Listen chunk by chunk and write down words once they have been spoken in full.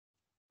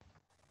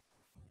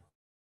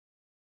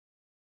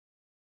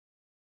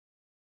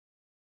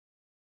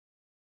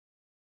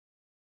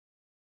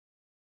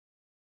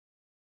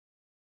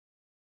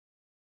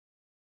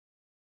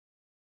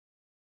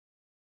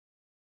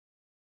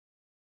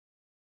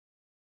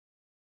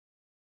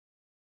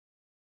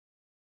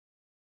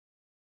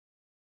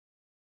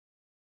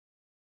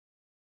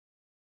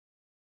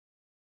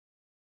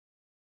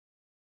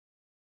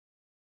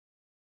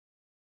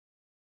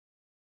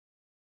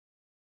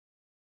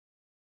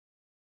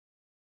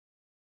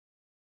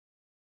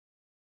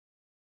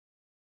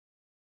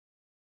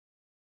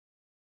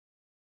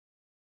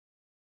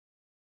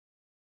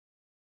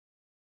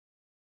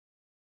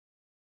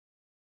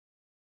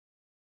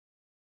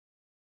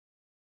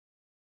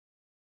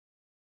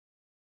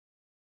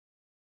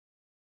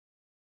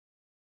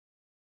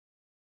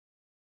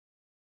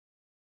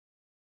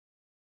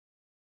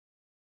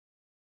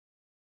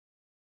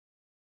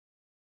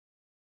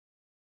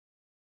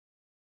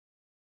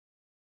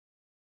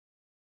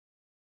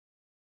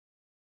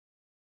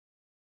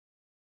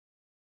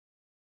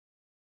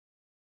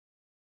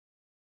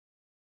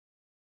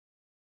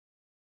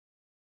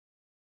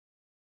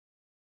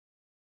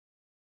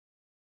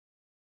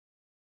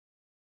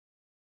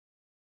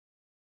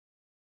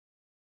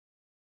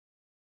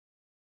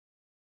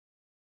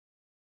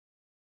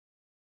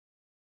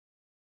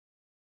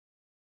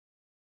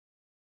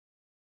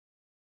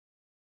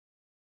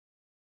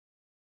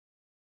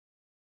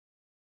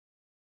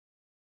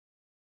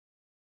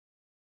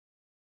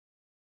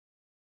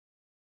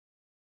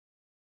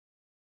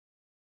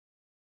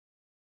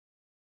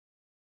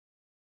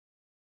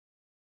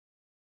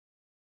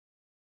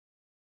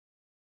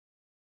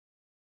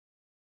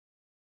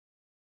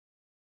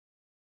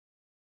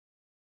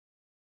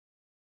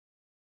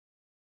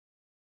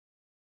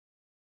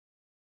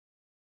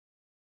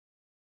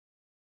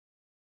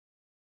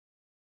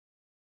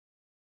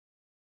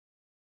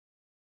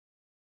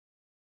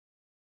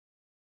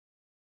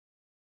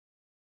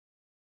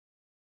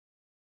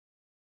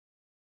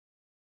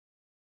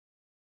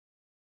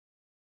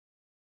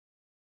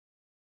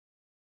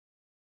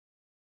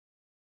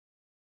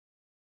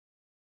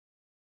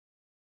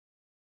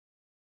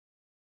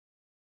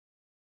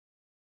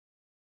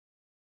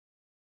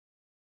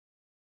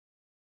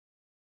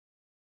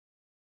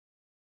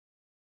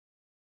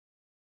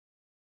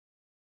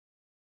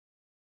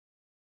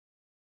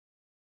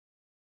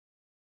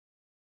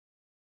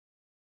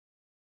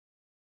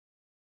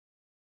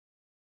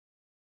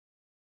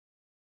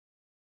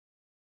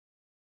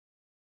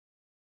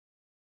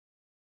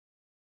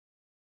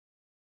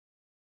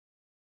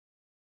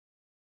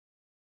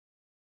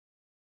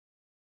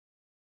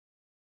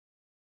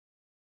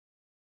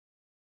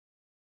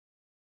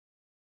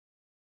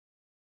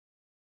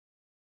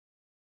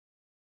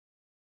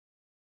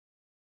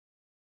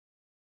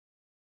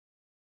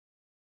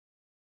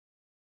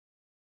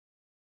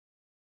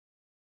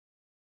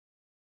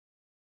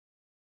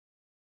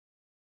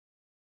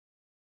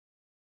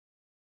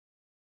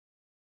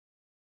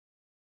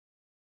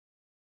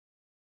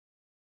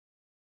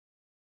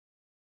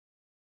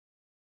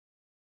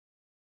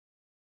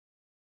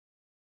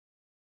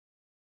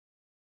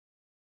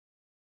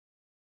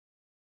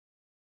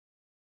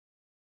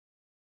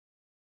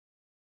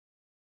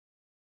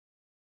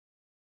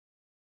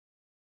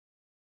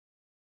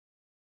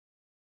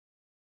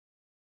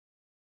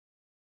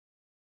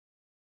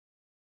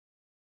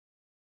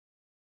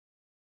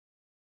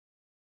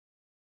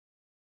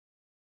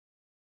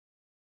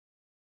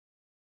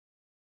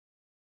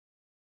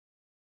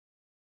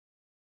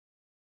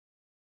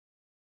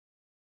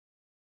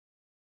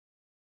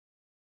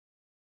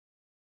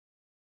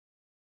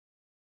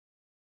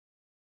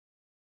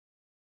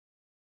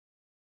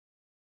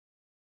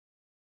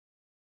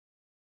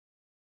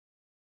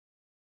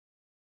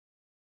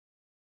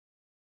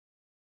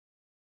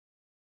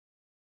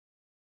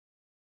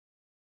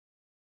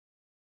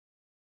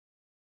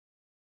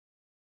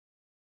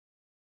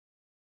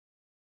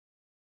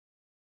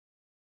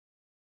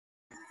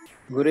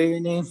Good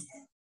evening.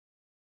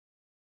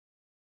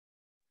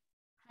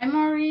 Hi,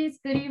 Maurice.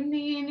 Good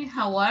evening.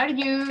 How are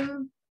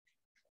you?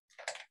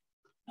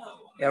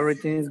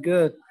 Everything is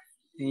good.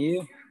 And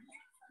you?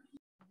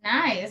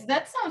 Nice.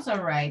 That sounds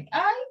all right.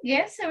 I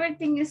guess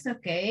everything is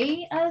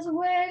okay as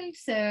well.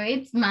 So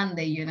it's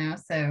Monday, you know,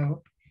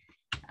 so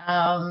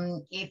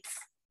it's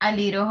a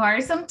little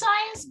hard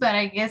sometimes, but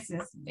I guess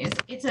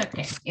it's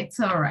okay. It's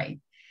all right.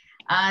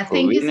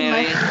 Thank you so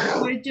much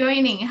for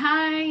joining.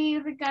 Hi,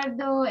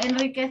 Ricardo,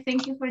 Enrique,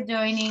 thank you for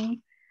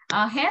joining.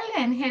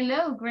 Helen,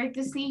 hello, great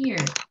to see you.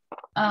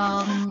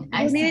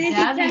 I see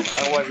Gabby.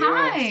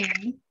 Hi.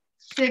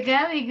 So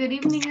Gabby, good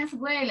evening as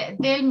well.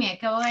 Delmi,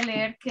 acabo de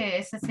leer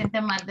que se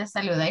siente mal de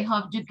salud. I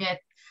hope you get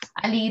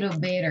a little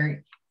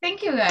better.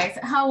 Thank you guys.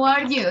 How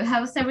are you?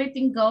 How's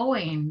everything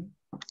going?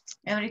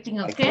 Everything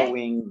okay?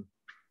 Going,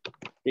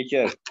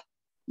 teacher.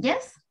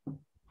 Yes.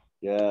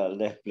 Ya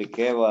le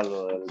expliqué va,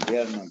 lo del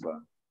viernes. Va.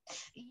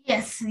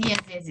 Yes.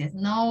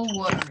 No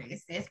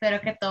worries.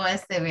 Espero que todo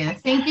esté bien.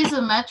 Thank you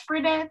so much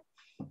for that.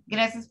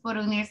 Gracias por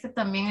unirse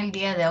también el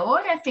día de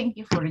ahora. Thank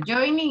you for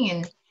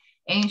joining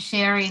and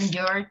sharing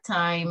your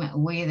time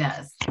with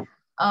us.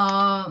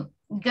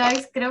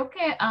 Guys, creo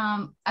que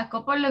a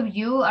couple of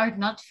you are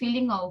not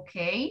feeling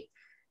okay,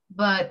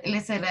 but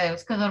les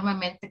agradezco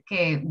enormemente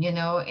que, you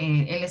know,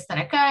 el estar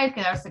acá, el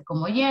quedarse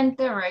como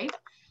oyente, right?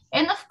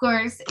 And of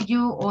course,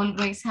 you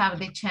always have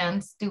the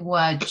chance to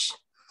watch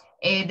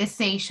the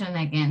session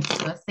again,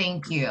 so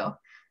thank you.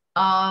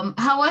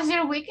 How was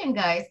your weekend,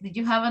 guys? Did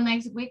you have a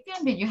nice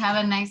weekend? Did you have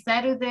a nice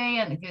Saturday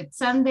and a good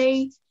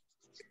Sunday?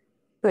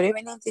 Good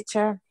evening,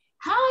 teacher.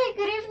 Hi,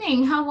 good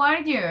evening. How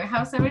are you?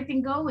 How's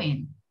everything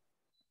going?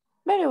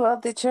 Very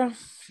well, teacher.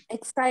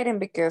 Exciting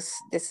because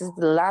this is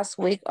the last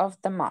week of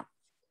the month.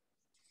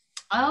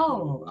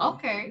 Oh,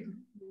 okay.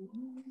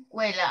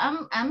 Well,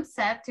 I'm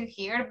sad to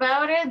hear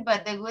about it,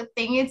 but the good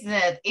thing is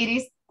that it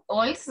is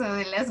also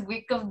the last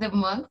week of the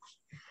month.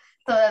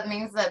 So that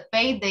means that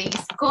payday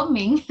is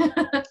coming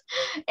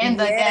and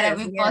I gotta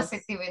be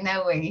positive in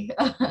a way.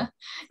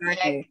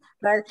 Okay.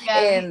 But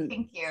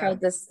thank you. So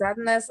the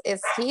sadness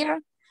is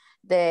here.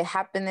 The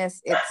happiness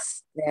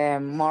is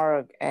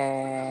more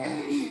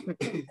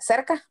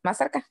cerca, más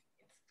cerca.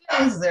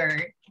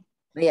 Closer.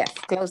 Yes,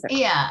 closer.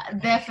 Yeah,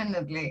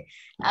 definitely.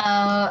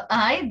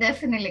 I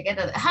definitely get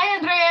it. Hi,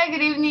 Andrea.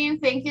 Good evening.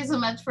 Thank you so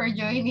much for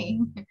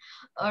joining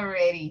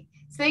already.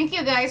 Thank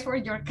you guys for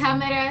your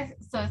camera.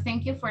 So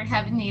thank you for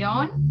having it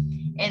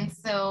on. And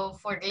so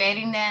for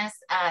letting us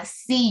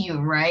see you,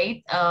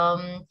 right?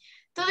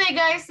 Today,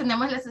 guys,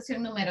 tenemos la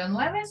sesión número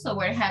 9. So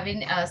we're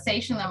having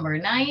session number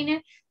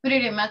 9.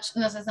 Pretty much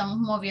nos estamos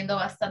moviendo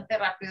bastante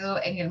rápido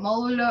en el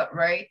módulo,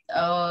 right?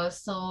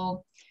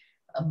 So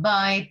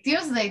by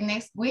Tuesday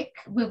next week,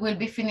 we will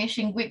be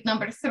finishing week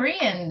number 3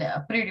 and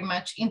pretty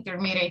much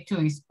intermediate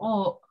 2 is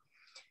all.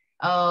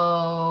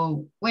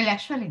 Well,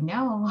 actually,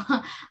 no,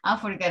 I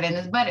forgot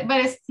it,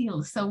 but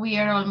still, so we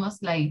are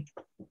almost like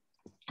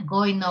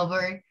going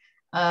over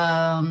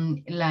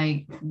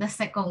like the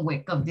second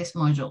week of this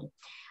module.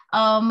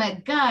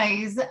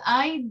 Guys,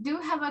 I do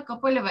have a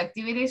couple of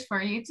activities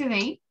for you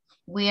today.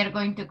 We are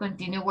going to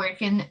continue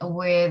working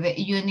with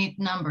unit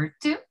number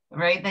 2,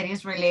 right? That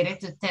is related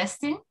to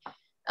testing.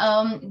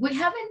 We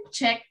haven't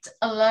checked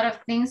a lot of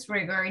things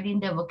regarding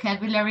the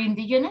vocabulary in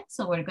the unit,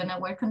 so we're gonna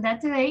work on that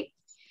today.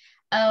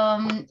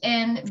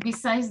 And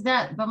besides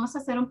that, vamos a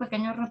hacer un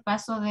pequeño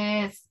repaso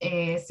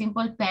de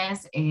simple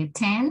past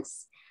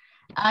tense.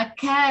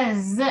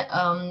 Because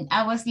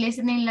I was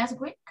listening last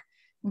week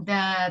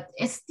that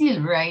it's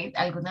still right.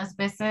 Algunas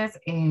veces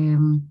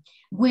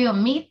we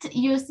omit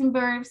using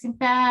verbs in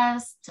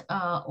past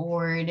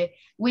or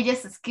we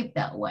just skip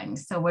that one.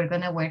 So we're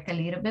gonna work a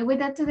little bit with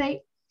that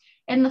today.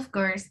 And of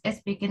course,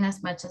 speaking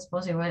as much as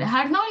possible.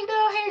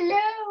 Arnoldo,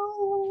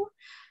 hello.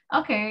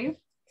 Okay.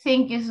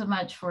 Thank you so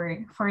much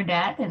for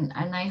that. And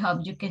I hope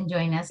you can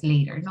join us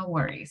later. No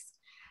worries.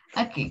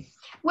 Okay.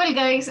 Well,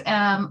 guys,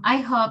 I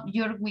hope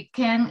your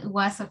weekend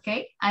was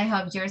okay. I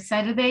hope your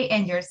Saturday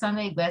and your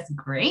Sunday was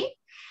great.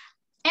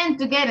 And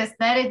to get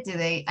started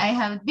today, I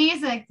have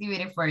this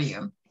activity for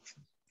you.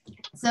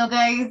 So,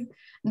 guys,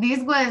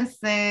 this one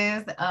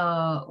says,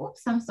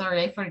 oops, I'm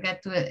sorry, I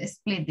forgot to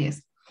split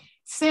this.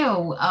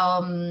 So,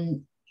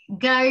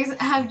 guys,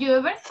 have you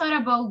ever thought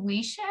about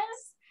wishes?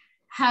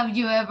 Have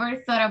you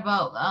ever thought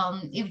about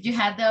if you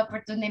had the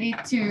opportunity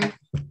to,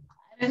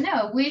 I don't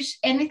know, wish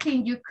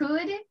anything you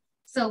could?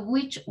 So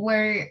which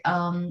were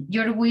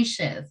your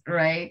wishes,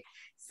 right?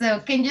 So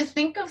can you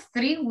think of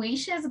 3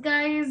 wishes,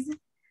 guys?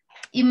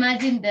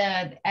 Imagine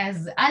that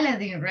as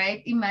Aladdin,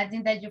 right?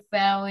 Imagine that you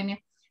found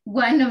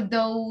one of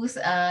those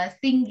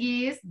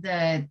thingies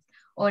that,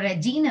 or a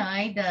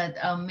genie that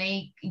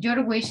make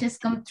your wishes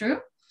come true.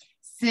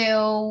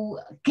 So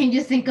can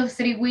you think of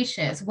 3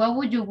 wishes? What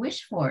would you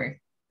wish for?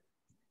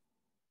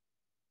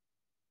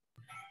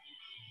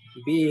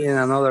 Be in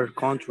another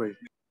country.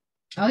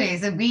 Okay,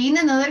 so be in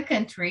another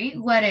country.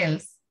 What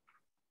else?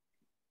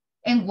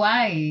 And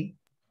why?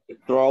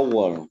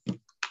 Travel.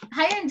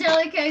 Hi,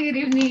 Angelica. Good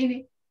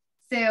evening.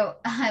 So,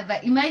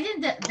 but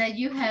imagine that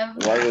you have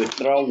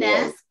Withdraw been word.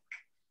 asked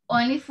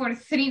only for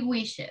 3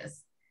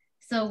 wishes.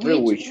 So Three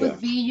which wishes.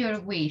 would be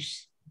your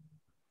wish?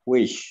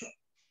 Wish.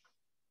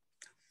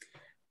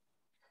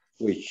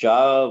 We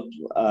shall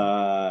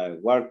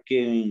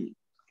working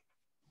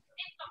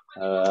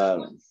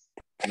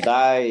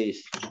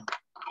dice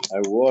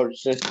a word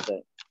system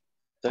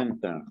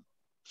center.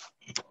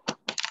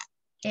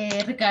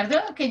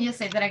 Ricardo, can you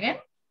say that again?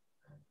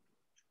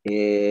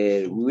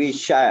 We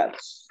shall.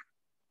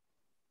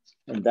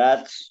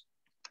 That's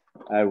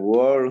a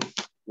word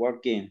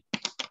working.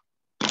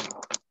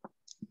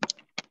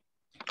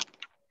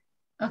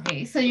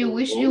 Okay, so you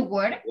wish you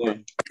were?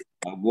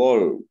 A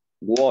wall.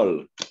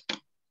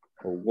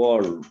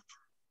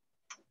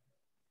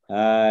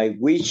 I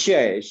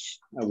wishes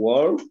a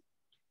word.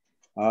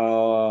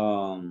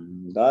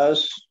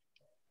 That's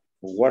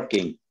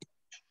working.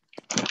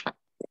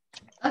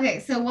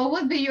 Okay, so what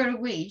would be your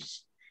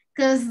wish?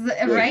 Because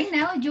right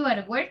now you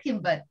are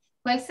working, but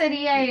 ¿cuál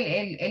sería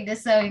el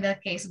deseo in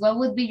that case? What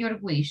would be your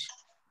wish?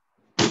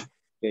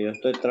 Que yo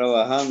estoy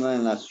trabajando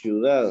en la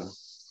ciudad.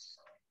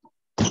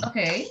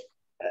 Okay.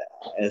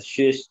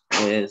 Existe.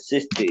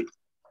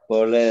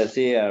 Por le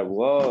decía,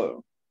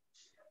 wow,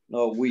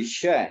 no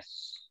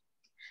wishes.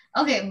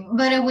 Okay,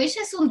 but a wish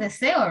es un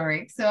deseo,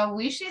 right? So a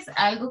wish is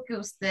algo que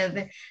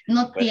usted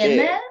no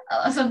tiene,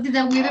 something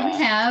that we don't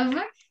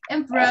have,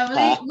 and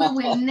probably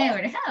we will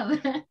never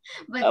have.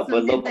 But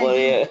pues something no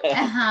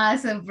podía.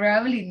 so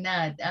probably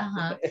not.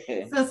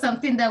 So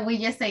something that we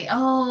just say,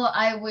 oh,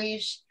 I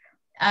wish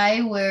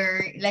I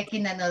were like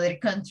in another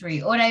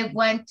country, or I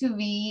want to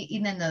be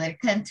in another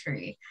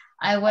country.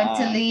 I want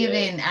to live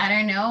in, I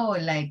don't know,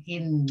 like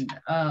in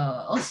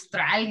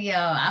Australia,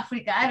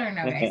 Africa, I don't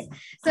know, guys.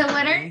 So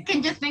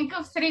can you think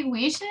of 3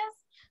 wishes?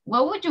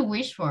 What would you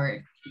wish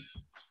for?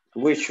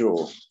 Wish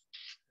for.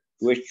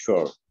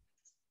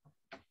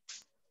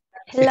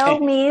 Hello,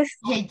 Miss.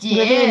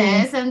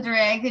 Yes,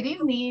 Andrea, good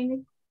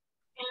evening.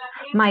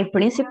 My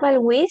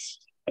principal wish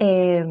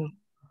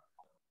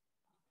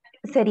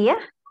sería.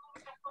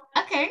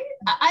 Okay,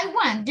 I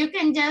want. You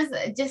can just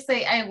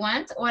say I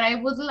want or I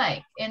would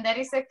like, and that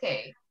is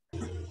okay.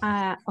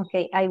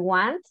 Okay, I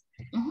want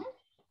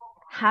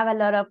have a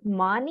lot of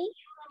money.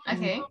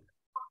 Okay.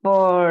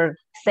 For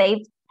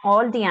save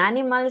all the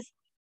animals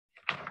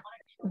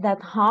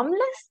that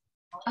homeless.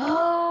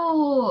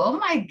 Oh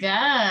my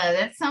God,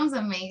 that sounds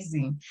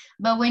amazing.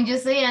 But when you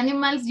say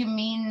animals, you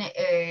mean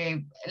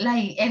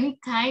like any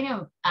kind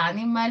of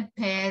animal,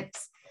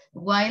 pets,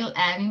 wild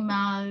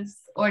animals,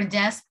 or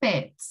just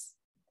pets?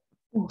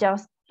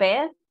 Just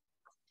pets.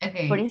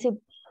 Okay.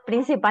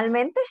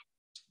 Principalmente.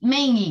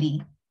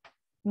 Mainly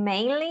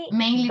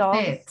dogs,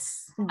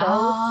 pets.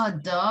 Oh,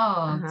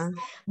 dogs.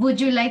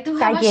 Would you like to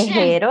have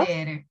callejeros. A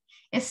shelter?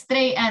 A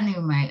stray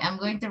animal. I'm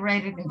going to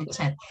write it in the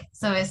chat.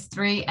 So a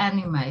stray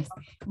animals.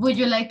 Would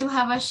you like to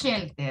have a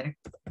shelter?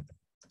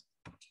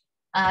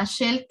 A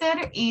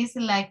shelter is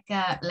like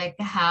a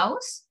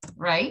house,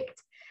 right?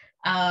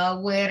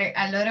 Where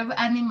a lot of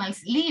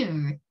animals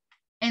live.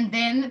 And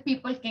then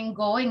people can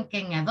go and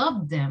can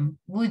adopt them.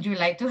 Would you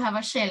like to have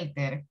a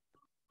shelter?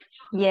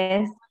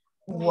 Yes.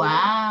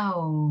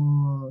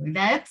 Wow,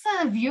 that's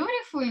a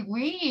beautiful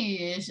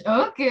wish.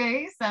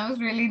 Okay, sounds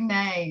really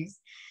nice.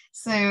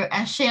 So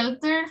a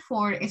shelter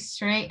for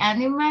stray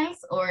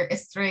animals or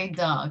stray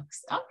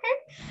dogs. Okay,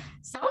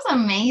 sounds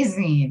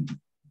amazing.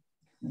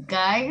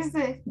 Guys,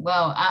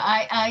 well,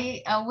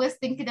 I was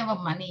thinking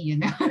about money, you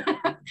know,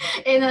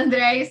 and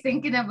Andrea is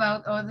thinking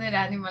about other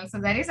animals. So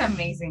that is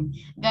amazing.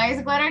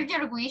 Guys, what are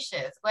your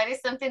wishes? What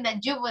is something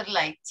that you would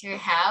like to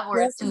have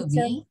or to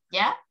be?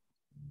 Yeah.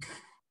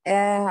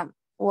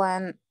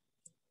 One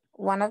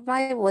of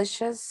my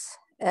wishes,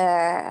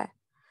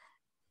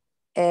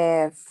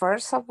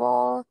 first of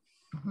all,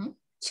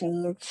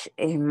 change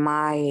in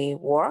my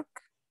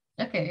work.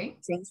 Okay.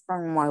 Change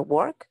from my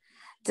work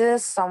to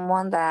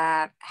someone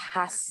that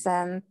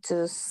hasn't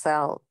to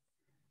sell.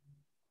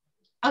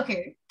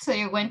 Okay, so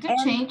you want to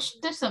change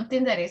to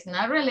something that is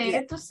not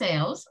related to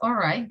sales. All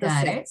right,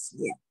 got it.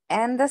 Yeah.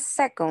 And the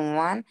second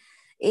one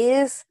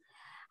is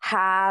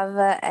have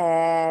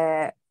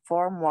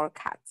 4 more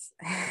cats.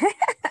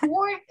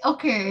 4,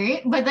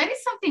 okay, but that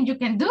is something you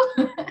can do.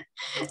 So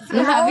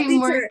no, having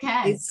more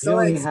cats. It's so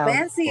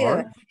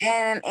expensive,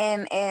 and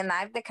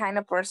I'm the kind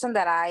of person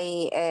that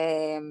I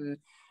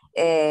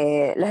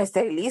los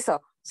esterilizo,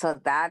 so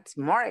that's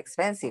more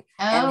expensive.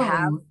 And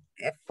have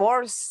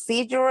 4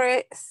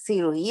 cirugías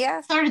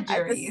at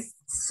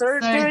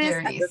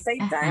the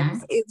same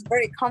time. It's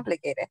very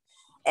complicated.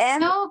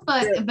 And no,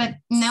 but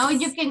now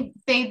you can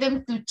pay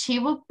them to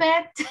Chivo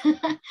Pet,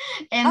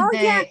 and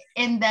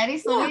and that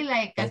is only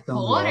like a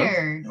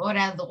quarter or $1,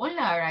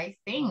 I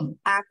think.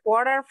 A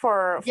quarter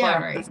for a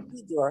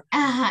procedure.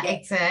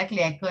 Exactly,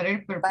 a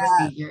quarter per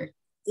procedure.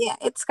 Yeah,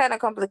 it's kind of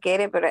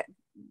complicated, but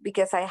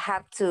because I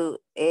have to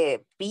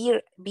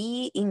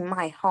be in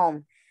my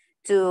home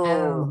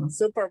to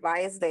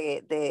supervise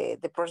the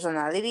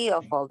personality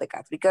of all the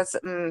cats, because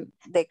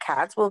the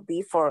cats will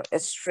be for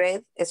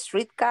street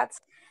cats.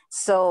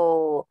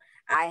 So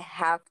I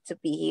have to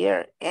be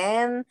here.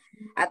 And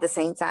at the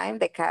same time,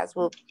 the cats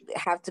will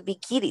have to be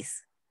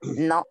kitties,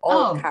 not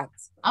all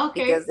cats.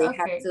 Okay, because they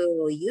have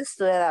to used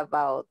to it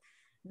about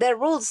the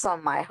rules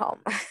on my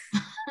home.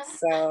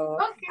 So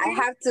I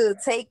have to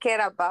take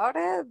care about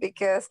it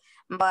because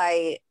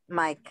my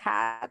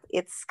cat,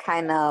 it's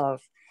kind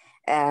of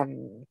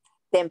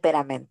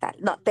temperamental,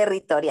 no,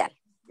 territorial.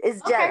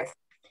 It's jealous.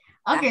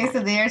 Okay, so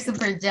they are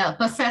super jealous,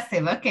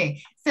 possessive.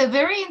 Okay, so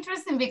very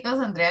interesting because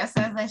Andrea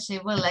says that she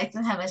would like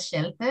to have a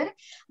shelter.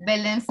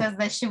 Belen says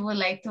that she would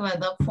like to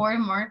adopt 4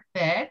 more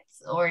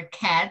pets or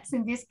cats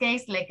in this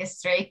case, like a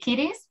stray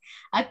kitties.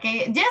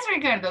 Okay, yes,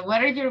 Ricardo,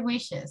 what are your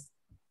wishes?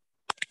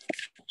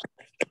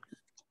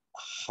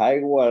 I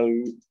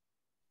would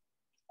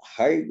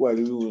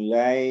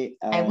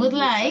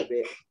like.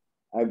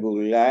 I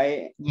would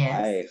like.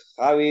 Yes.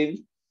 I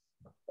having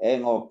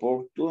an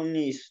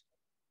opportunity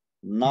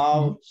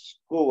now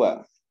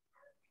Cuba.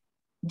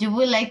 You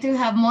would like to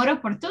have more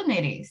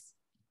opportunities.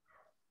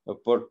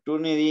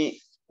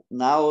 Opportunity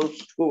now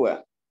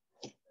Cuba.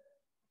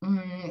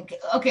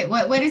 Okay,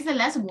 what is the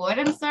last word?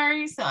 I'm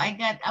sorry. So I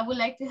would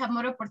like to have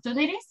more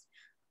opportunities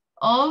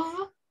of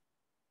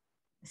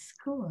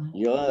school.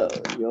 Yo,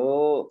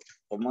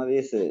 ¿cómo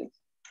dice?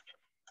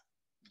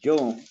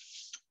 Yo.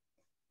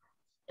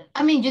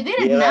 I mean, you did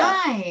it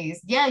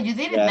nice. Yeah, you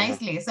did it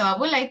nicely. So I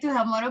would like to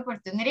have more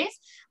opportunities,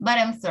 but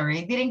I'm sorry,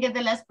 I didn't get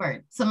the last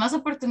part. So más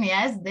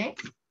oportunidades de?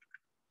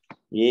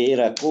 Ir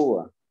a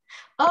Cuba.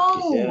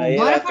 Oh,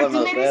 more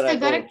opportunities to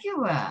go to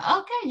Cuba.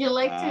 Okay, you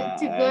like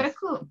to go to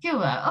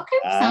Cuba. Okay,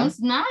 sounds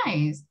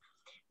nice.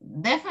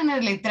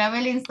 Definitely,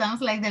 traveling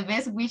sounds like the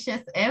best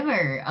wishes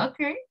ever.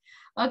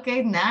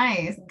 Okay,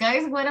 nice.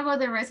 Guys, what about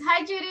the rest?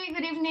 Hi, Judy,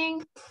 good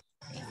evening.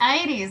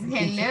 Iris,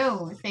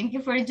 hello. Thank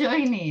you for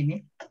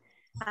joining.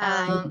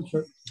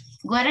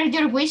 What are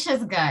your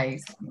wishes,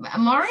 guys?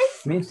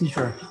 Morris? Me,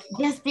 teacher.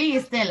 Yes,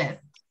 please tell us.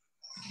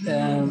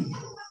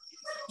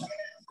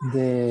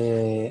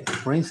 The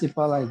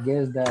principal, I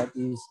guess, that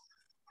is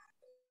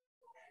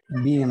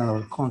being in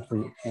our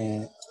country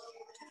and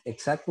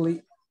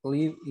exactly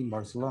live in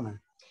Barcelona.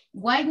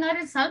 Why not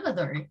El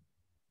Salvador?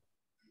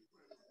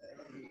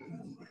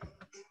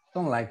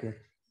 Don't like it.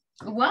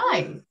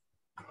 Why?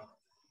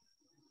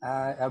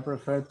 I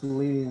prefer to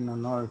live in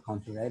another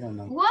country. I don't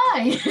know.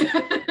 Why?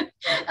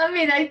 I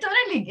mean, I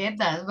totally get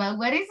that, but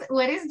what is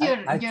your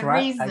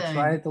reason? I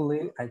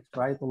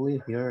try to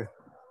live here.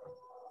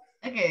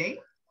 Okay.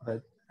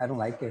 But I don't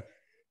like it.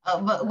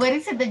 Oh, but what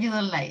is it that you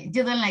don't like?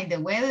 You don't like the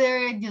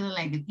weather, you don't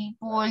like the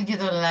people, you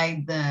don't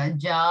like the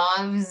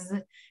jobs,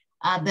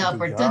 the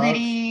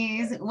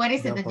opportunities. Jobs, what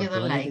is it that you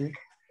don't like?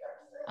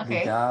 Okay.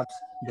 The jobs,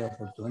 the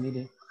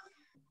opportunity.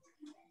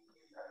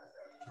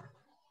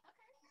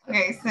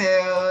 Okay,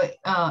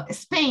 so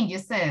Spain, you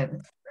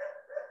said?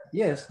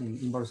 Yes,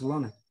 in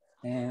Barcelona.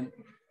 And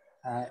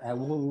I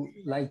would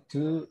like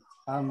to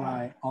have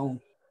my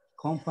own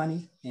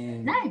company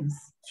and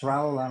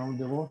travel around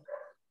the world.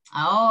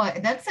 Oh,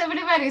 that's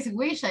everybody's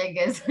wish, I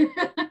guess.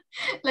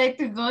 Like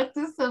to go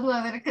to some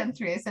other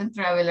countries and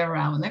travel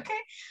around,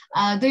 okay?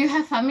 Do you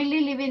have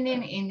family living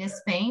in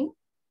Spain?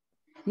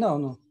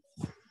 No.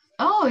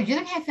 Oh, you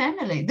don't have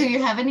family. Do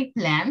you have any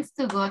plans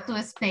to go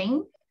to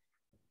Spain?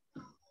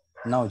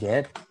 Not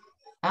yet.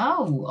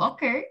 Oh,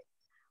 okay.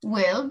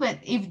 Well, but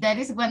if that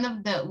is one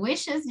of the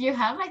wishes you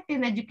have, I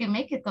think that you can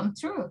make it come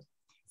true.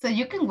 So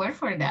you can work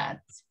for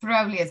that.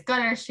 Probably a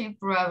scholarship,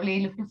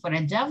 probably looking for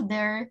a job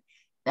there.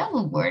 That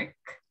will work.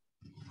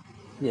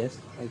 Yes,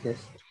 I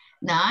guess.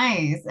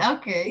 Nice.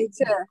 Okay.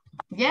 Teacher.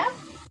 Yeah.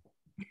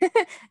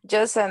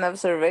 Just an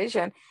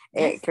observation.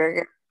 Yes.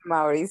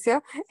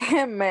 Mauricio,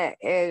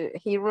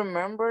 he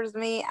remembers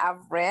me a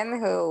friend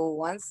who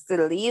wants to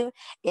live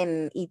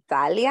in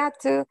Italia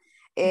too.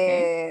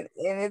 And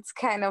it's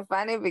kind of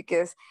funny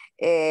because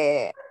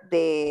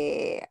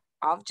the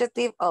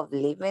objective of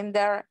living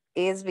there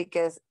is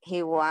because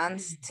he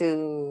wants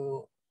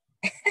to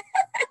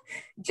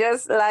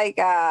just like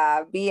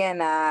be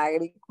an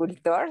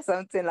agricultor,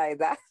 something like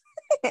that.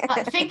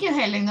 Thank you,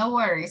 Helen, no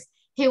worries.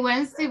 He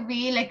wants to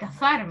be like a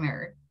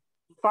farmer.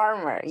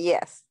 Farmer,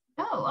 yes.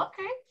 Oh,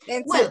 okay.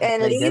 And well,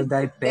 I guess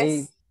they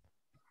pay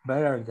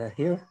better than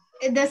here.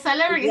 The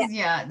salaries,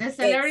 the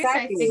salaries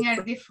exactly. I think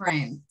are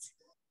different.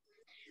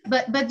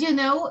 But you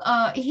know,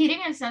 here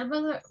in El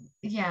Salvador,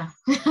 yeah,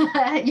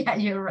 yeah,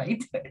 you're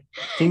right.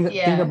 Think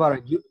about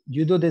it.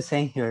 You do the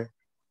same here,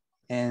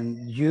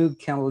 and you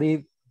can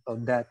live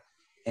of that.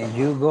 And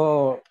you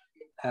go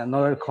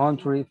another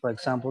country, for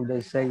example,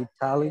 they say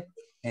Italy,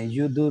 and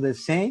you do the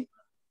same,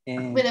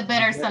 and with a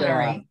better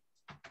salary.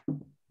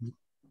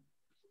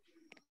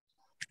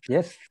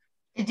 Yes.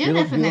 You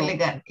definitely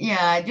got,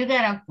 you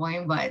got a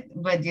point,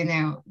 but you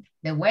know,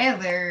 the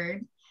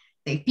weather,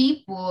 the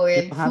people,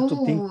 the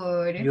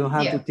food. You don't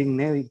have to think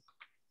negative.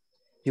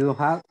 You don't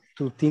have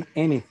to think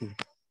anything.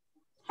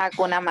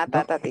 Hakuna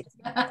Matata.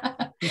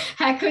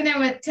 Hakuna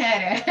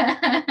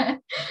Matata.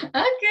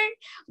 Okay.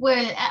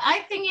 Well,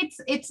 I think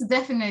it's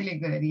definitely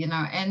good, you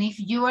know, and if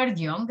you are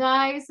young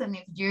guys and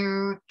if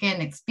you can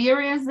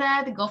experience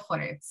that, go for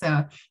it.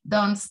 So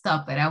don't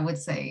stop it, I would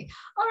say.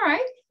 All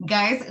right,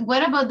 guys,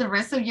 what about the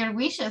rest of your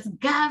wishes?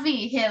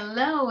 Gabby,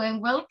 hello and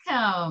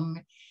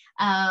welcome.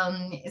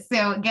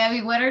 So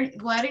Gabby,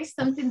 what is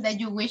something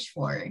that you wish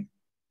for?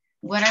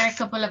 What are a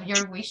couple of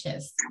your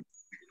wishes?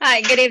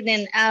 Hi, good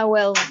evening.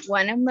 Well,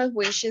 one of my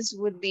wishes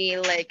would be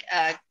like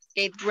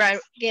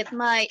get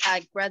my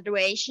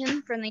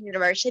graduation from the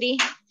university,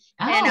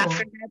 and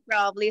after that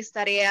probably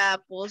study a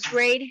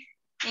postgrad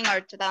in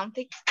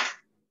orthodontic.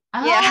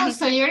 Oh, yeah.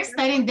 So you're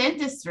studying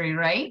dentistry,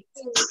 right?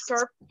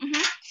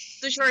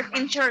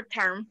 In short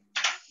term.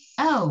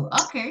 Oh,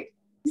 okay.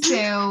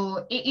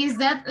 So is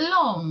that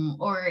long,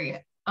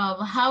 or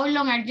how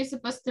long are you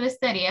supposed to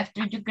study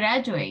after you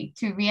graduate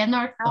to be an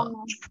ortho?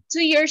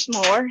 2 years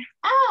more.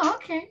 Oh,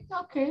 okay,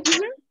 okay.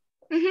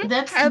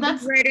 That's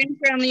graduating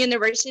from the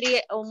university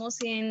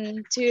almost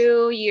in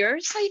 2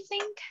 years, I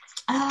think.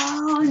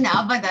 Oh,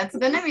 no, but that's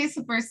gonna be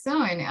super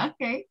soon.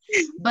 Okay,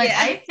 but yeah.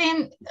 I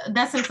think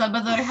does El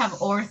Salvador have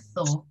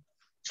ortho?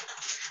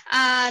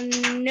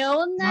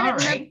 No, not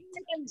like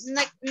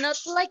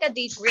a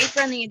degree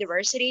from the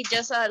university,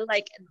 just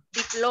like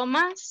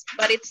diplomas,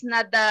 but it's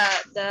not the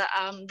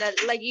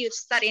like you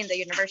study in the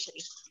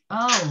university.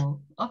 Oh,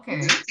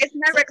 okay. It's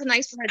not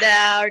recognized for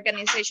the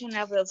organization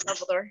of El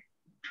Salvador.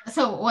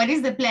 So what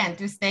is the plan?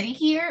 To study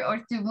here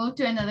or to move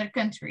to another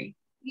country?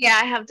 Yeah,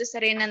 I have to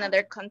study in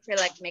another country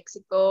like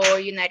Mexico,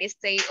 United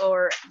States,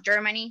 or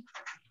Germany.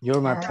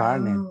 You're my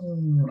partner.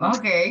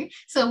 Okay.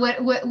 So what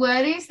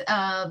is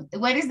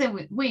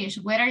the wish?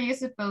 Where are you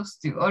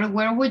supposed to, or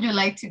where would you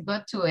like to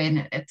go to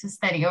and to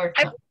study ortho?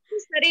 I want to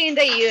study in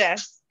the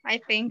U.S. I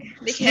think.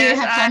 Because do you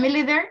have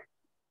family there?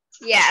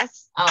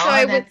 Yes. Oh, so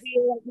I would be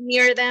like,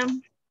 near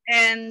them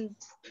and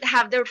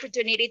have the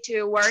opportunity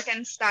to work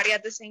and study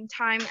at the same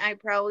time. I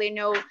probably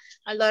know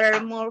a lot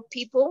of more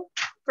people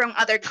from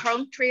other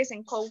countries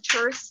and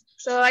cultures.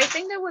 So I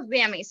think that would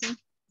be amazing.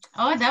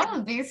 Oh, that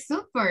would be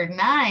super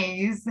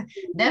nice.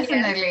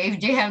 Definitely. Yeah.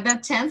 If you have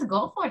that chance,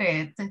 go for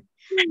it.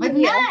 But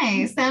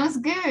nice. Sounds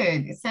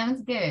good.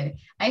 Sounds good.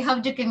 I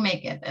hope you can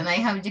make it. And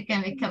I hope you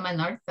can become an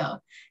ortho.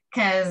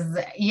 Because,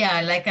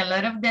 yeah, like a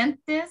lot of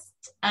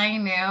dentists, I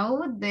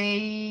know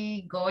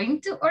they go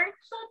into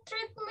ortho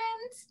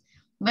treatments,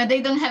 but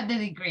they don't have the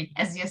degree,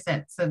 as you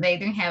said. So they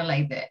don't have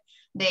like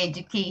the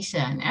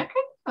education.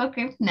 Okay.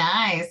 Okay,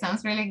 nice.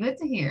 Sounds really good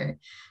to hear.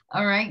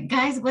 All right,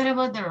 guys, what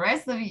about the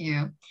rest of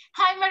you?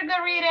 Hi,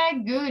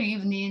 Margarita. Good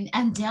evening.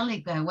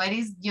 Angelica, what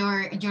is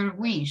your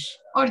wish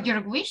or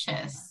your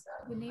wishes?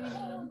 Good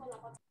evening.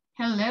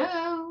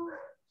 Hello.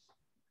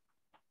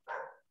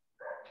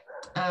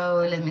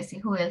 Oh, let me see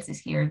who else is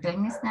here. Tell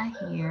me it's not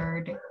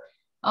here.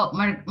 Oh,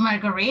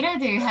 Margarita,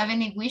 do you have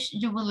any wish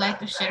you would like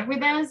to share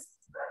with us?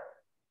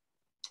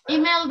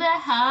 Imelda,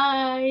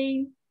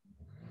 hi.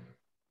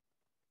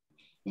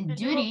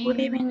 Judy. Good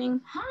evening.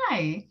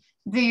 Hi.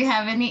 Do you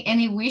have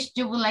any wish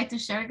you would like to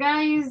share,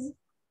 guys?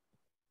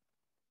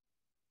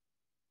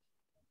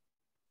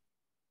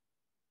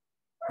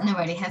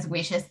 Nobody has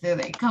wishes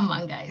today. Come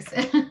on, guys.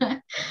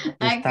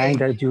 It's time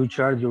that you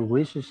share your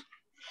wishes.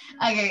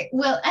 Okay.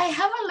 Well, I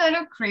have a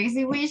lot of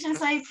crazy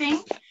wishes, I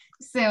think.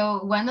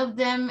 So one of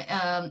them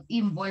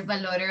involve a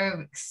lot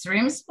of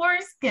extreme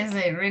sports because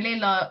I really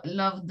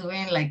love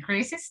doing like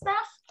crazy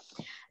stuff.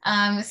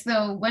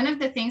 So one of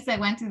the things I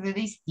want to do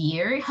this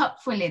year,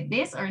 hopefully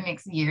this or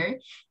next year,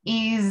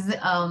 is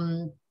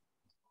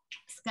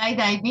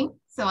skydiving.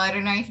 So I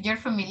don't know if you're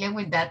familiar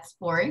with that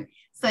sport.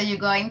 So you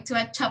go into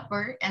a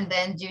chopper and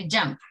then you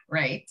jump,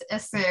 right?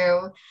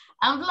 So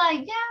I'm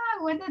like, yeah,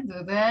 I want to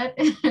do that.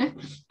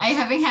 I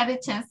haven't had a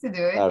chance to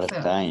do it.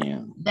 So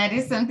that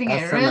is something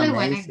I really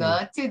want to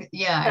go to.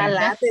 Yeah,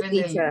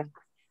 definitely.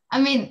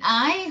 I mean,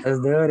 Let's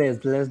do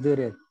it. Let's do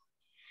it.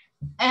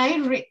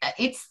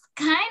 It's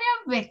kind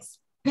of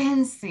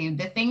expensive.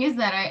 The thing is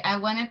that I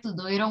wanted to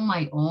do it on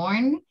my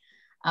own.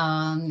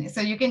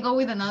 So you can go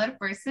with another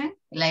person,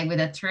 like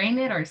with a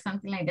trainer or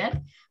something like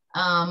that.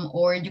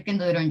 Or you can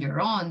do it on your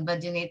own,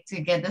 but you need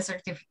to get the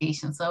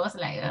certification. So I was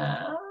like,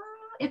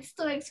 it's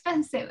too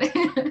expensive.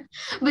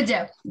 But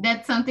yeah,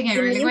 that's something I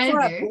really want to do.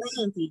 For a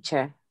plane,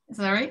 teacher.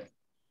 Sorry?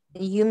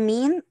 You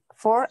mean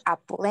for a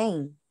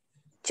plane?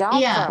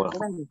 Jump for a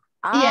plane.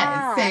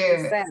 Yeah, so,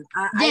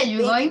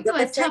 you're going to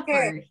a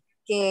chopper.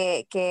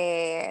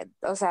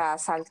 O sea,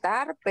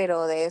 saltar,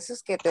 pero de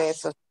esos que te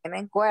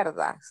sostienen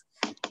cuerdas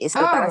y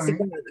saltar así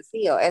como el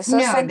vacío. Eso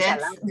no,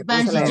 that's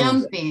bungee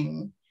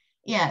jumping.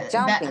 Yeah,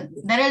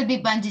 that'll be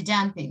bungee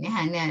jumping.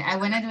 I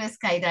want to do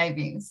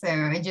skydiving. So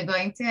you're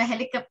going to a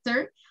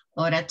helicopter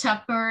or a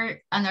chopper,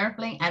 an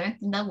airplane. I don't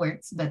think that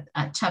works, but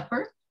a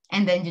chopper,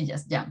 and then you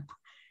just jump.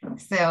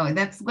 So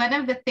that's one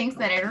of the things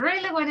that I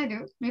really want to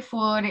do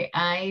before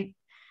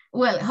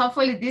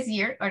hopefully this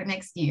year or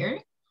next year.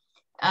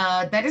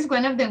 That is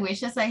one of the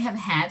wishes I have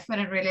had for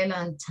a really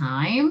long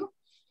time.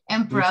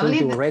 And probably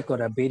you should record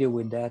a video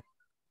with that.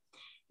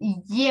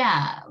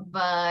 Yeah,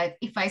 but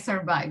if I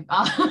survive.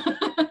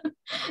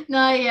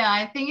 No, yeah,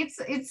 I think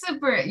it's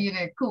super, you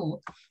know,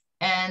 cool.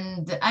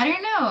 And I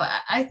don't know,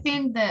 I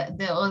think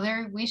the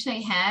other wish I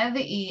had,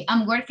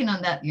 I'm working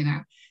on that, you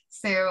know.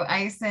 So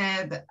I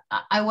said,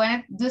 I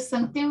want to do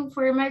something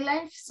for my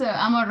life. So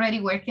I'm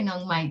already working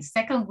on my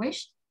second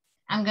wish.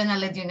 I'm going to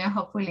let you know,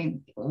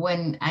 hopefully,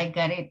 when I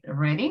get it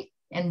ready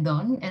and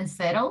done and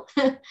settled.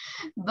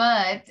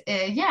 But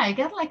yeah, I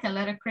got like a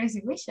lot of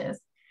crazy wishes.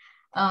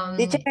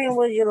 Teacher,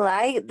 would you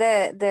like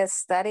the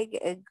static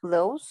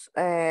glows,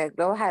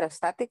 glow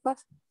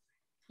hydrostaticos?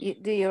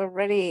 Do you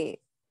already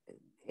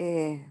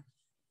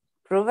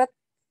prove it?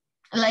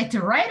 Like to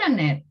write on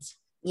it?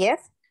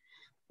 Yes.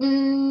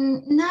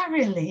 Not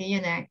really, you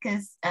know,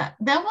 because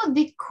that would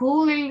be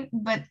cool,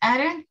 but I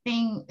don't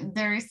think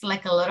there is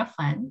like a lot of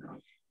fun.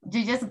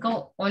 You just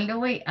go all the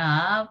way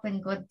up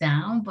and go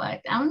down,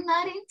 but I'm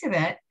not into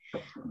that.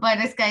 But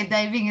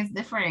skydiving is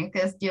different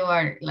because you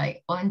are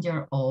like on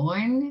your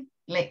own,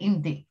 like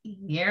in the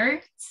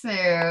air. So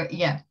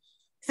yeah,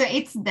 so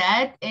it's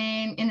that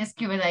and in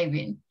scuba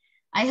diving.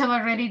 I have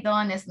already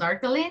done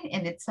snorkeling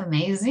and it's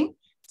amazing.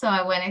 So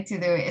I wanted to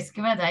do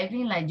scuba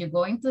diving, like you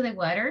go into the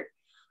water.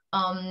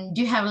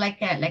 You have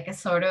like a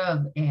sort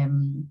of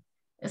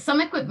some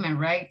equipment,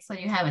 right? So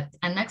you have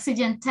an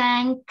oxygen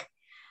tank.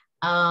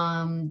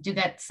 You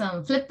got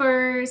some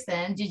flippers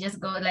and you just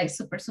go like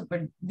super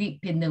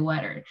deep in the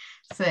water.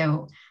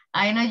 So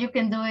I know you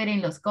can do it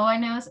in Los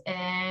Cobanos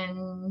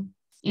and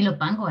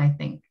Ilopango, I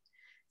think.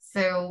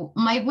 So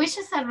my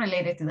wishes are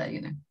related to that,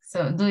 you know.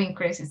 So doing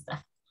crazy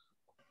stuff.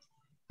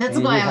 That's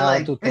and why you I have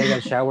like to take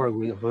a shower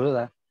with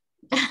Ruda.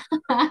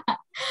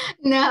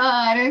 No,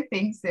 I don't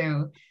think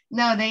so.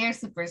 No, they are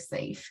super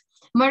safe.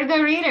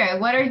 Margarita,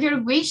 what are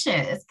your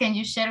wishes? Can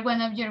you share one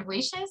of your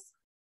wishes?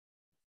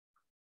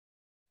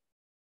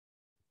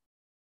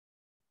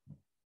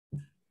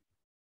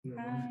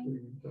 Hi.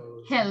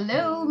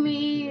 Hello,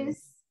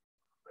 Miss.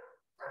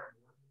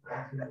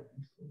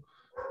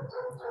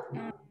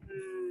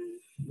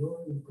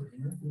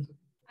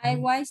 I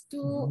was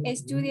to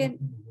study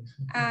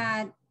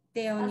at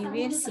the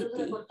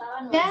university.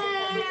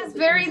 Yes,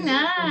 very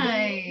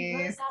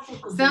nice.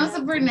 Sounds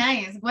super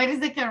nice. What is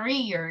the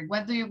career?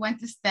 What do you want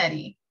to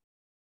study?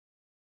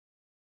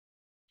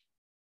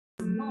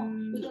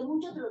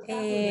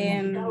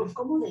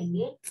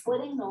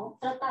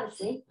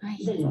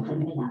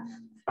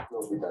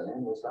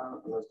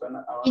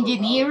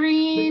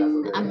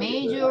 Engineering, a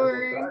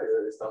major.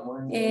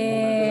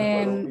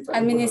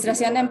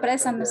 Administración de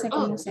empresas, no sé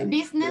cómo se llama.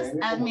 Business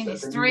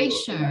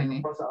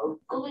administration.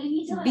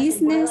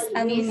 Business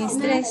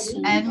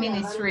administration.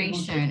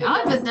 Administration.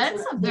 Oh, but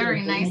that's a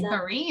very nice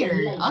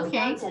career.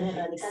 Okay.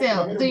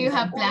 So, do you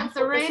have plans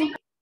already?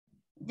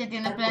 ¿Ya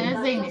tienes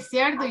planes de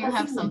iniciar? Do you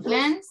have some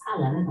plans?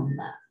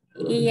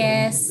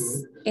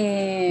 Yes.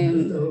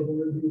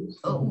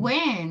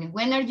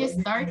 When are you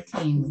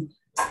starting?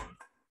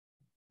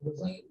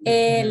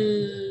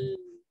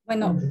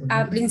 Bueno,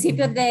 a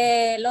principios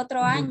del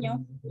otro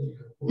año.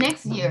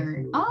 Next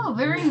year. Oh,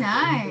 very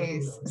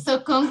nice. So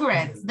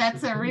congrats.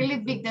 That's a really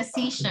big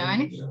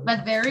decision,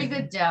 but very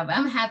good job.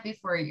 I'm happy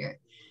for you.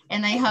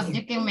 And I hope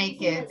you can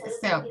make it.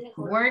 So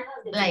work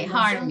like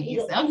hard,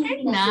 Miss.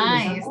 Okay,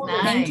 nice.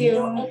 Thank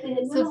you.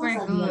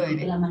 Super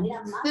good.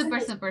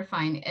 Super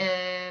fine.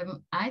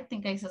 I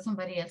think I saw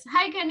somebody else.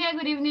 Hi, Kenya.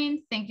 Good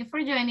evening. Thank you for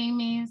joining,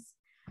 Miss.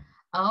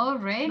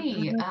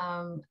 Alrighty.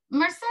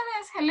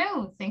 Mercedes,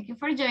 hello. Thank you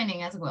for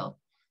joining as well.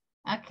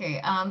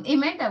 Okay.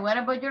 Imelda, what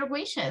about your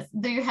wishes?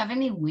 Do you have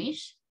any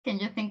wish? Can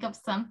you think of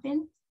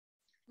something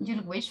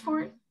you'll wish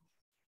for?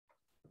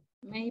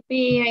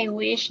 Maybe I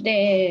wish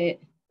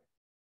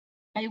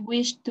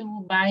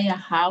to buy a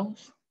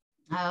house.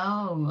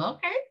 Oh,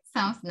 okay.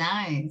 Sounds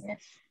nice.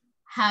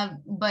 Yes.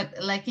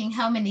 But like in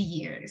how many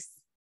years?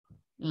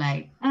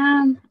 Like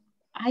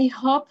I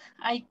hope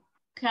I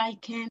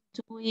can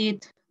do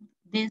it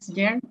this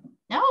year.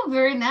 Oh,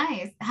 very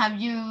nice. Have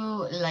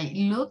you like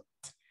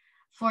looked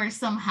for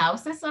some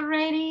houses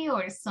already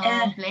or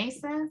some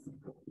places?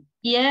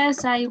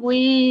 Yes, I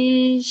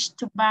wish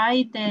to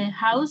buy the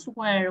house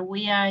where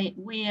we are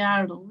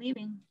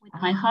living with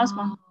my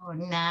husband. Oh,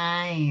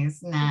 nice.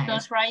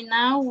 Because right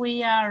now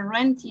we are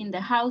renting the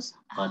house,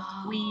 but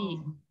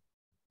we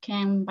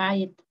can buy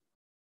it.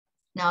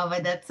 No,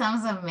 but that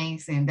sounds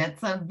amazing.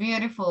 That's a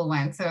beautiful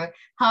one. So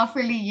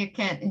hopefully you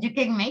can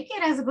make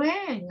it as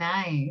well.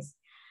 Nice.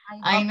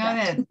 I know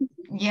that.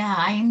 Yeah,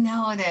 I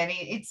know that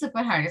it's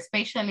super hard,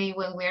 especially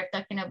when we're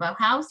talking about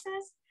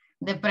houses.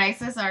 The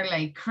prices are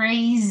like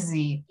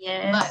crazy.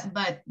 Yes.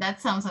 But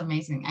that sounds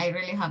amazing. I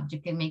really hope you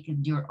can make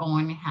it your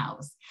own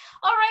house.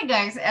 All right,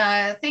 guys.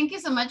 Thank you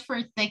so much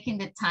for taking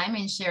the time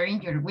and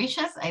sharing your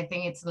wishes. I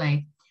think it's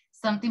like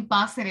something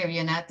positive,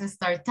 you know, to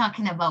start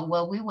talking about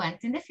what we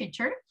want in the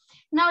future.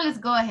 Now let's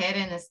go ahead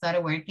and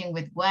start working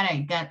with what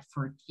I got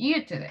for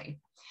you today.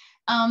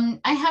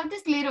 I have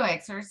this little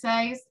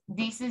exercise.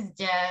 This is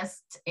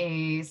just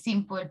a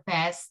simple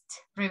past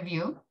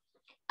review.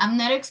 I'm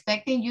not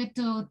expecting you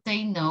to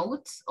take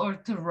notes or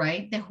to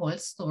write the whole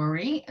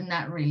story,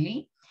 not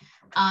really.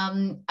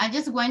 I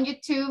just want you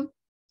to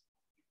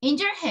in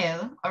your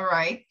head, all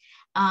right,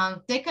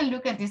 take a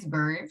look at these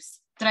verbs,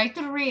 try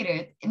to read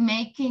it,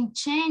 making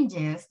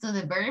changes to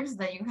the verbs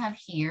that you have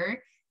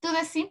here to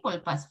the simple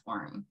past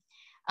form.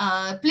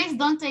 Please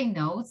don't take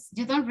notes.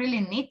 You don't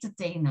really need to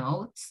take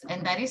notes,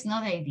 and that is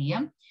not the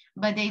idea,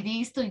 but the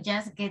idea is to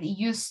just get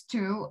used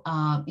to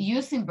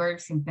using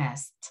verbs in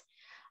past.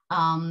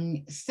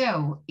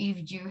 So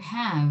if you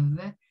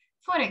have,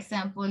 for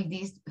example,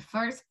 this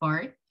first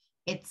part,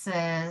 it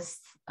says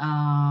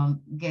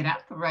get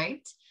up,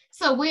 right?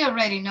 So we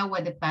already know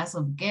what the past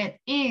of get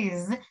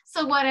is.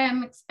 So what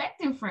I'm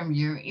expecting from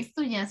you is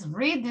to just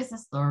read this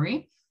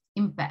story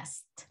in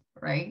past,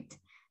 right?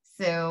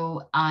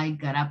 So I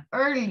got up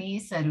early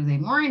Saturday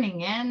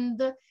morning and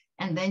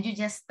then you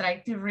just try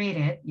to read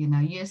it, you know,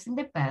 using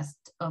the past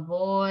of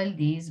all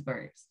these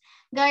verbs.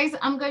 Guys,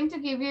 I'm going to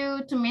give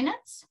you 2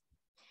 minutes.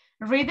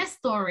 Read the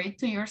story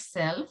to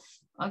yourself,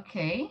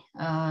 okay?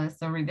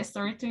 So read the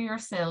story to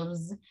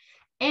yourselves.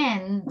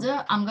 And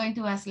I'm going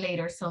to ask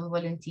later some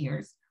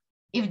volunteers.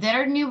 If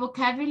there are new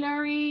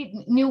vocabulary,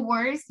 new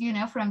words, you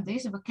know, from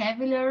this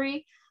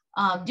vocabulary,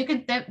 you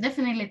can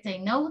definitely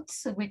take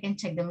notes so we can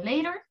check them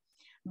later,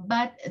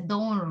 but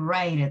don't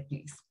write it,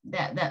 please.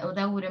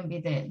 That wouldn't be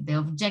the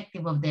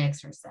objective of the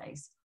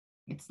exercise.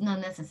 It's not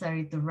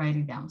necessary to write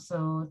it down.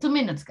 So 2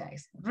 minutes,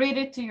 guys. Read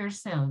it to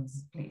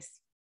yourselves, please.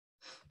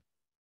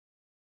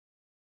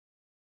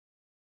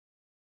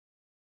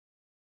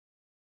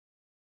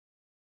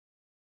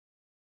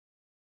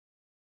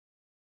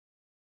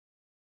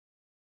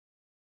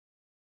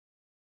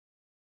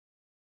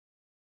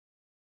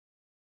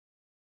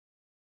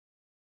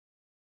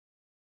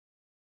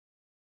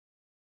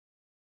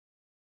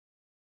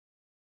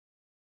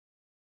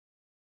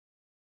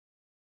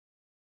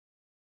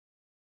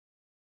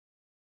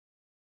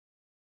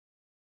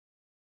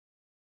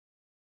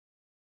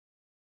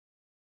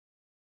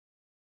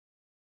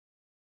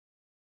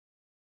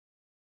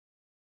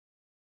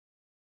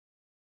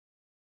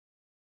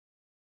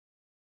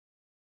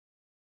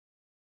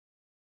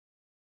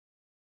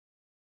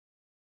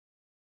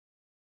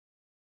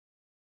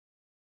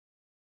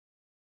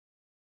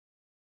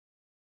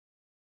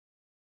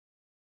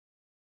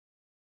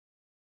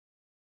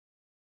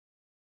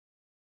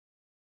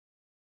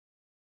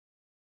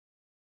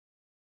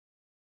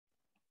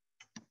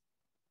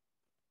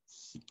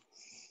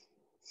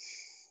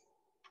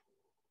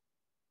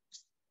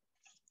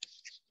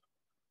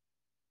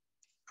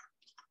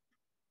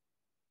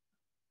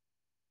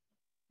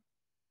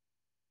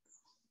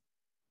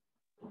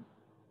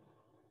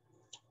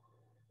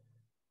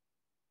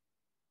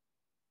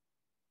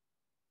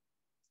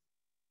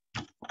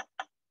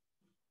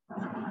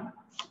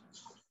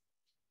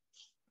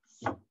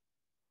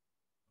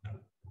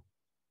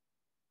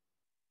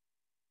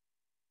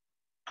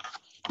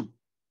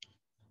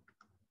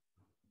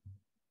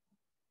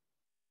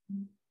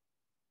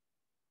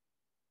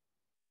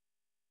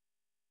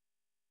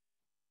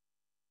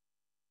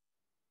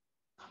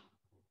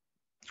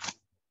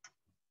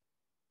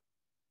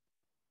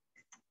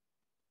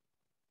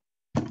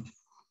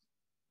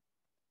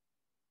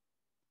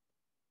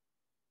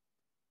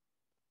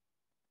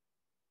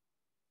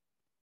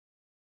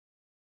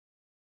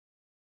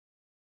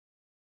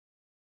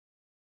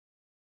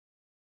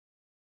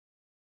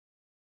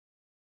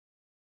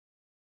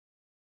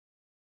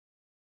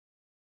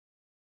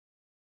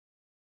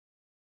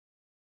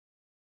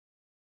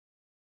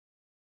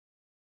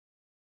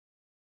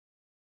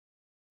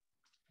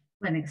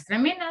 One extra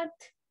minute.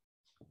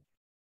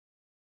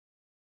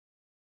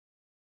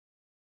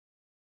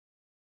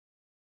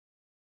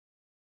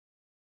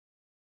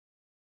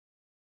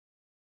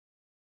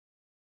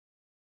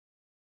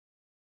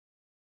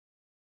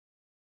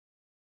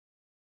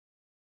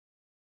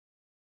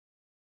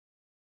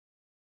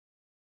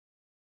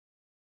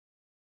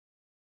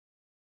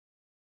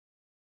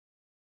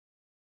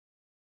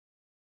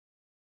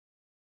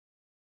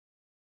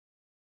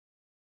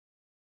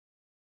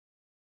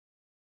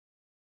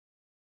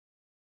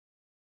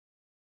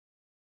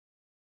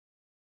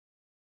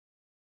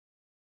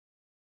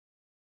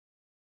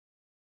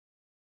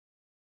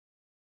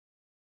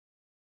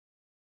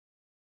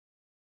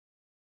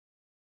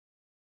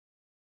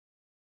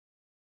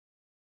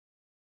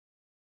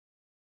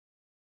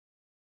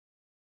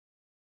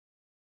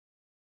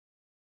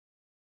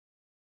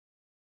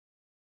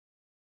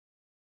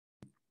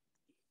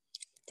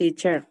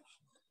 Teacher,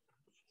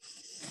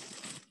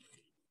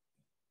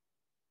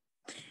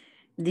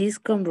 this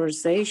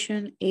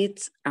conversation,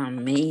 it's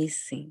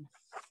amazing.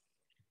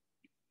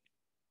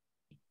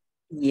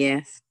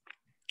 Yes.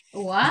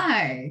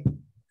 Why?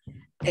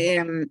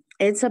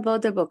 It's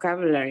about the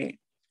vocabulary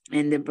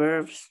and the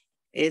verbs.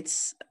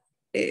 It's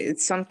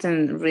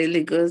something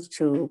really good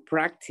to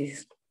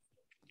practice.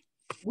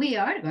 We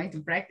are going to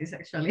practice,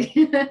 actually.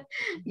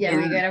 Yeah,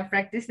 we gotta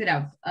practice it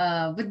up.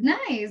 But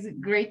nice,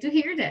 great to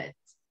hear that.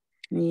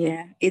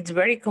 Yeah, it's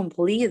very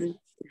complete.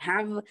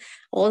 Have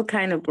all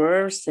kind of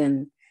verbs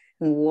and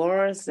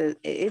words.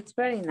 It's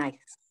very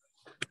nice.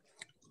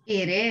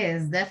 It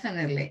is,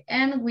 definitely.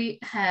 And we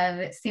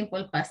have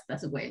simple past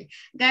as well.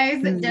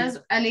 Guys,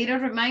 just a little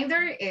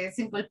reminder,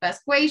 simple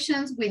past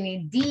questions, we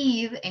need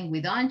did and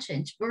we don't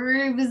change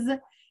verbs.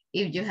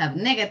 If you have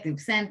negative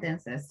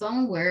sentences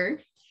somewhere,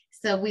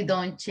 so we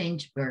don't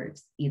change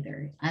verbs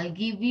either. I'll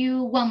give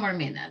you one more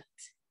minute.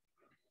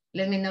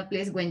 Let me know,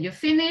 please, when you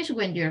finish,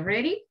 when you're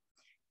ready.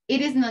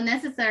 It is not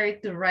necessary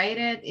to write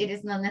it. It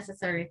is not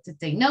necessary to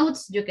take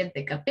notes. You can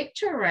take a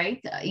picture,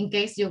 right? In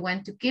case you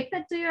want to keep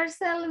it to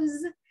yourselves.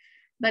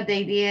 But the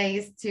idea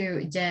is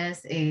to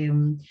just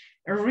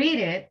read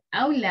it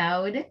out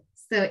loud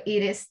so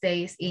it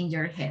stays in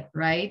your head,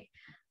 right?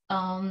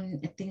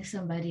 I think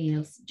somebody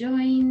else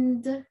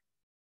joined.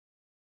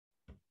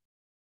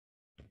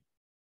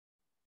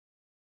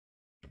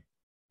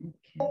 Okay.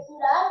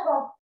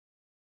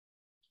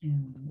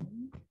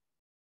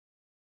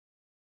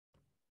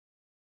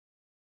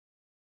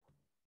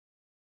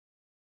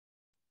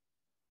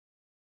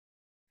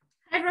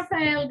 Hi,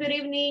 Rafael, good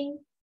evening.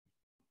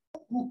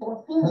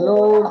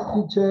 Hello,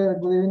 teacher,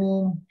 good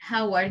evening.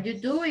 How are you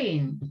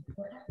doing?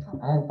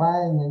 I'm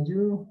fine, and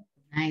you?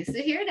 Nice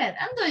to hear that.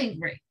 I'm doing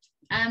great.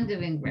 I'm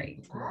doing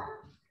great.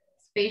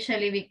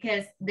 Especially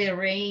because the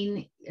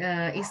rain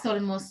is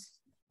almost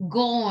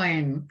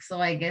gone.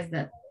 So I guess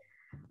that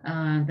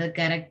that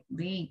gotta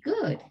be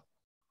good.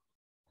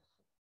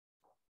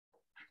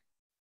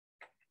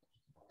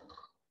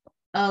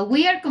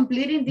 We are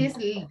completing this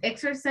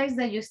exercise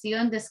that you see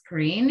on the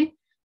screen.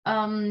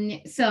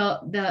 So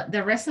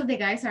the rest of the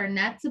guys are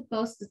not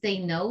supposed to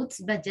take notes,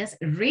 but just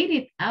read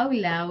it out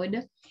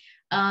loud.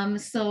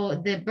 So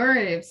the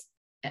verbs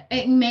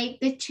make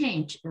the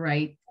change,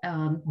 right,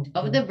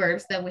 of the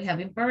verbs that we have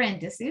in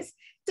parentheses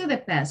to the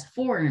past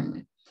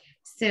form.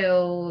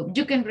 So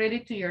you can read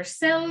it to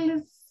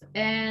yourself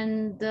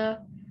and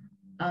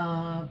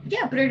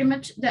yeah, pretty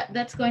much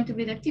that's going to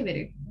be the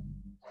activity.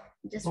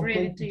 Just read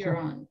it to your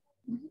own.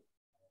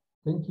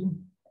 Thank you.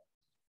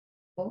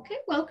 Okay,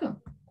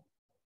 welcome.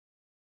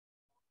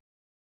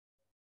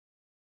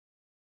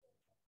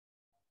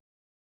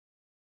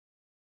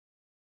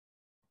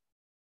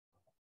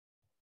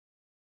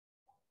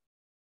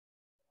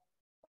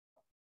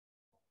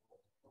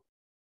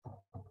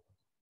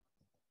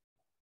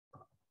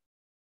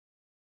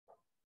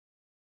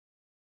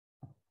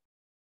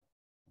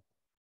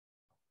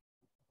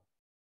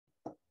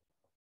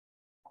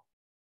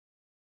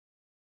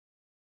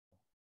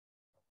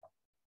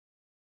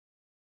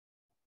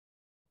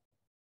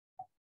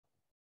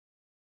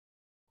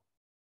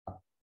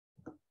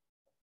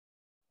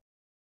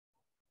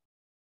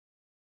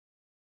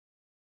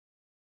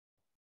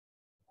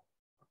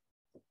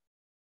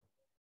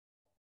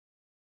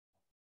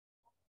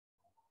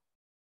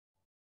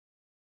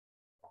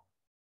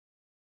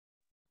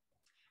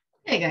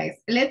 Hey guys,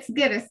 let's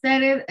get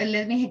started.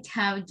 Let me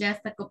have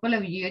just a couple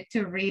of you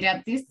to read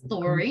up this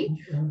story,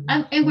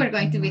 and we're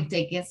going to be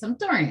taking some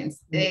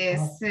turns.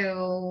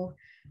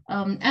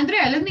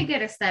 Andrea, let me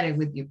get started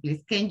with you,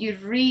 please. Can you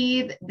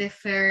read the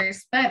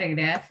first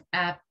paragraph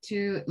up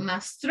to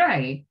must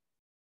try?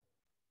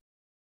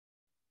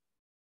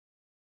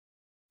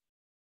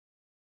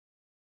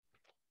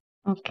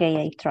 Okay,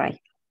 I try.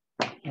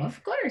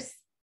 Of course.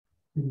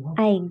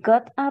 I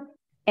got up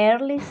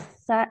early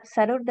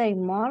Saturday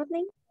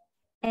morning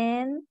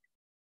and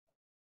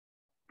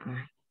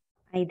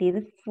I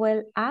did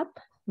fuel up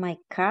my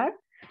car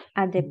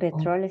at the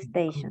petrol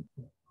station.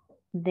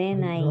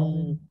 Then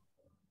I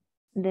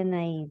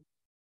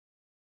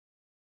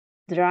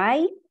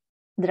drive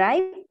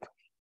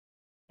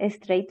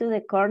straight to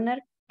the corner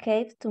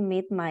cave to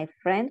meet my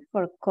friend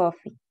for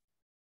coffee.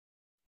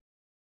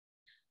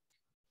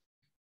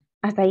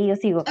 Hasta ahí yo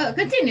sigo. Oh,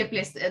 continue,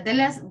 please. The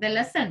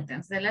last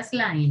sentence, the last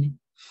line.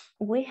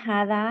 We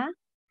had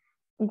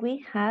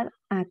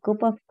a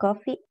cup of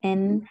coffee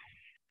and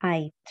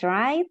I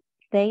tried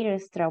their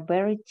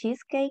strawberry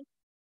cheesecake.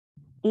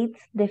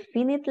 It's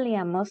definitely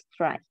a must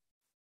try.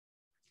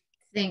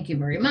 Thank you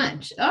very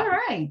much. All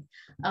right.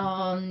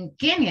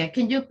 Kenya,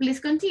 can you please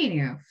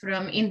continue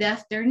from in the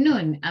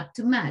afternoon up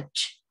to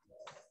match?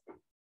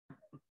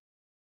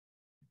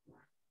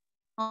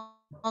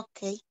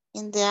 Okay.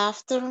 In the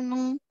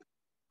afternoon,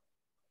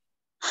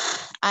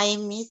 I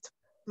meet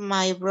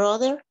my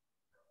brother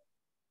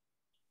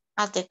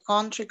at the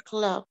country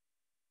club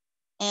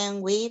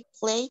and we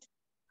played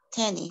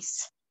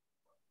tennis.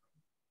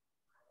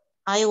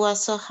 I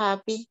was so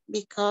happy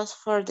because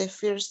for the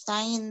first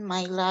time in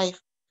my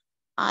life,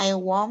 I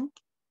won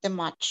the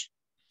match.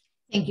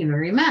 Thank you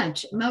very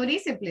much.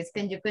 Mauricio, please,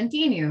 can you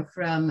continue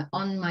from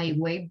on my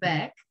way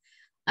back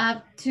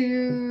up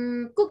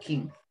to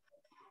cooking?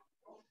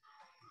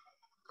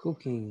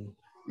 Cooking.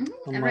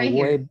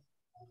 Mm-hmm.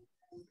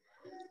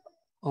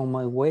 On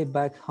my way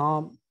back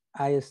home,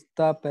 I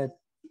stopped by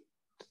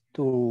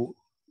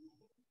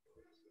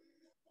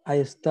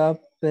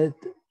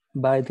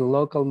the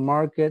local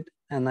market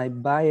and I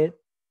buy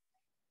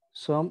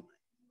some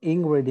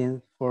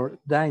ingredients for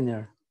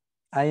dinner.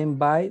 I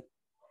invite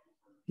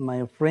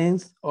my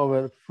friends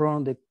over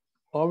from the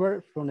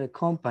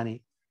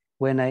company.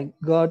 When I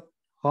got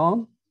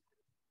home,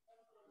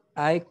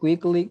 I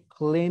quickly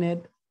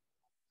cleaned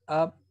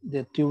up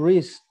the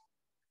tourists.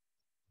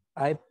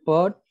 I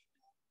put,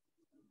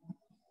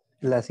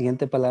 la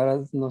siguiente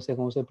palabra, no sé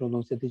cómo se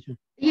pronuncia, teacher.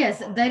 Yes,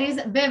 that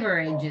is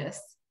beverages.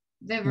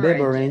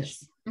 Beverage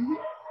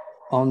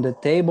on the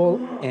table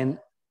and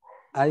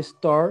I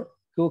start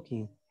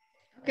cooking.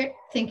 Okay,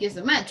 thank you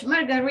so much.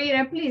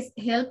 Margarita, please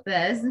help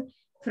us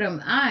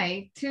from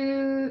I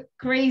to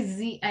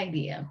crazy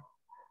idea.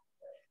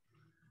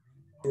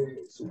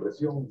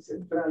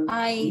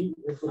 I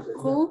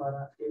cook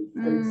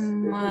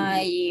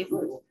my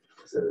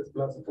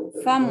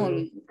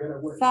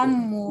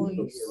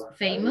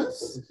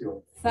famous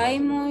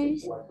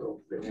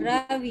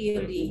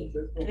ravioli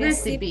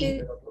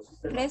recipe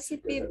but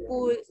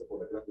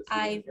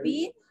I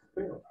be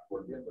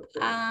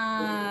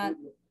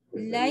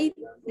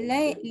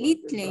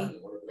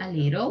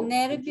little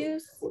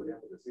nervous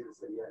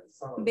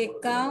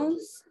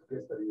because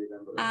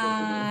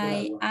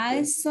I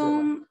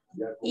also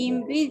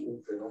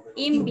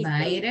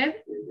invited.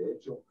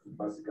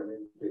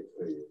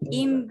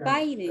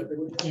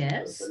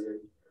 Yes.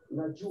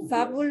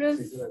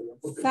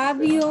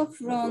 Fabio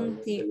from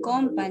the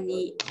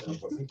company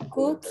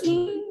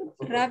cooking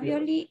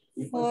ravioli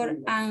for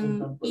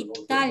an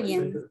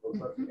Italian.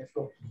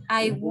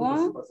 I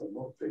know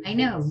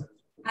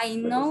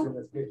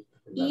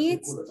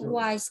it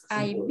was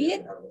a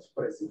bit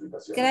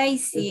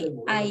crazy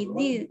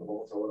idea.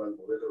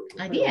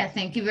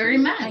 Thank you very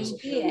much.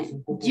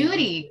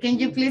 Judy, can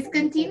you please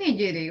continue,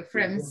 Judy,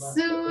 from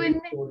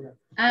soon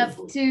up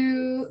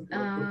to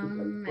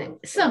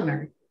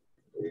summer?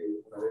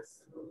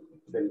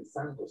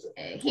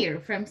 Here,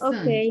 from soon.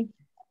 Okay.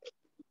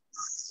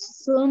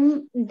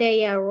 Soon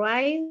they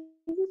arrive.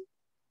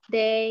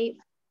 They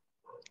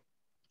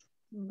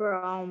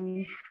brought.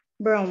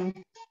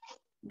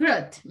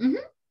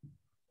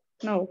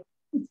 No.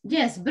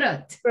 Yes,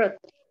 brought.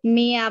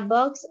 Me a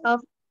box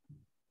of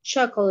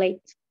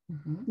chocolate.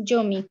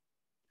 Yummy.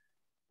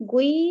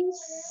 We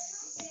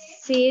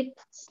sit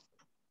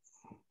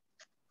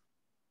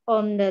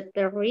on the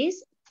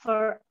terrace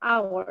for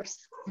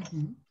hours.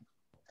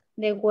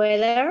 The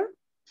weather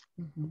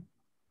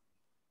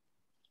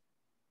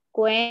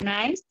was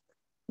nice.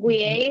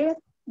 We ate,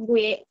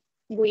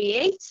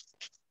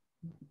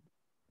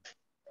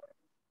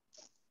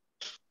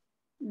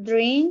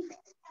 drink,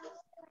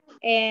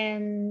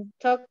 and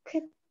talk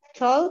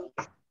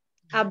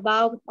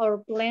about our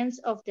plans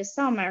of the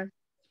summer.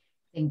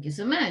 Thank you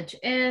so much.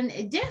 And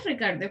yes,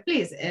 Ricardo,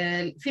 please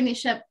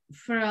finish up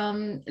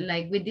from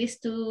with these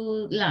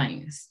two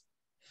lines.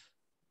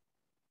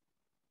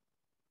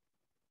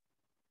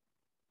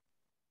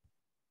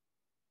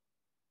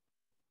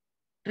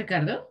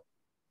 Ricardo?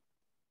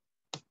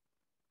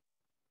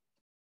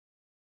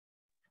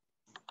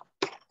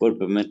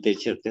 Discúlpeme,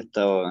 teacher, que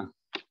estaba...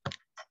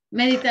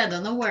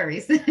 Meditando, no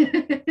worries. Yo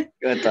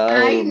estaba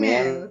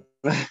durmiendo.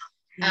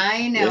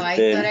 I know, I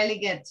totally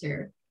get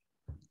you.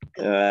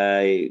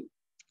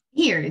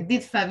 Here,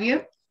 did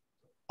Fabio?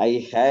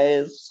 I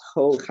had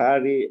so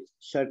hard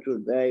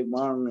Saturday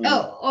morning.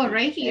 Oh,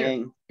 right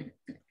here.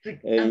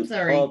 I'm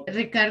sorry,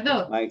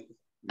 Ricardo.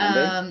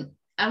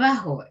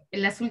 Abajo,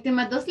 en las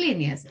últimas dos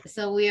líneas.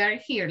 So we are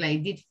here,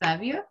 did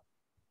Fabio?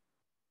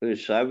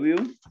 Fabio?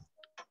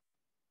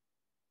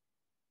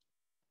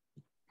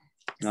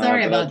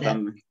 Sorry about that.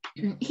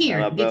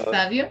 Here, did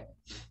Fabio?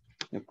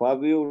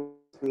 Fabio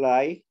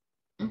like?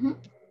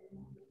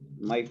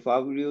 My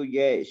Fabio,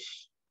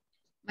 yes.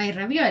 My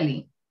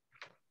ravioli.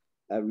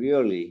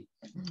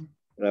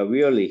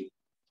 Ravioli.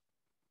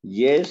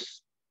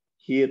 Yes,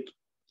 hit.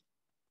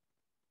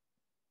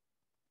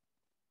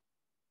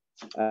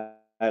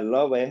 I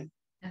love it.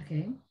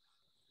 Okay.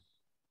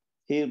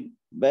 He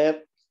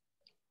bet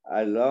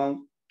a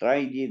long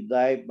train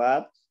day,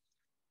 but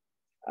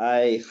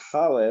I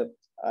have it.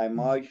 I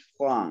much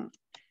fun.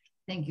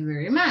 Thank you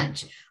very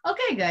much.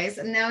 Okay, guys,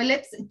 now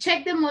let's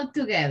check them all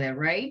together,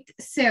 right?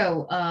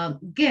 So,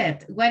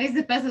 get, what is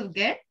the past of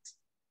get?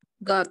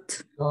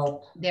 Got.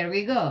 There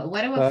we go.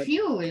 What about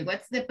fuel?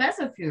 What's the past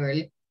of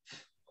fuel?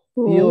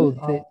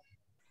 Fuel.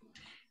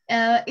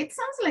 It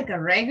sounds like a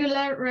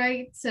regular,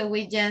 right? So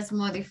we just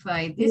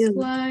modify this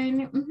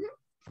one.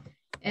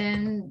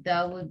 And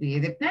that would be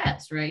the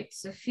past, right?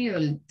 So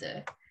fueled.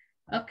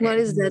 Okay. What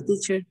is that,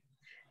 teacher?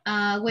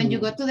 When you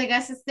go to the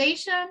gas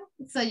station,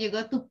 so you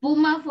go to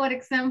Puma, for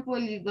example,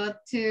 you go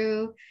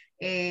to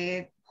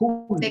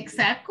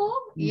Texaco,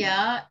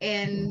 yeah,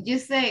 and you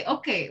say,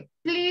 okay,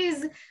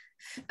 please,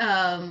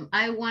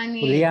 I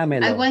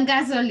want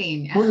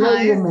gasoline.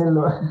 Actually,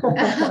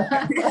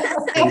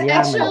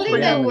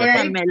 the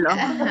word,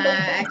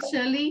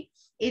 actually,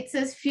 it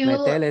says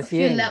fuel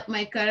up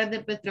my car at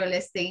the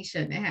petrol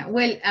station.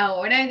 Well,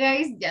 ahora,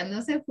 guys, ya no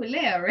se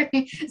fulea,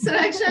 right? So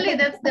actually,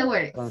 that's the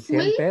word. Con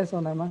 100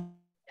 pesos nada más.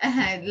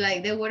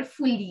 Like the word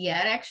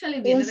fuliar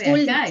actually viene de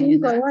acá, you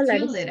know,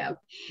 fuel it up.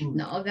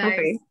 No,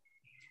 guys,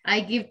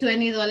 I give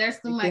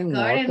 $20 to my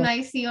car and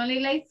I see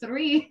only like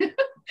 3.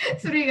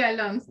 3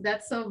 gallons.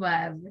 That's so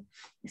bad.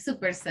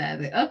 Super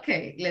sad.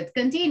 Okay, let's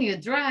continue.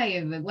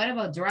 Drive. What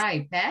about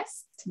drive?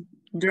 Past?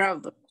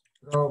 Drove.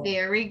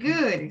 Very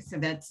good. So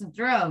that's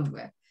drove.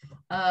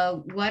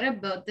 What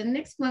about the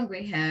next one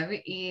we have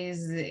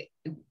is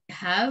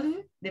have.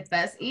 The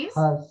past is?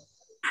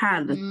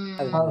 Had. The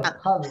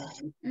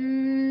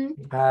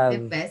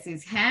past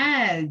is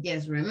had.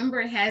 Yes,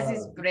 remember has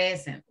is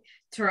present.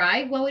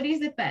 Try, what is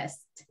the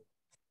past?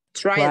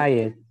 Try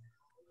it.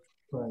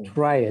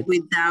 Try it.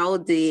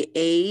 Without the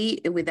A,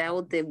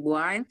 without the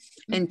Y,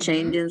 and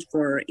changes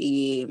for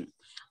I-E-D.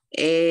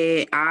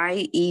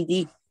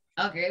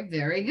 Okay,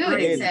 very good.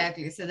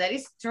 Exactly. So that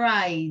is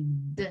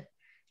tried.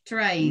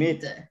 Tried.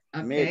 Meet.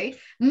 Okay.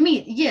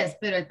 Meet. Yes,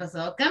 pero el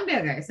pasado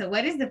cambia, guys. So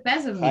what is the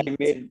past of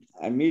meet?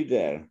 I meet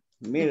there.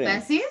 The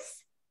past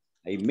is?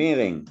 A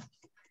meeting.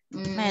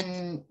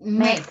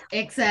 Met.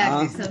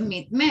 Exactly. So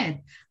meet,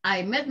 met.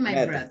 I met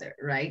my brother,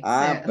 right?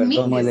 So meet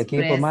como el is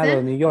equipo malo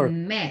de New York.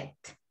 Met.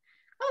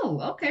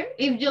 Oh, okay.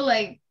 If you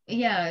like,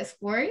 yeah,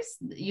 sports,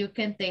 you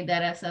can take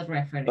that as a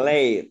reference.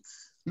 Played.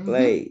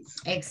 Played.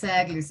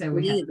 Exactly. So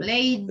we have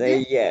played.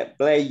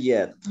 Play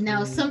yet.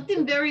 Now,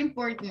 something very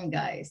important,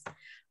 guys.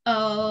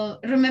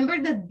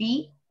 Remember that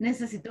be,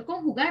 necesito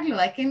conjugarlo.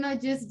 I cannot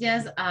just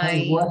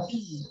I was.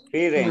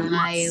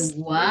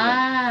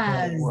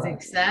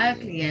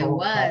 Exactly, I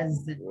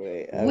was.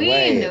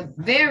 Win.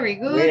 Very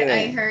good.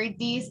 I heard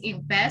this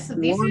in past. So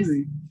this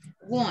is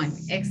one.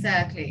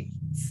 Exactly.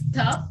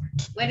 Stop.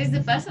 What is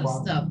the past of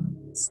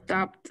stop?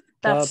 Stopped.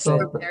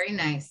 Very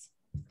nice.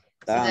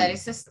 So that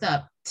is a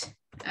stopped.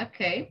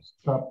 Okay.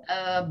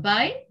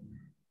 Buy?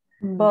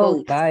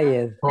 Boat. Buy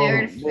it.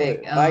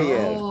 Perfect.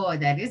 Oh,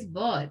 that is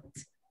bought.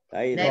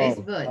 That is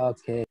good.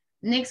 Okay.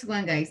 Next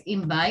one, guys.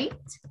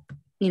 Invite.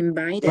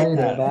 Invited.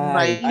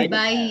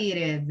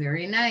 Invited.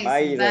 Very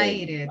nice.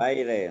 Invited.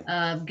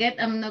 Get,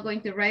 I'm not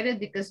going to write it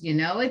because you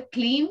know it.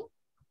 Clean.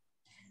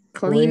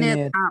 Clean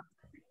it up.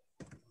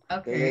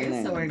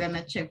 Okay, so we're going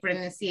to check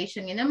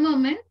pronunciation in a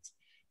moment.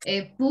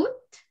 Put.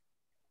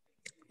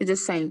 It's the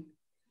same.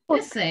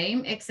 The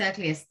same,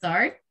 exactly.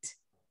 Start.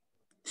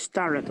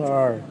 Started.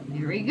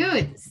 Very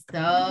good.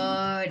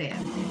 Started.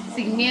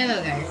 Sin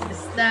miedo, guys.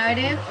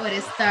 Started or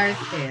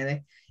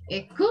started.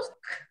 Cook.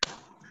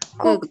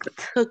 Cook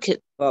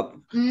it.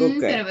 Pero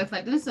me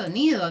falta un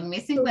sonido. I'm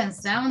missing one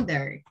sound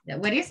there.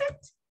 What is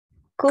it?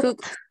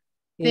 Cook.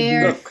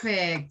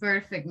 Perfect.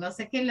 Perfect. No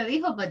sé quién lo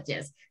dijo, but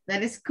yes,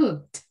 that is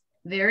cooked.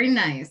 Very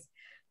nice.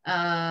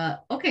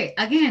 Okay,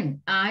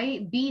 again,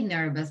 I be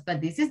nervous, but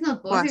this is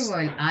not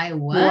possible. I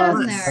was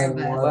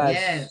nervous.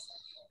 Yes,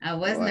 I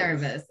was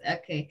nervous.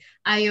 Okay.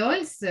 I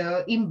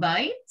also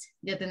invite.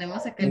 Ya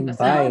tenemos acá el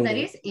pasado. That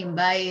is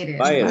invited.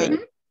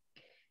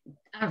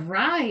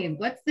 Arrive.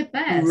 What's the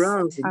past?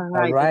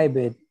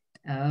 Arrived.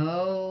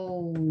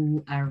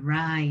 Oh,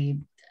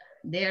 arrived.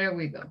 There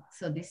we go.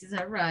 So this is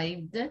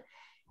arrived.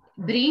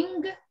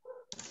 Bring.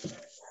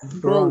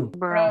 Brought.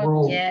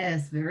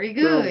 Yes, very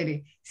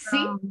good.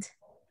 Sit.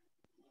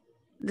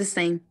 The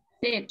same.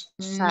 Sad.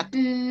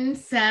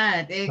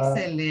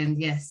 Excellent.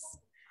 Yes.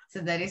 So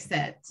that is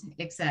sad.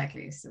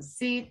 Exactly. So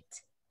sit,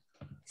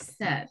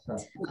 sad.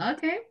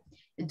 Okay.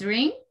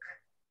 Drink.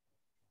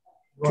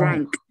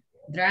 Drank.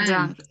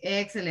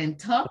 Excellent.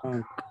 Talk.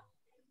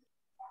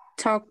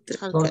 Talked.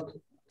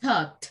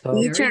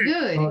 Very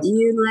good.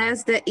 You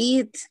last the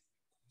eat.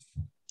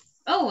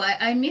 Oh,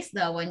 I missed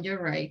that one. You're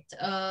right.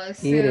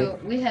 So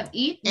we have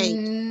eat.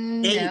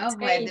 No,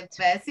 but the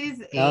past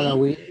is eight. No,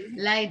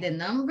 like the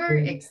number,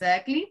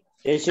 exactly.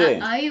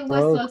 I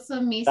was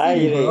also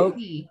missing you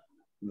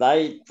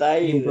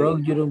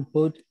don't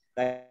put.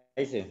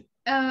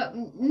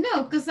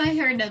 No, because I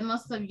heard that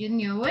most of you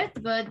knew it,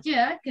 but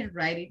yeah, I can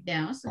write it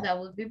down. So that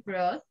will be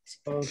brought.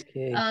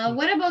 Okay.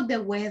 What about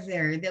the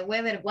weather? The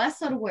weather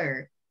was or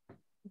were?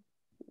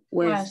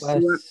 Was.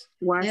 The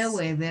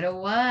weather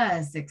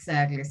was,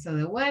 exactly. So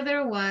the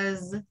weather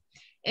was,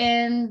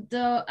 and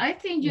I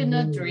think you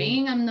know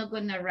drink. I'm not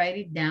going to write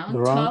it down.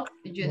 Drunk. Talk,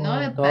 you know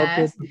the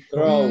past.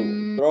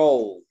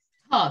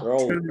 Talk,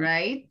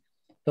 right?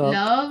 Talk.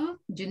 Love,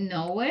 you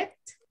know it.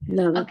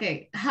 Love.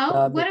 Okay,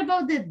 what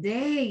about the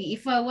day?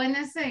 If I want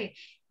to say,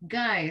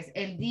 guys,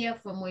 el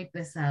día fue muy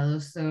pesado.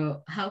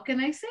 So how can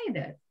I say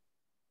that?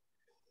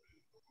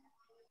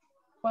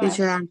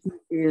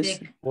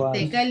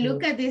 Take a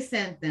look at this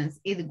sentence.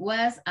 It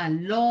was a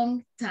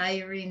long,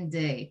 tiring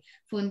day.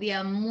 Fue un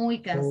día muy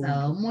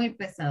cansado, muy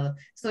pesado.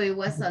 So it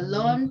was a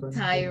long,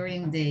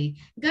 tiring day.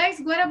 Guys,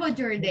 what about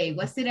your day?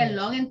 Was it a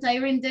long and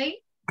tiring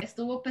day?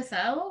 ¿Estuvo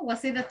pesado?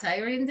 Was it a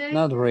tiring day?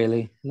 Not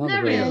really.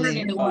 Not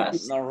really.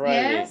 Not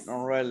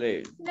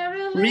really.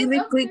 Really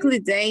quickly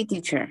day,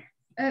 teacher.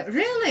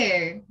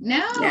 Really?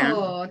 No.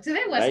 Yeah.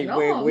 Today was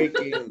long.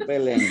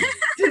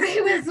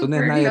 Today was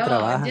super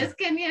long. Just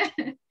Kenya.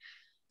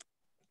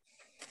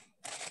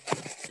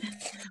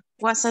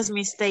 Was a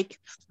mistake.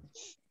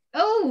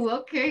 Oh,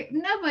 okay.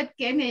 No, but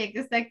Kenya ya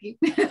que está aquí.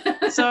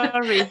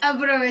 Sorry.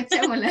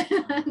 Aprovechémosla.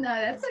 No,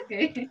 that's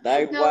okay.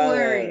 No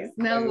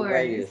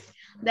worries.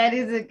 That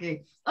is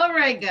okay. All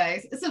right,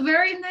 guys. So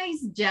very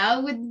nice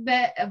job with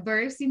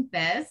verbs in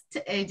past.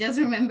 Just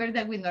remember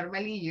that we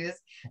normally use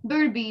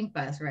verb in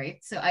past,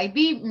 right? So I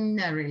be,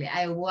 not really.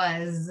 I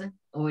was,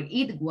 or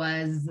it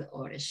was,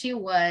 or she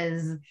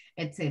was,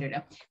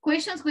 etc.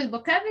 Questions with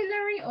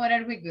vocabulary, or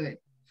are we good?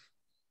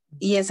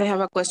 Yes, I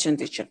have a question,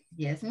 teacher.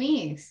 Yes,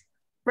 miss.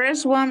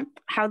 First one,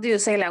 how do you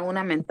say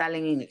laguna mental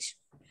in English?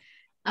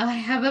 I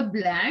have a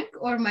blank,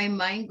 or my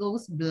mind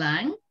goes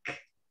blank.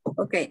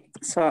 Okay,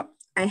 so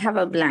I have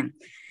a blank.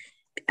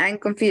 I'm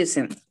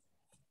confusing.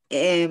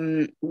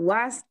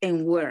 Was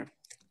and were.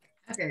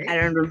 Okay. I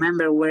don't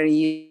remember where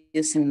you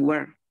using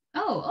were.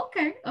 Oh,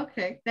 okay,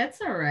 okay.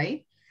 That's all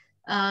right.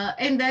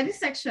 And that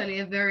is actually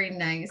a very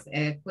nice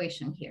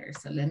question here.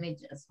 So let me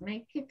just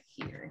make it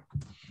here.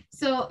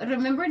 So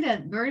remember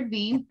that verb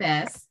being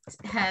past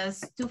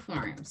has two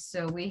forms.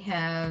 So we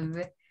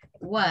have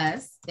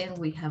was and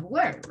we have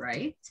were,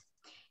 right?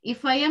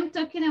 If I am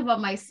talking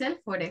about myself,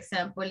 for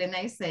example, and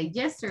I say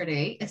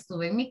yesterday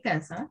estuve en mi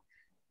casa,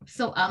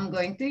 so I'm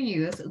going to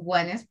use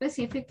one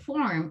specific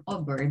form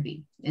of verb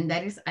be, and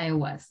that is I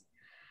was.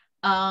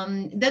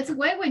 That's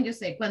why when you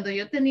say cuando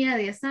yo tenía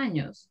 10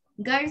 años,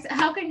 guys,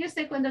 how can you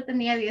say cuando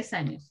tenía 10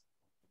 años?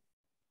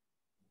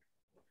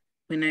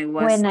 When I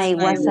was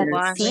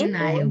a teen. When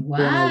I was.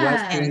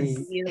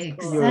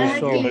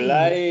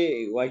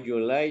 Exactly. What you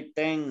like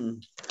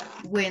 10.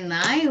 When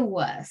I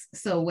was.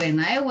 So when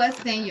I was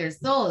 10 years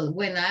old,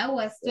 when I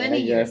was 20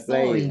 years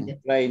old,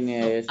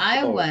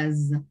 I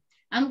was.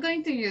 I'm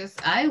going to use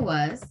I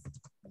was.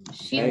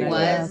 She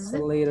was. A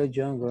little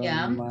younger.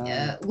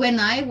 Yeah. When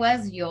I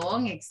was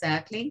young,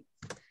 exactly.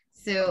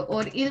 So,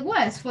 or it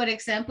was, for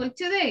example,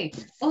 today.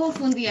 Oh,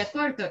 fue un día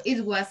corto.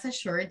 It was a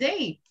short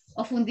day.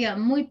 O fue un día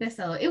muy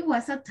pesado. It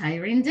was a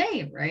tiring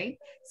day, right?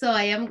 So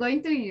I am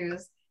going to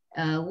use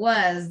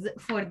was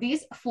for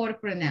these four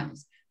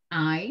pronouns.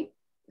 I,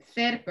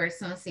 third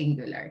person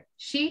singular.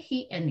 She,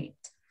 he, and it.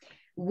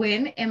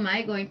 When am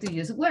I going to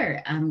use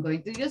were? I'm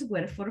going to use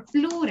were for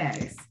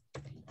plurals.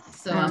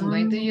 So I'm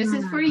going to use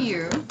it for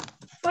you,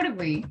 for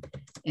we,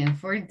 and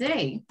for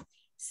they.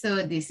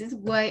 So this is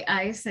why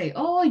I say,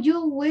 oh,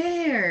 you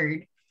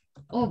were.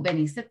 Oh,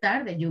 veniste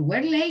tarde. You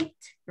were late,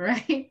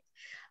 right?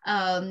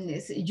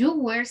 You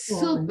were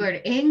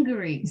super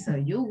angry. So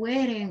you were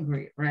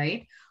angry,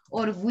 right?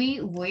 Or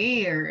we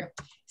were.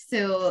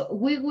 So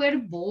we were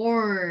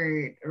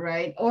bored,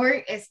 right?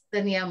 Or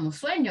teníamos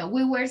sueño.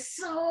 We were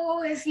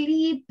so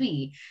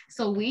sleepy.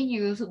 So we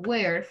use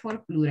were for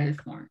plural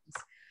forms.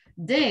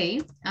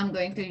 They, I'm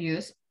going to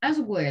use as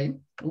well,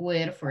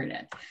 were for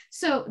that.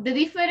 So the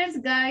difference,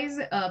 guys,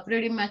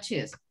 pretty much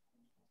is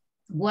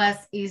was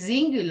is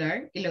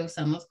singular, y lo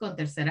usamos con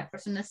terceras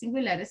personas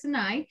singulares and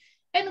I,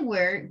 and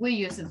were, we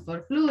use it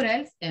for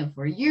plurals, and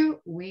for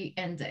you, we,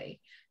 and they.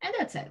 And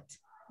that's it.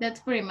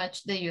 That's pretty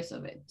much the use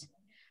of it.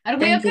 Are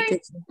we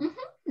okay?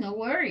 No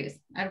worries.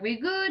 Are we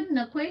good?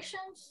 No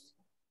questions?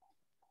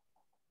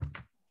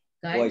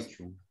 Guys?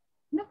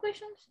 No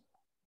questions?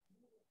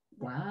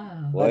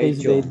 Wow. What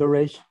is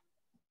beverage?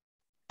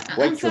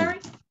 I'm sorry?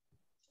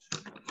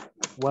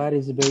 What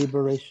is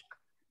beverage?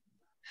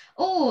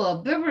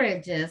 Oh,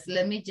 beverages.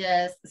 Let me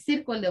just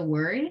circle the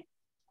word.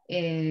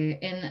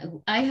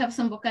 And I have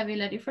some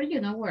vocabulary for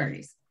you, no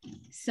worries.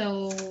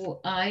 So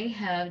I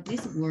have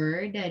this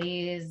word that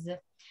is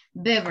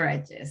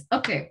beverages.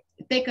 Okay,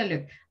 take a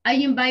look. I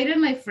invited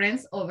my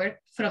friends over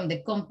from the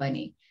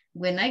company.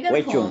 When I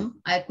got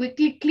home, I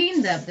quickly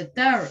cleaned up the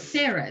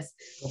terrace.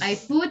 I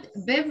put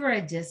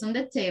beverages on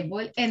the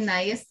table and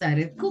I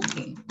started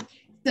cooking.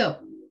 So,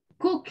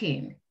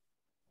 cooking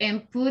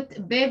and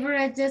put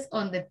beverages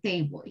on the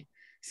table.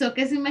 So,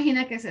 ¿qué se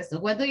imagina que es esto?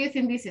 What do you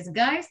think this is?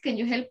 Guys, can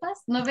you help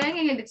us? No vean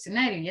en el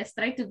diccionario, just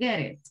try to get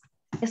it.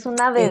 Es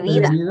una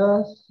bebida.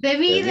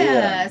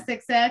 Bebidas,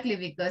 exactly,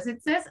 because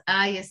it says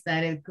I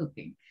started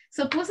cooking.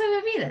 So puse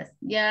bebidas,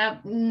 ya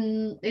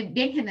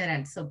bien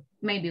general. So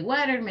maybe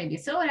water, maybe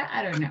soda,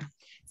 I don't know.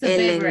 So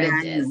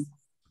beverages.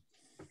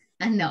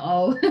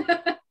 No.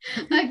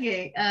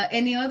 Okay,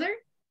 any other?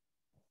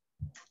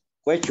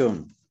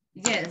 Question.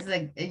 Yes,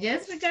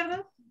 yes,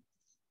 Ricardo?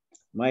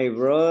 My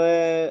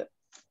brother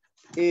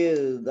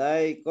is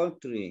thy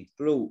country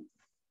club.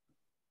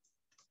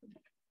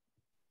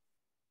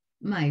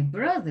 My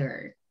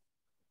brother.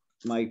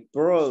 My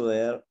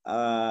brother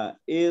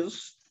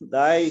is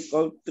thy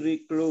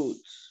country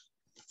clothes.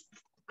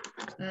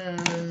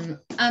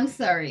 I'm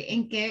sorry.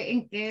 ¿En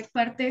qué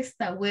parte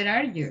está? Where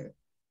are you?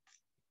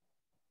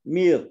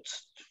 Mute.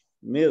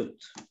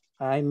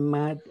 I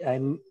met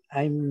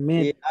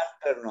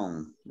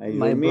afternoon.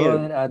 My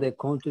brother at the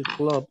country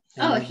club.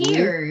 Oh,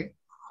 here.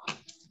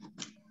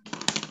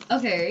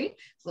 Okay.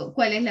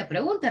 ¿Cuál es la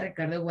pregunta,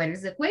 Ricardo? What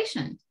is the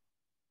question?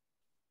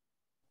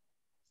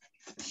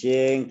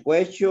 In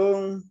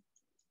question,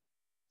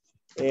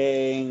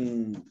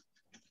 in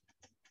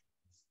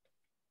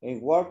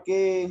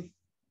working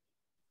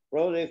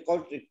for the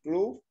country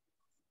club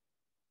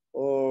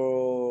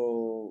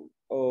or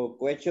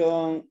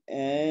question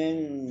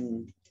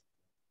and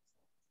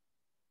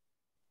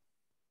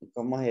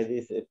 ¿cómo se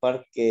dice?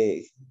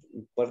 Parque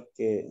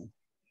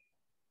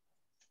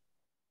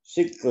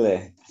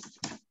cicle.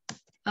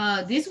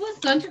 This was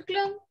country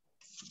club.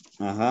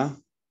 Ajá.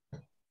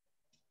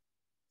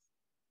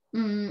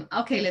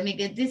 Okay, let me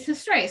get this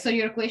straight. So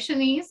your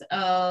question is,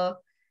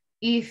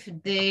 if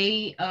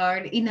they are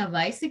in a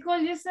bicycle,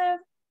 you said?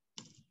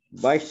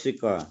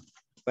 Bicycle.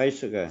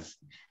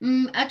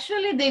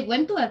 Actually, they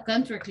went to a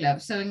country club.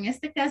 So en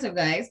este caso,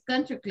 guys,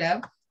 country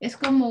club es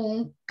como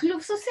un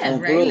club social,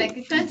 right? Like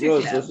a country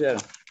club. Social.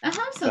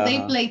 So they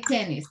play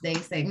tennis. They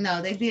say,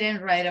 no, they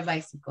didn't ride a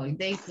bicycle.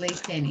 They play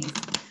tennis.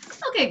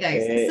 Okay,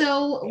 guys.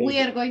 So we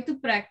are going to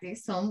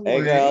practice some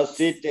words.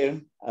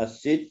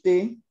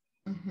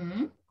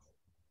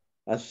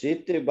 A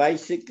city,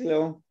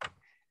 bicycle.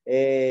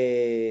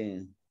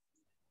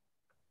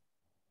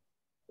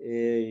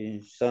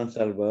 San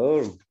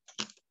Salvador.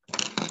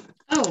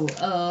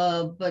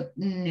 Oh, but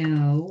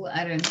no,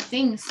 I don't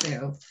think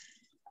so.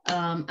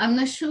 I'm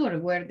not sure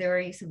where there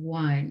is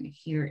one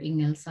here in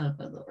El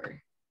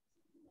Salvador.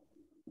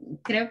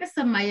 Creo que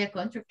está Maya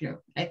Country Club.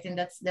 I think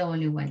that's the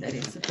only one that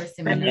is super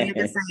similar. También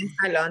está en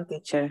Escalón,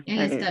 teacher. ¿En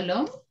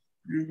Escalón?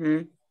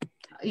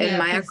 El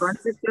Maya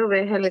Country Club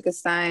es el que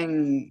está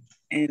en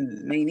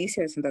el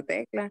inicio de Santa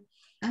Tecla.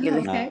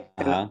 Okay.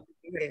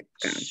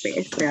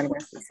 Algo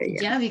así se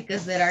llama. Yeah,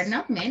 because there are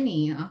not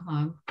many.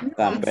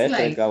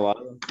 Like,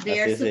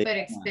 they are super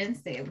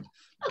expensive.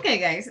 Okay,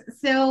 guys.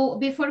 So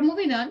before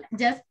moving on,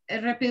 just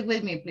repeat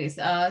with me, please.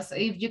 So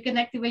if you can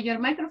activate your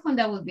microphone,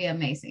 that would be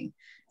amazing.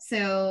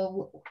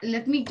 So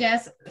let me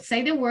just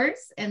say the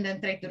words and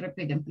then try to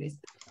repeat them, please.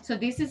 So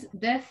this is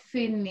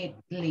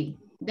definitely.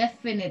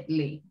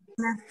 Definitely.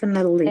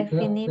 Definitely.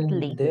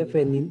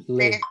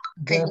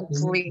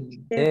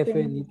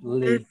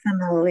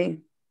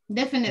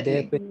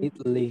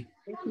 Definitely.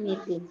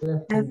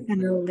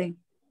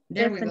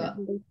 There we go.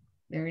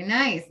 Very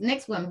nice.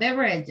 Next one,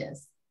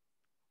 beverages.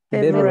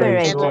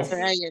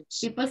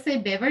 People say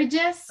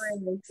beverages.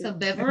 So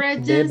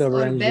beverages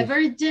or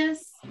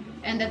beverages,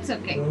 and that's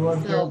okay.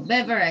 So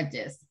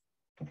beverages.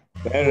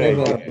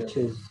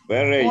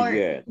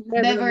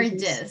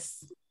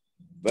 Beverages.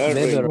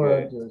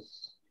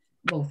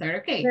 Both are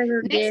okay.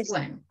 Next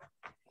one.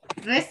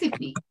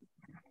 Recipe.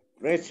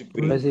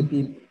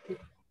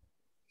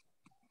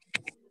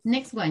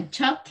 Next one,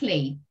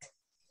 chocolate.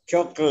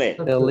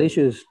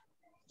 Delicious.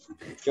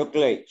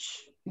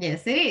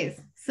 Yes, it is.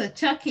 So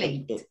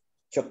chocolate.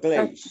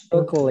 Chocolate.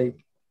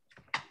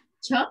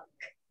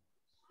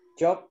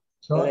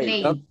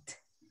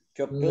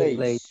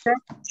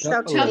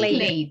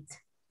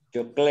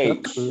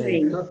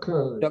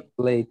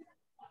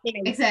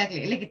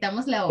 Exactly. Le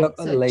quitamos la O.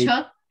 So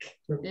chocolate.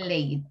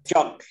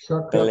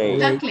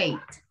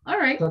 All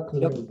right.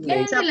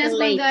 And the last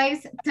one,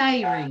 guys,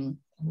 tiring.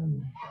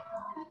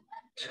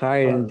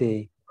 Tiring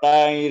day.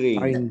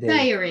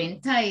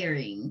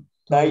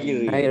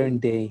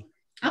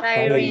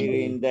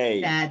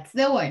 That's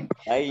the one.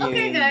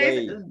 Okay,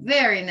 guys,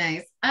 very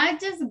nice. I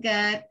just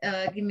got,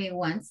 give me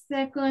 1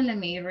 second. Let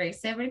me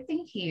erase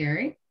everything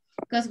here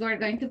because we're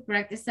going to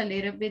practice a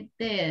little bit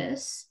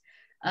this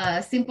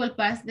simple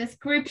past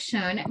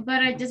description,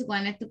 but I just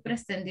wanted to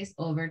present this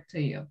over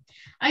to you.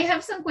 I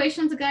have some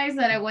questions, guys,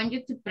 that I want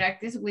you to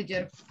practice with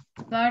your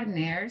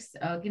partners.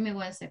 Give me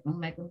 1 second.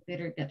 My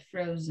computer got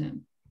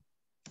frozen.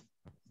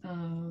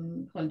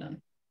 Hold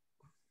on.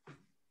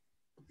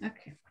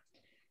 Okay.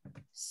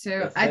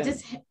 So I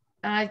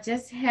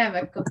just have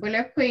a couple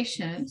of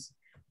questions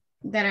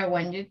that I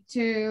want you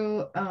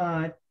to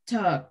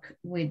talk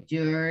with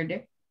your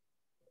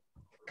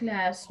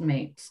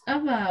classmates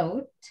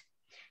about.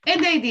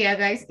 And the idea,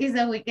 guys, is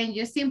that we can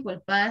use simple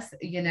past,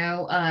 you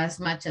know, as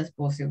much as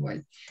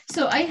possible.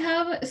 So I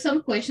have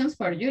some questions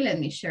for you. Let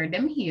me share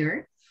them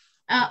here.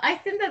 I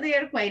think that they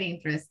are quite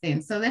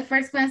interesting. So the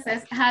first one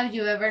says, have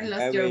you ever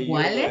lost your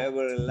wallet?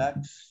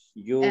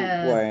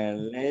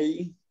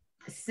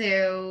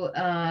 So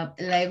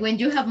like when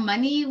you have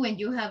money, when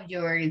you have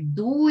your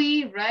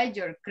DUI, right?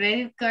 Your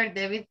credit card,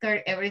 debit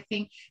card,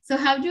 everything. So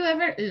have you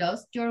ever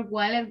lost your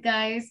wallet,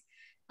 guys?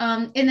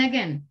 And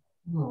again,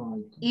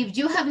 if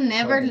you have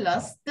never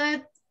lost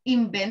it,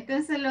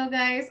 invéntenselo,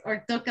 guys,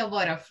 or talk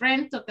about a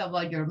friend, talk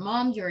about your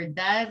mom, your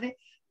dad,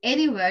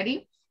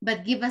 anybody,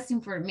 but give us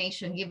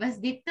information, give us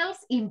details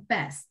in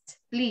past,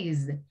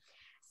 please.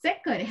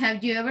 Second,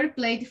 have you ever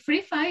played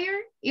Free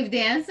Fire? If the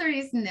answer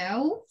is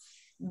no,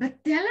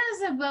 but tell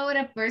us about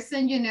a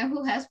person you know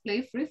who has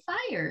played Free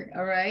Fire,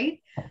 all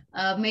right?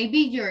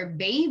 Maybe your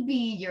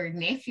baby, your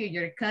nephew,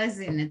 your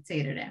cousin,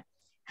 etc.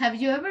 Have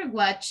you ever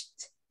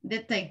watched the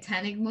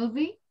Titanic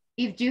movie?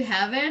 If you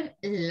haven't,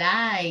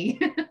 lie.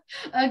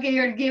 Okay,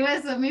 or give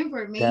us some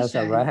information. That's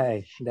all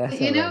right.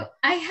 You know,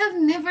 I have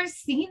never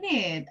seen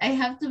it. I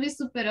have to be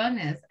super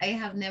honest. I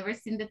have never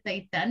seen the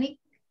Titanic,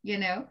 you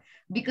know,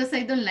 because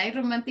I don't like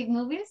romantic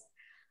movies.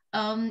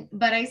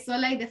 But I saw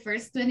like the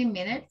first 20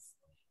 minutes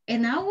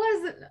and I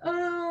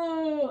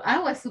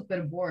was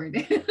super bored.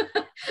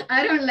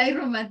 I don't like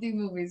romantic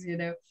movies, you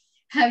know.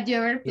 Have you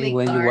ever played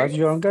when cards? You was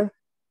younger?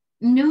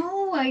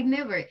 No, I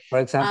never. For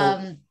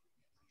example,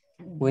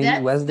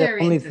 When was the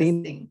only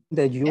thing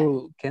that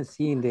you can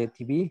see in the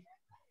TV?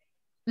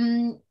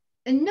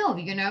 No,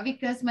 you know,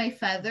 because my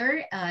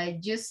father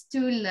used to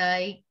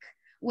like,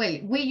 well,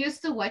 we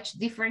used to watch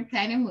different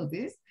kind of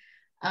movies.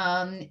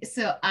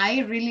 So I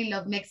really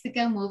love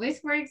Mexican movies,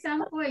 for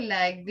example,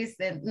 like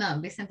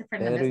Vicente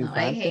Fernandez, no,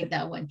 I hate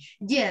that one.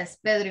 Yes,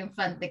 Pedro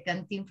Infante,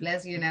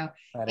 Cantinflas, you know,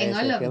 and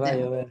all of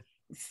them.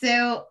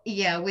 So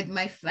yeah, with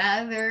my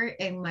father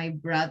and my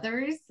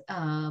brothers,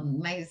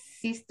 my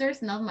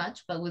sisters, not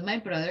much, but with my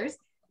brothers,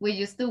 we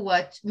used to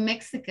watch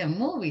Mexican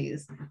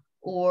movies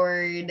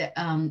or the,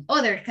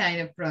 other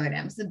kind of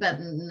programs, but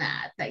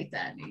not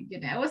Titanic. You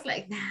know, I was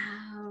like,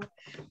 no.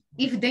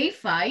 If they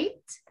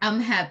fight,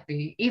 I'm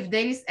happy. If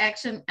there is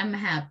action, I'm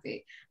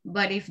happy.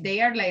 But if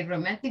they are like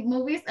romantic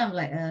movies, I'm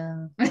like,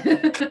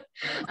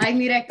 I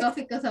need a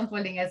coffee because I'm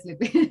falling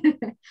asleep.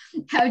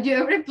 Have you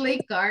ever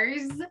played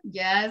cards?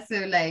 Yeah,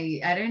 so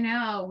like, I don't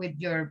know, with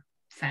your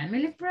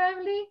family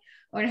probably?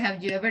 Or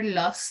have you ever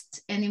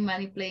lost any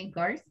money playing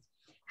cards?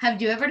 Have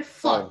you ever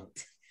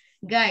fought?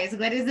 Guys,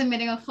 what is the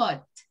meaning of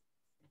fought?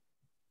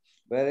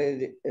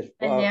 Very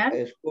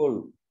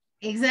school.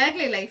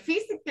 Exactly, like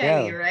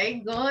physically,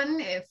 right?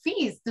 Gone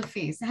feast to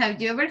feast.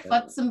 Have you ever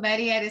fought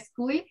somebody at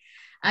school?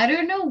 I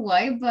don't know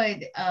why,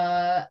 but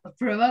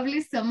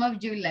probably some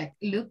of you like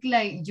look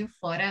like you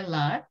fought a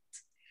lot.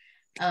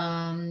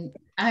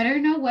 I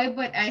don't know why,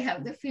 but I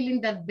have the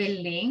feeling that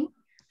Belén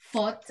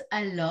fought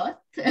a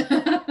lot.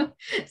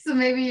 So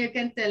maybe you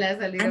can tell us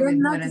a little bit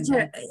more on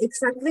that.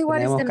 Exactly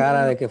what is the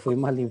cara meaning? De que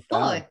fuimos al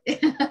infierno.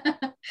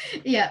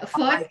 Yeah,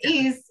 fought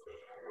is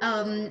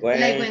like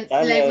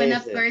when a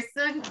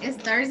person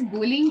starts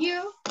bullying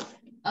you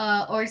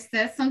or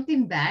says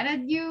something bad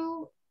at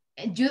you,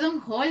 you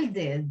don't hold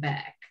it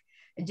back.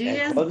 You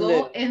just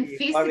go and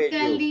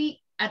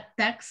physically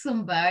attack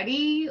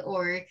somebody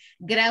or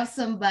grab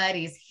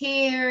somebody's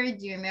hair,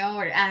 you know,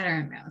 or I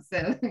don't know.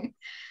 So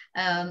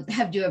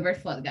have you ever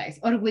fought, guys?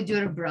 Or with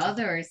your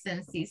brothers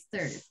and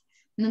sisters?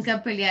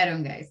 Nunca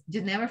pelearon, guys.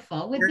 You never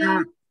fought with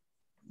them?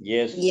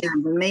 Yes. Yeah,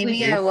 maybe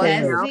with your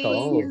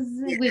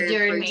cousins, with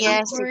your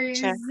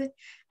neighbors,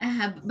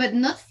 but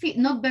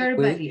not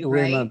verbally,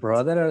 with right? my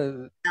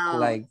brother,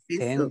 like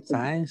 10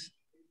 times.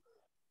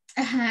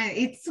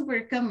 It's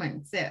super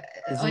common. So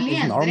only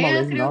it's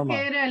Andrea creo normal.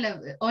 que era la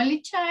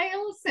only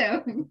child,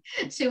 so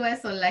she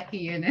was so lucky,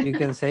 you know. You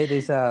can say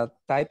this a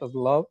type of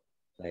love.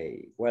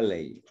 Type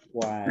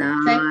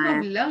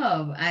of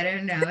love. I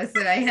don't know.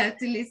 So I have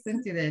to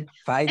listen to that.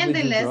 Fight and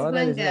with the your last brother,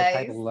 one, is guys. a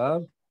type of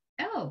love?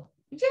 Oh,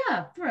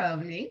 yeah,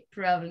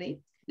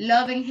 probably.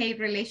 Love and hate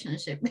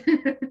relationship.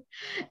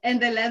 And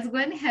the last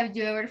one, have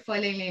you ever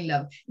fallen in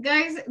love?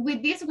 Guys,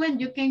 with this one,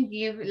 you can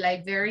give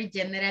like very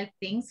general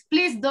things.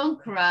 Please don't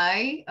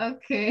cry,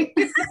 okay?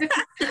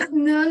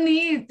 No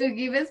need to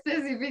give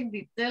specific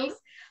details.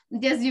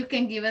 Just you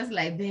can give us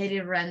like very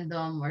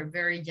random or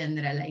very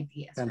general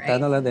ideas, right?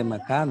 De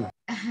Macano.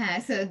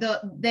 So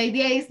the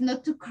idea is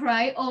not to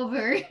cry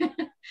over,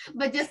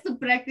 but just to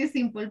practice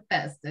simple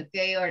past,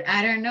 okay? Or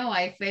I don't know,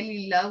 I fell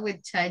in love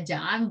with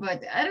Chayan,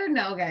 but I don't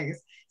know,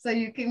 guys. So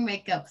you can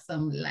make up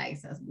some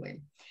lies as well.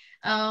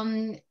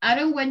 I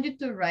don't want you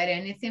to write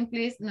anything,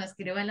 please. No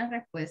escriban las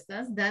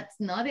respuestas. That's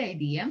not the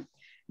idea.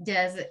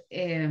 Just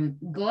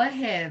go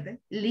ahead,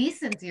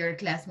 listen to your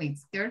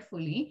classmates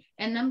carefully,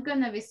 and I'm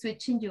gonna be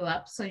switching you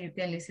up so you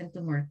can listen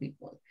to more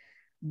people.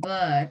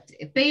 But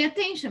pay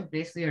attention,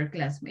 please, to your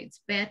classmates.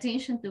 Pay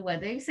attention to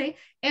what they say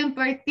and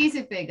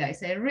participate,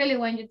 guys. I really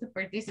want you to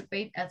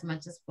participate as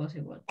much as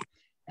possible.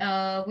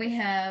 We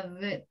have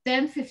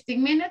 10,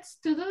 15 minutes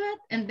to do that,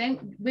 and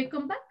then we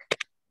come back.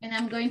 And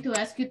I'm going to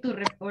ask you to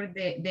report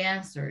the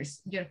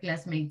answers your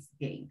classmates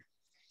gave.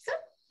 So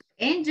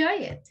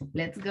enjoy it.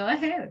 Let's go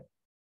ahead.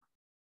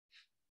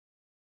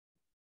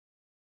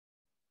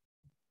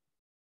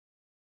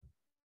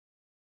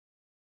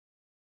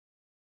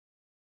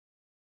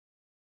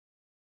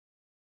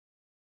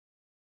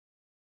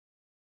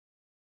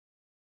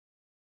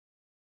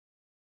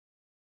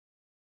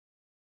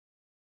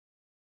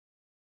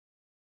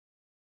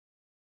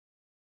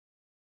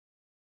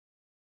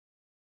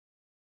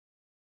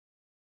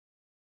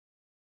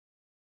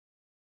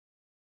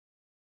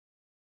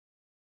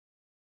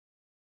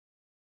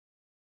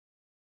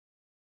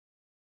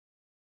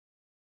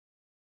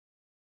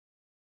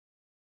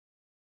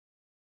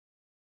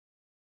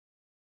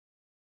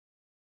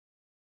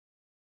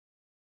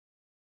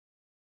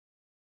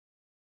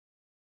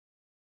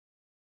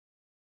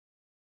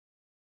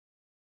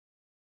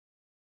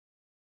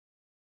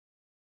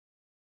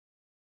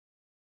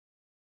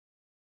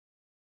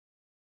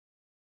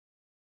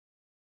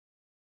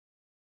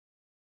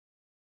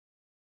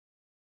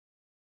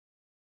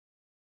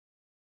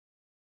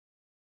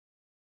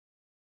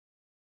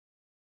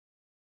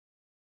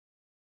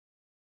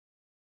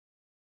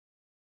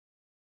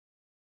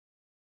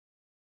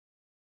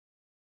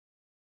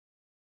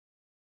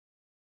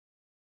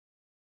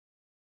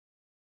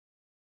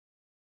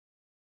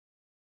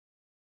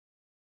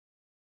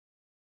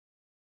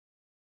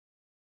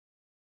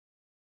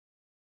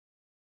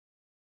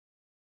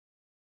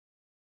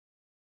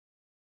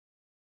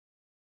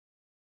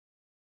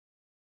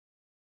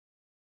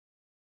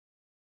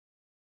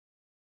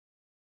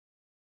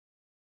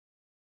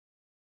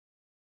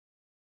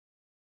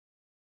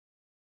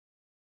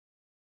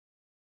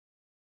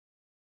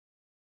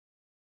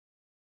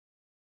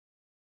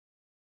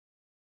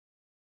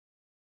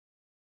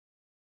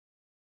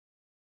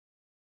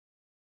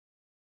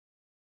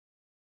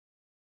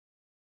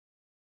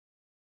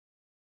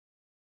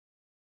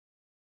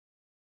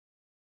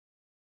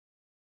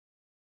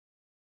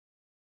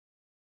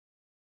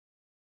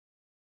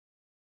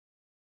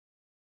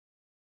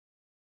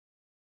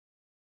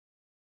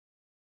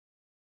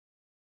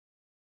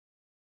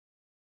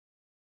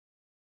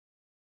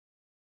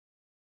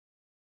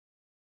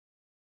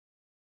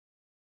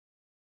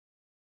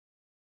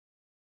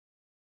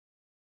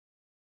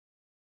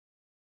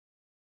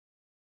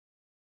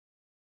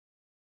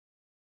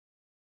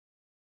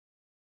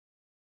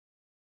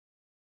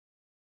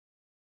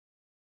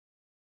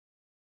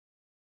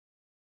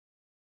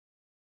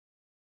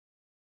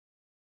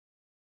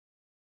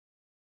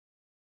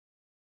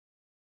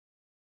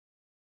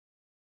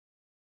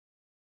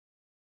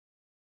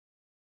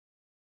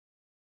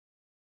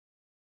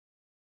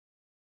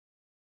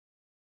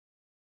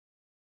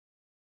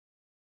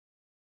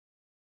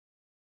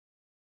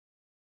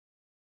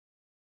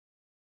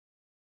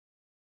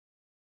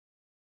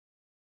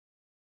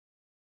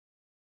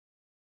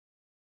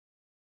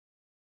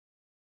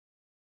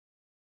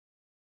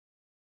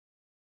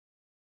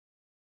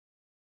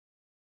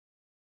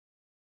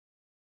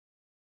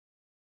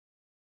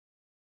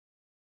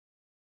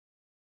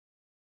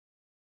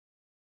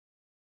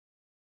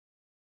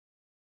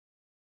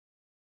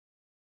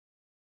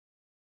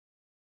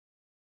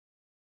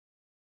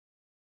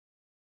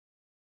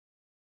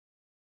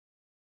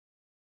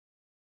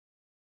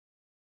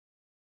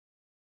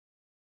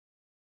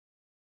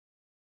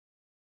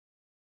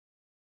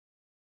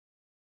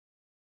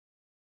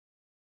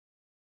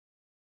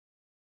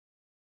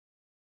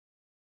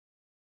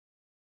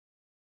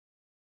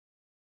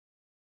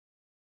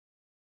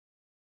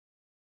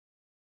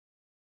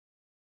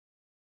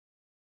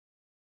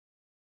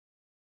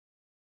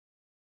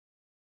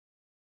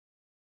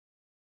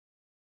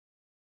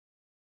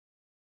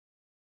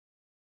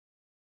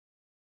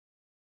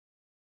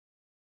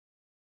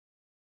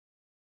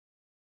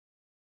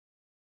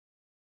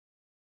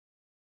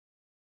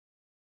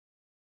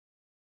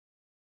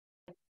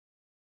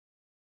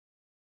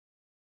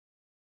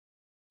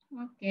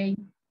 Okay.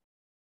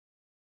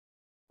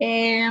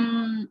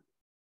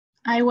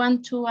 I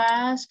want to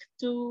ask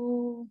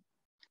to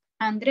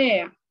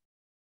Andrea.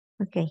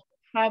 Okay.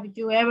 Have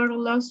you ever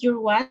lost your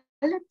wallet?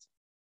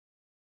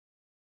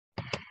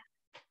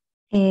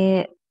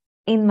 In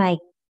my...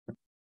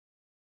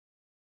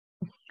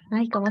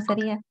 Ay, ¿cómo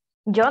sería?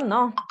 Yo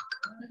no.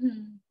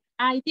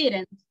 I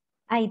didn't.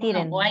 I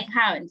didn't. No, I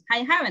haven't. I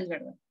haven't,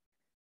 ¿verdad?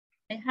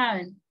 I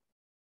haven't.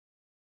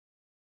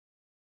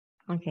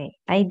 Okay,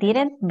 I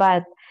didn't,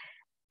 but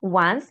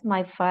once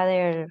my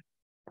father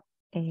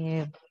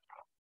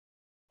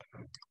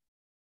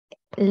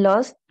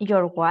lost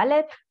your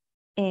wallet.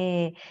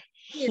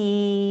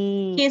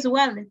 His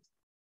wallet.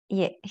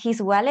 Yeah,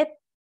 his wallet.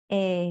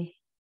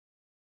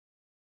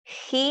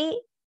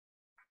 He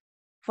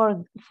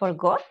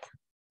forgot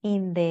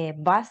in the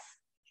bus.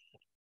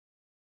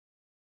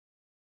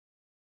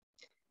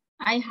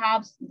 I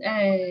have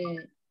a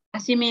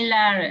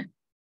similar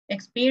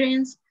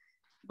experience,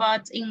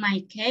 but in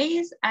my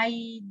case,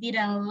 I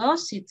didn't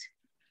lose it.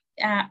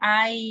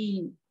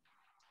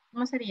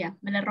 ¿Cómo sería?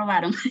 Me la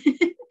robaron.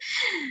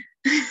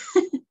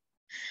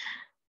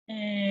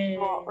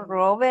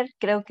 Robert,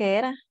 creo que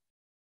era.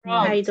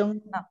 Robbed. I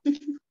don't know.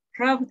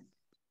 Robbed,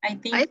 I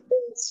think. I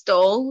think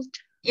stole.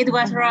 It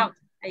was robbed.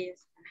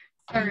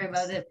 Sorry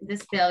about the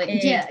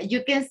spelling. Yeah,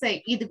 you can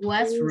say it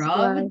was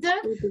robbed,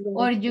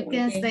 or you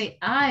can say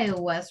I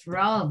was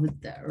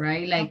robbed,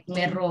 right? Like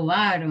me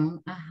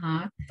robaron.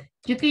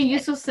 You can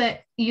use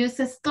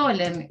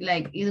stolen,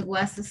 like it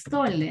was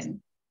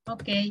stolen.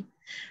 Okay.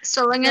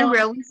 Stolen and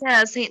robbed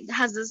has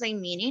the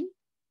same meaning.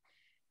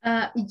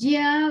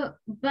 Yeah,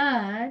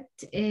 but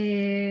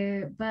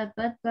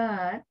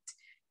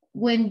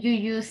when you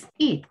use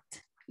it,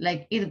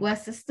 like it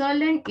was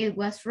stolen, it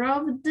was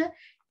robbed,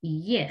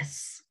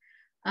 yes.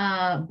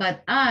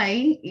 But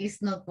I is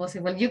not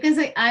possible. You can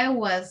say I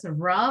was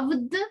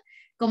robbed,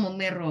 como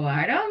me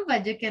robaron,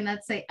 but you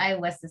cannot say I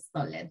was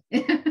stolen.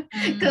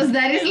 Because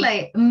that is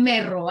like me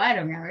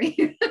robaron. I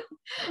mean.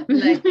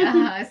 Like,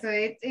 so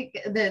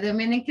the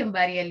meaning can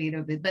vary a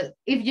little bit. But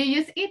if you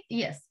use it,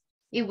 yes,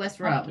 it was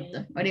robbed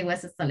or it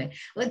was stolen.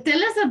 Well,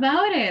 tell us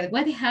about it.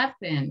 What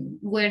happened?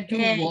 Were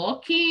you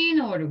walking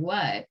or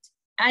what?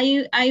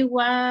 I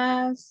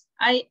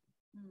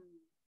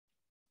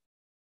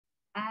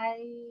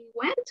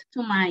went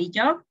to my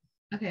job.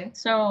 Okay.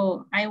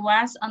 So I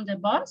was on the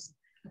bus.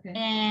 Okay.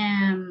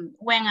 And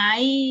when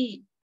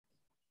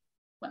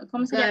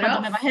 ¿cómo se llama?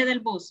 Cuando me bajé del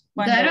bus.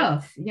 Got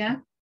off, yeah.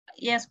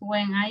 Yes,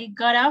 when I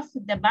got off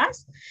the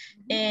bus,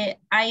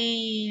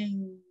 I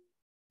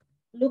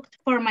looked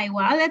for my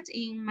wallet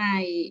in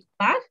my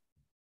bag,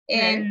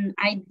 and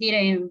I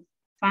didn't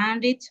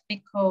find it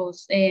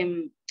because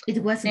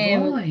it was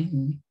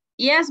going.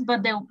 Yes,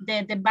 but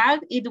the bag,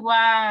 it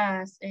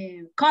was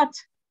cut.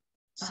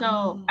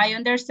 So I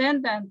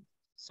understand that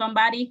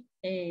somebody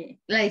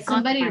like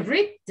somebody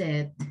ripped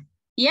it.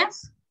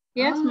 Yes,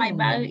 my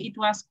bag, it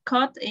was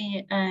cut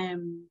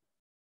en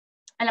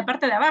la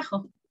parte de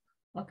abajo.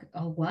 Okay.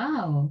 Oh,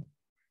 wow.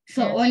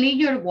 So only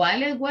your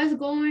wallet was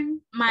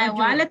gone? My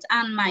wallet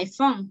and my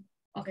phone.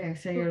 Okay,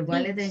 so your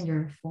wallet and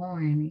your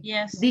phone.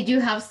 Yes. Did you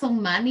have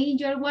some money in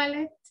your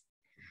wallet?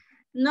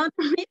 Not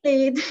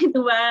really. It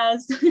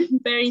was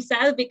very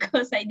sad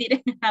because I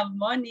didn't have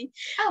money.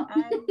 Oh.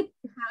 I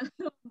have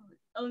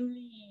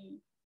only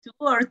 $2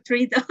 or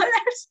 $3.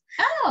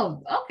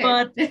 Oh,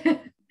 okay.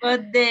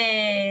 But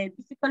the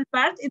difficult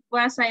part, it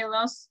was I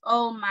lost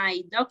all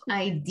my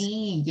documents.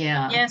 ID,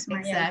 yeah. Yes, my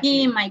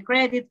exactly. ID, my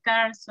credit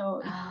card, so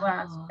it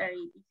was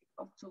very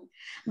difficult to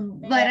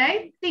but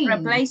I think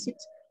replace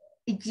it.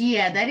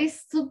 Yeah, that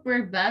is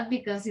super bad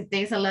because it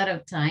takes a lot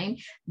of time.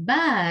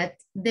 But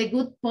the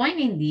good point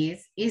in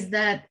this is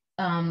that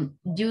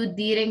you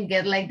didn't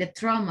get like the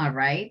trauma,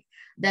 right?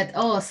 That,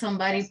 oh,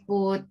 somebody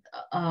put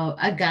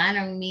a gun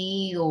on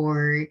me,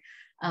 or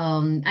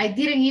I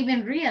didn't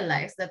even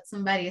realize that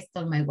somebody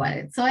stole my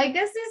wallet. So I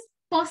guess it's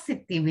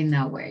positive in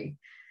a way.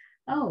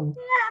 Oh.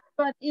 Yeah,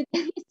 but it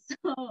is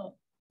so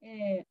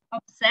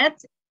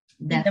upset.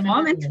 Definitely. In the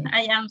moment.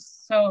 I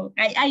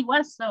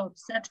was so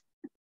upset.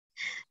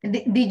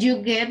 Did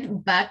you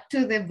get back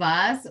to the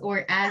bus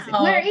or ask,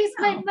 where is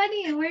my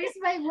money? Where is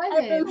my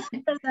wallet? I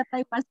remember that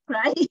I was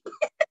crying.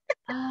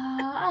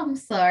 I'm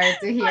sorry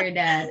to hear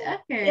that.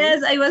 Okay.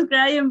 Yes, I was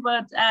crying,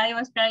 but I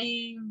was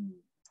crying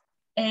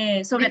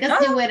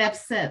because you were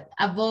upset.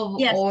 Above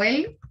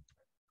all?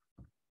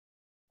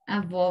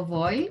 Above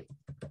all?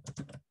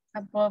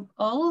 Above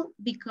all,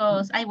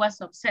 because I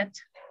was upset.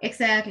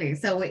 Exactly.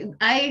 So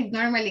I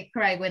normally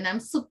cry when I'm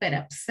super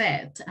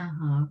upset.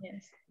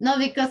 Yes. Not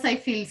because I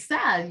feel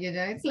sad, you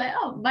know, it's like,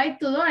 oh, buy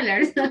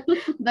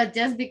 $2. But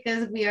just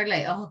because we are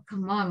like, oh,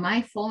 come on,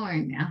 my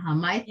phone,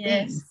 my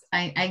things.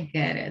 I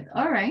get it.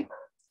 All right.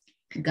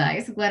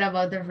 Guys, what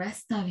about the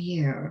rest of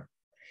you?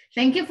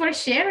 Thank you for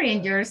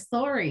sharing your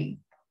story.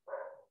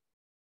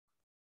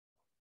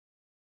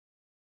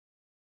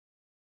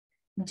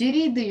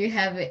 Judy, do you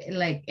have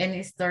like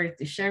any story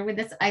to share with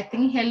us? I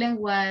think Helen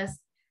was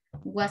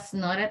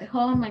not at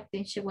home. I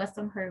think she was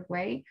on her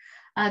way.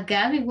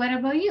 Gabby, what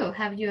about you?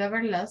 Have you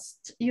ever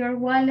lost your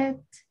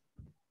wallet?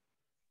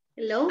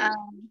 Hello?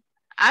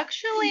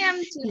 Actually,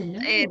 I'm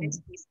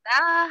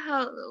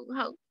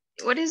how,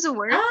 what is the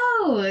word?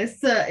 Oh,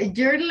 so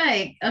you're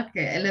like,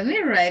 okay, let me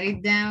write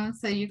it down.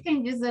 So you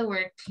can use the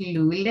word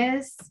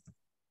clueless.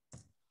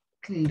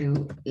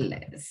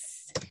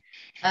 Clueless.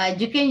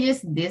 You can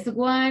use this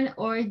one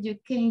or you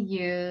can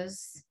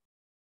use,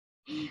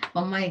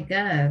 oh my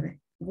God,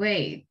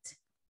 wait.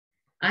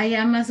 I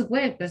am as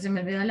well, pero se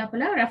me olvidó la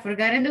palabra, I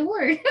forgot the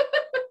word.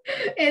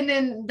 And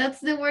then that's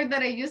the word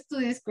that I used to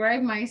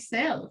describe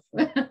myself.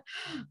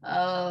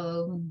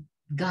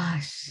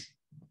 Gosh.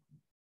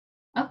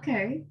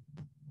 Okay.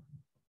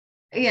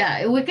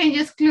 Yeah, we can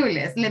use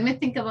clueless. Let me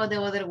think about the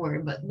other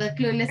word, but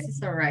clueless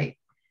is all right.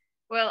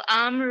 Well,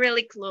 I'm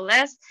really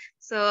clueless,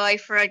 so I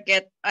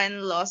forget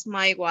and lost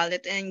my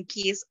wallet and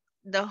keys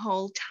the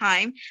whole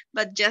time,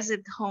 but just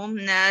at home,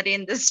 not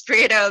in the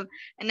street of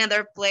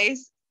another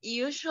place.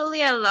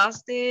 Usually I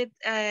lost it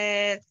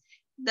the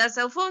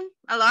cell phone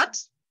a lot.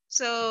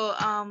 So,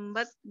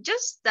 but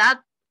just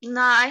that,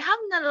 no, I have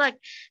not like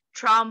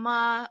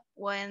trauma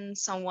when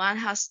someone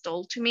has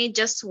told to me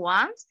just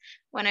once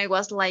when I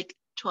was like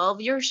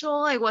 12 years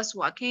old. I was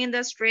walking in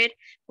the street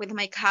with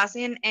my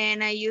cousin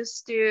and I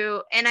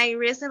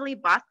recently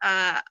bought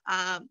a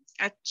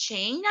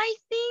chain, I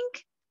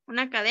think,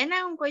 una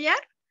cadena, un collar.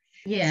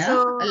 Yeah,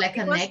 so like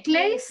a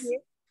necklace?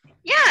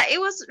 Yeah, it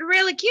was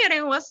really cute.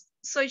 It was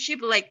so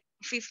cheap, like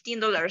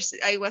 $15.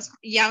 I was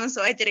young,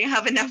 so I didn't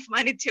have enough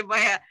money to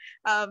buy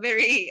a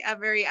very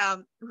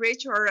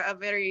rich or a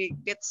very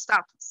good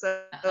stuff.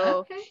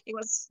 So it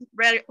was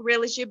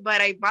really cheap,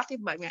 but I bought it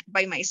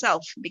by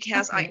myself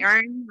because I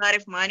earned a lot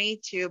of money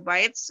to buy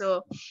it.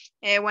 So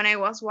when I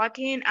was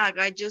walking, a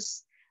guy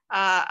just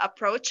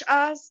approached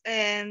us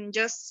and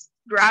just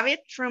grabbed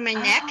it from my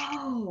neck,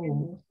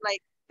 and,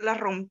 like la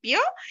rompió,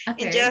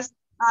 and just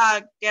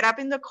get up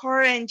in the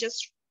car and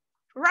just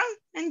run,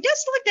 and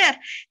just like that.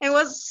 It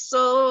was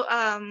so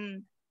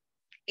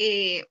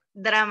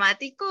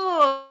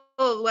dramatico.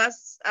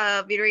 Was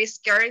a very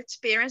scary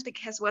experience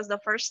because it was the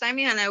first time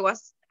and I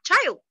was a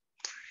child,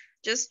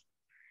 just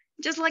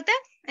like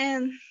that.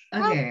 And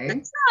well,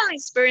 that's the only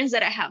experience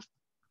that I have.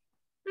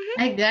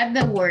 I got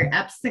the word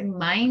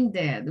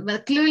absent-minded,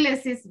 but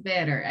clueless is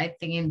better, I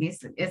think, in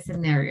this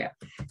scenario.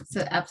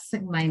 So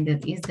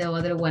absent-minded is the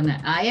other one.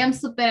 I am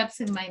super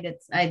absent-minded.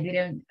 I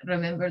didn't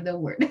remember the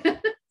word.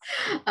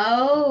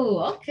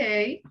 Oh,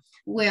 okay.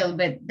 Well,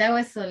 but that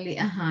was only,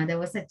 that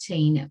was a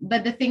chain.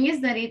 But the thing is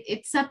that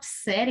it's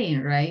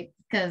upsetting, right?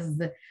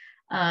 Because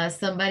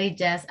somebody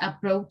just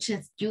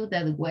approaches you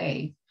that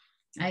way.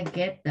 I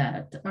get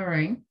that. All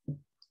right.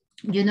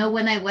 You know,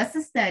 when I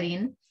was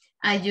studying,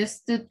 I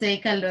used to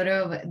take a lot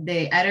of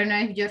I don't know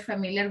if you're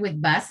familiar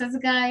with buses,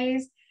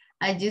 guys.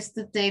 I used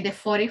to take the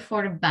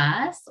 44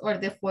 bus or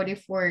the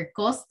 44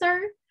 coaster.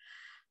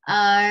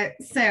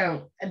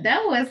 So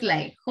that was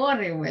like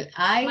horrible.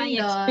 My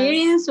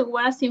experience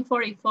was in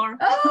 44.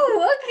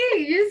 Oh,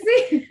 okay. You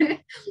see,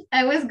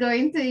 I was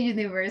going to the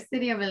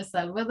University of El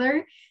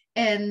Salvador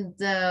and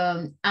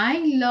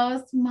I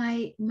lost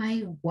my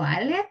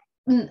wallet.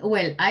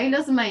 Well, I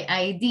lost my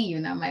ID, you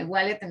know, my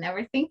wallet and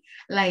everything,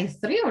 like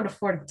 3 or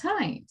 4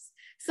 times.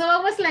 So I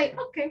was like,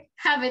 okay,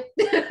 have it.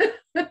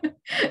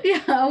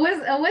 Yeah, I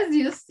was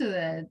used to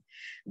that.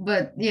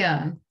 But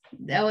yeah,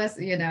 that was,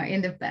 you know,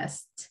 in the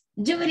past.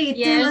 Judy,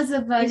 tell us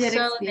about your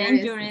so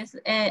experience. Dangerous.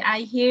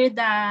 I hear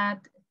that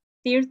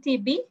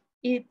 30B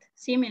is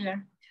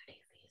similar.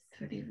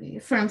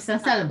 30B from San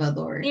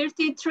Salvador.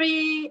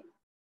 33,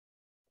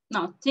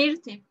 no,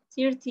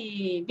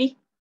 30B.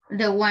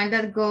 The one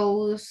that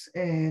goes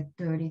 30,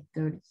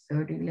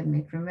 let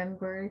me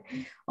remember.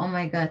 Oh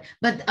my God.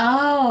 But,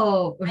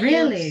 oh,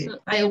 really?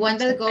 The one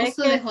that goes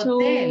to the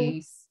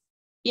hotels.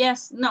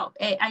 Yes, no,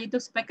 I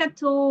expect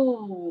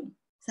to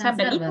San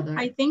Benito,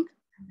 I think.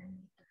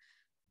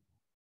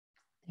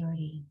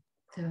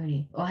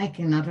 30. Oh, I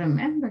cannot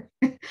remember.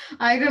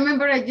 I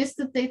remember I used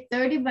to take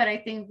 30, but I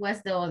think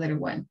was the other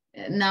one.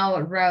 Now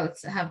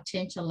routes have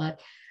changed a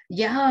lot.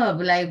 Yeah,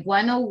 like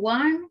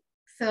 101.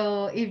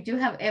 So if you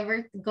have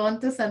ever gone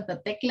to Santa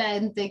Tecla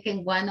and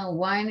taken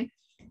 101,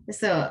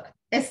 so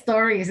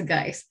stories,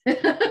 guys.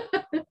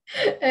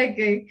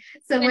 Okay,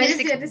 so what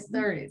is your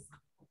stories?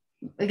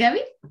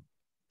 Gabby?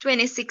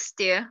 26,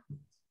 dear.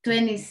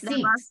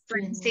 26.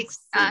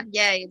 26.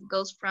 Yeah, it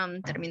goes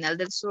from Terminal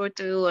del Sur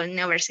to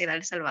Universidad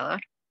del Salvador.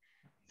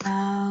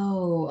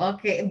 Oh,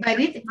 okay. But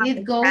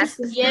it goes.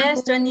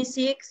 Yes,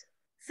 26.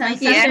 San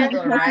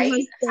Salvador,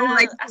 right?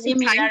 A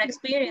similar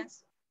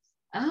experience.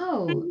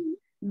 Oh,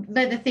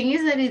 but the thing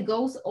is that it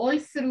goes all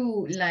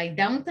through like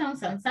downtown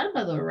San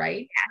Salvador,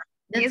 right?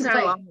 Yeah, that's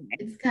why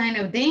it's kind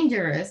of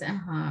dangerous.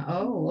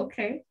 Oh,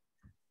 okay.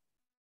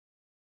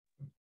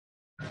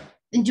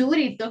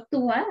 Judy, talk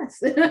to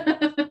us.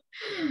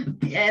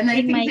 And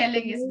I think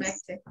Helen is back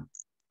there.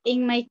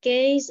 In my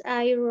case,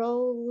 I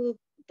don't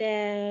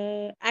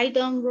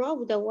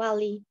row the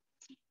wally.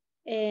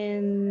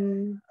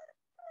 And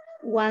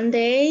one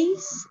day,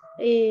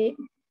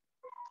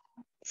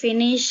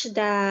 finish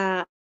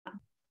the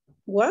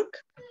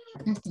work.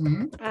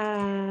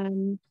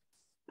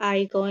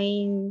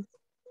 I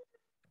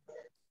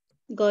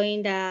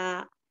going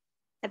at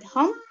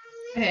home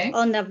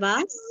on the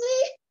bus.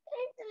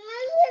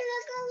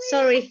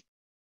 Sorry.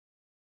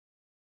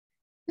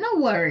 No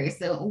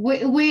worries.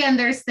 We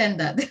understand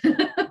that.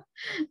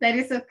 That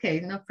is okay.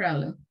 No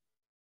problem.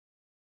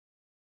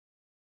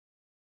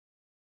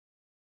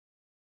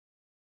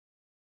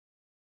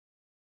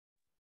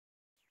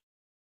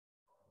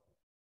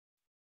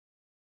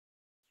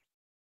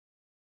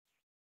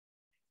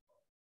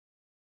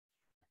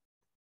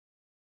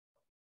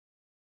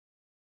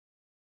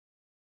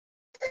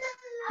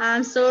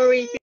 I'm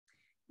sorry.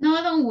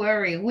 No, don't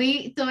worry.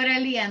 We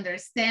totally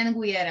understand.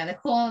 We are at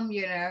home,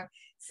 you know,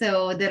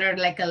 so there are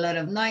like a lot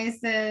of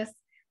noises.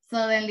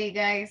 Suddenly,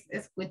 guys,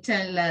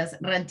 escuchan las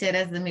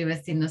rancheras de mis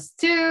vecinos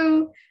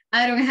too.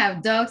 I don't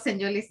have dogs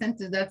and you listen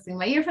to dogs in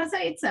my earphones, so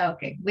it's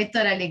okay. We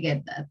totally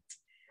get that.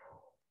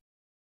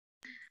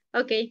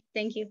 Okay,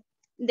 thank you.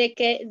 The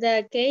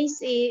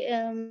case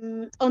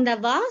is on the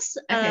bus,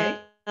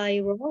 I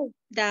wrote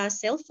the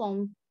cell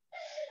phone.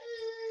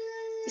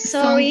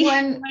 Sorry.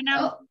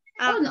 No.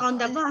 On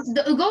the bus.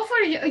 Go for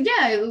it.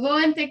 Yeah, go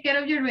and take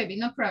care of your baby.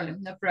 No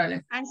problem. No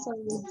problem. I'm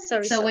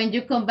sorry. So when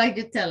you come back,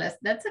 you tell us.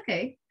 That's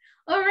okay.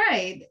 All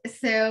right.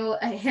 So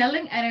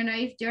Helen, I don't know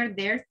if you're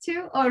there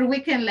too, or we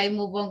can like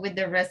move on with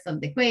the rest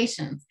of the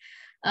questions.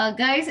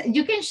 Guys,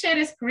 you can share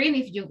a screen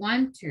if you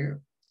want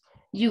to.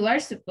 You are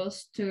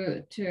supposed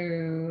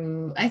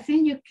to, I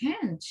think you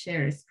can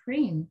share a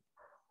screen.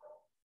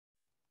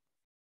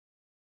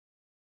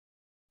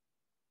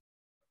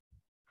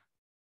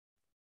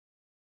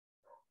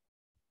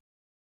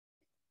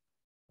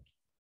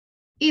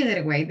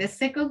 Either way, the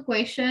second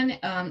question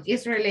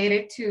is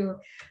related to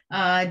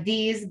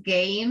these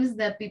games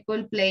that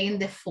people play in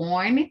the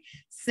phone.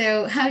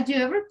 So have you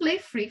ever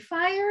played Free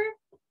Fire?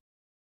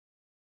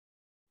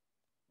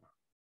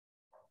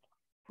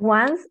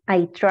 Once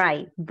I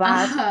tried,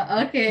 but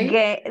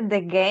okay.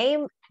 The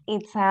game,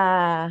 it's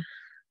a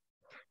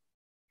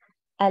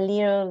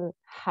little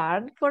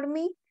hard for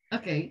me.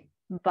 Okay.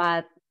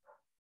 But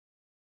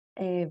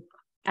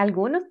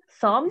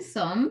some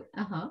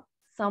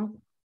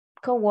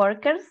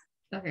co-workers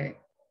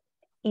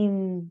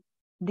in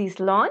this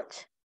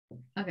launch,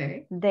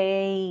 they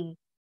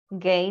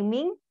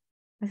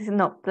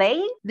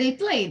playing. They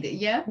played,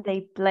 yeah.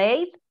 They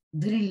played.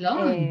 During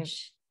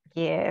launch.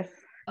 Yes.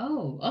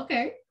 Oh,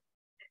 okay.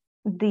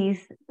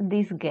 This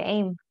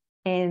game,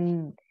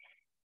 and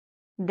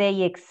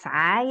they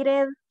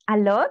excited a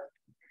lot.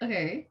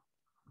 Okay.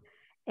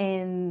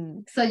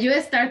 And so you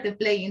started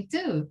playing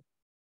too.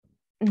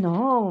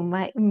 No,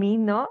 me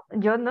no,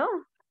 yo no.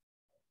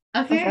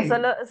 Okay. O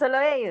sea, solo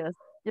ellos.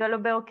 Yo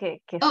los veo que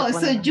oh,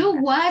 so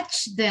you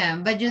watched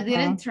them, but you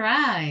didn't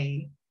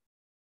try.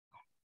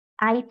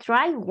 I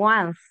tried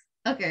once.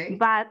 Okay.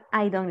 But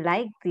I don't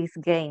like this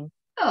game.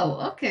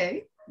 Oh,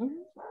 okay.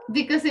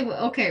 Because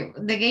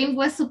the game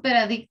was super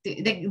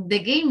addictive. The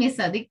game is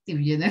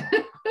addictive, you know.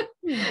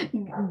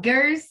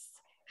 Girls,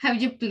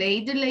 have you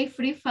played like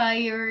Free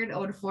Fire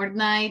or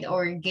Fortnite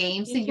or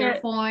games in your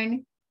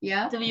phone?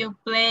 Yeah. Do you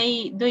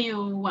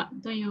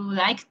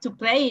like to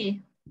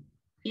play,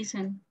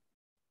 Ethan?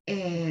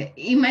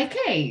 In my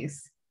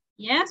case.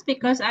 Yes,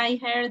 because I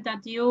heard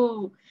that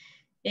you,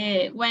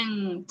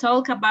 when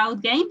talk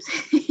about games,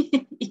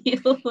 you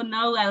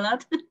know a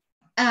lot.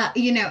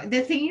 You know,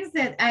 the thing is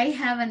that I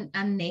have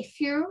a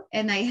nephew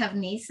and I have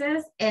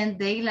nieces and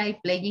they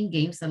like playing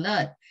games a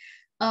lot.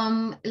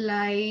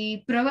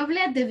 Like probably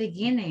at the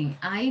beginning,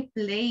 I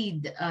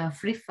played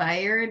Free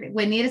Fire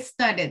when it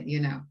started, you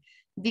know,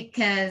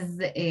 because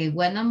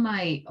one of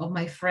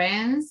my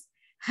friends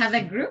had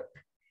a group.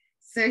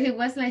 So he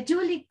was like,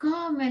 Julie,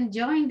 come and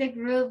join the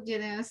group, you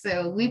know,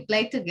 so we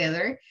played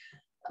together,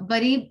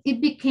 but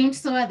it became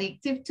so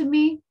addictive to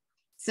me.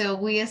 So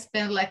we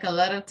spent like a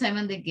lot of time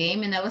on the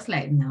game and I was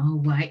like, no,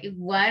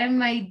 what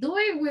am I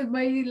doing with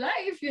my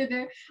life? You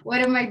know, what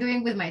am I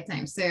doing with my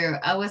time? So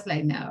I was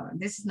like, no,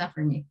 this is not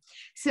for me.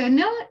 So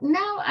no,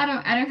 I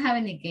don't have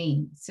any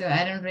game. So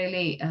I don't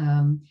really,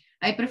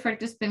 I prefer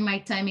to spend my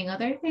time in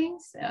other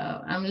things.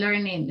 I'm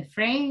learning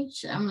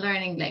French. I'm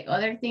learning like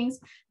other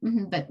things,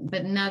 but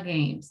no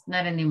games,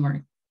 not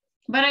anymore.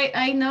 But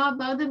I know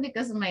about them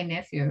because of my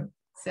nephew.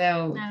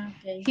 So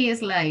he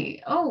is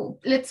like, oh,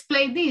 let's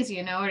play this,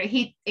 you know, or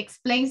he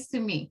explains to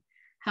me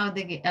how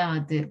the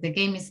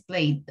game is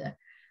played.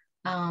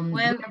 Well,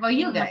 what about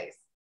you guys?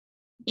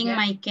 In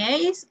my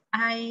case,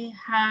 I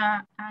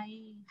have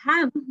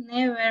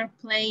never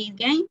played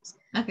games.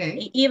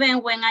 Okay.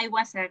 Even when I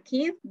was a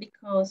kid,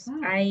 because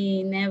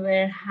I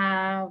never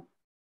have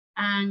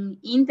an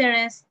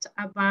interest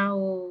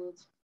about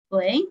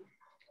playing.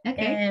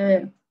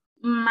 Okay.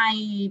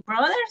 My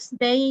brothers,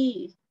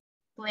 they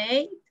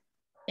played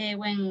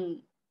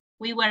when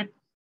we were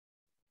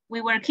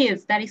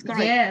kids. That is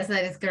correct. Yes,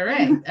 that is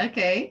correct.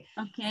 Okay.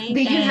 Okay.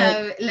 Did you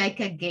have like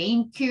a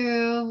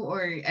GameCube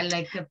or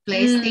like a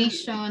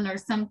PlayStation or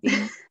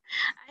something?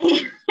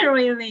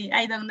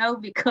 I don't know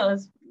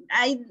because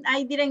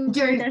I didn't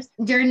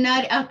understand. You're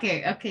not,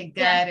 okay,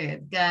 got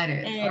it.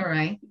 All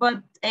right.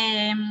 But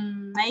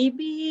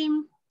maybe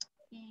in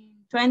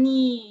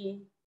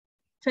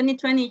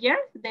 2020 year,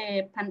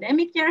 the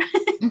pandemic year,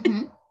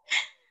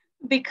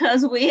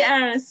 because we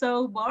are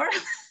so bored.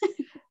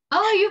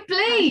 Oh, you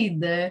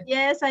played?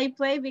 Yes, I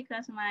played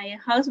because my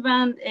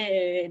husband,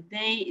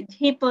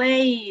 he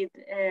played.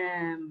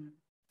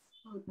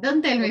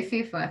 Don't tell me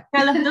FIFA.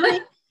 Call of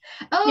Duty.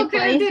 Oh,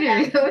 Call of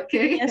Duty.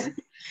 Okay. Yes.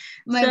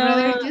 My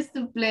brother used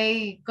to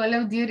play Call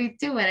of Duty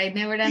too, but I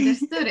never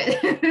understood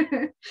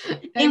it.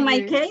 In my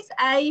case,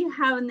 I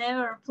have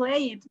never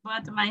played,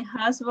 but my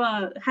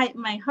husband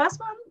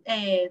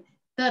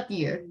taught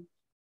you.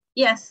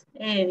 Yes,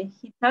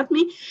 he taught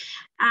me,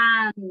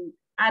 and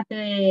at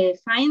the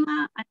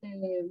final,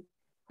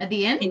 at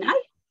the end,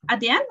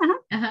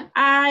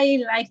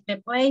 I like the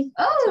play.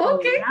 Oh, so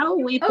okay. Now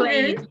we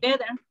play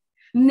together.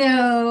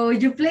 No,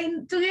 you play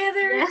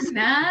together? Yes.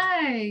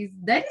 Nice.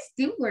 That is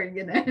teamwork,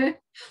 you know.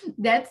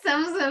 That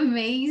sounds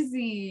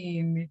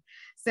amazing.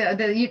 So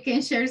that you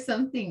can share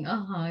something.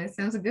 It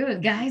sounds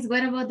good. Guys,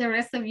 what about the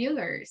rest of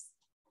yours?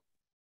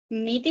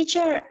 Me,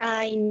 teacher,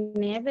 I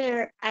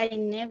never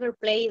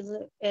played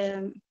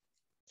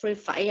Free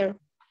Fire.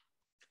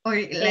 Or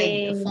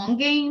like phone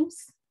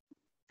games?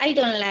 I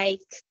don't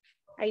like.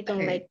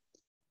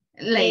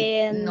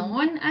 Like no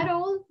one at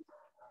all?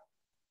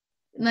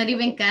 Not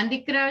even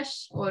Candy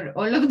Crush or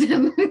all of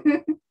them?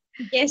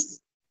 Yes,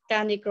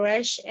 Candy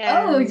Crush.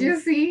 Oh,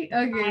 you see?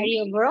 Okay.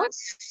 Mario Bros.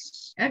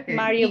 Okay.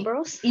 Mario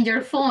Bros. In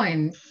your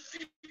phone.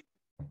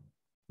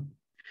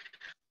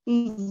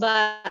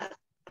 But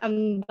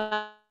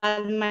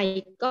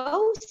my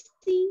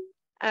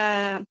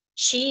cousin,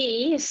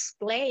 she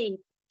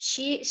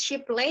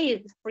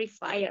played Free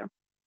Fire.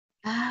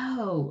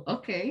 Oh,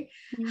 okay.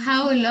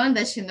 How long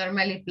does she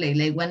normally play?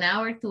 Like 1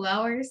 hour, 2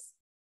 hours?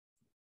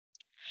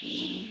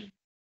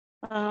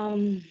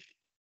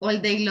 All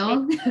day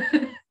long?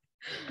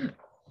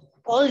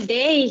 All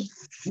day.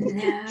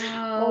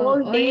 No,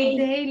 all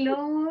day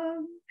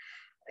long.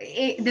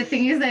 The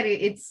thing is that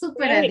it's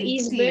super addictive.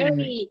 It's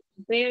very,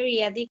 very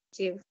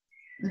addictive.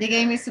 The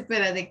game is super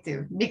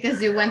addictive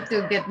because you want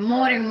to get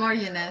more and more,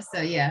 you know.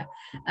 So yeah.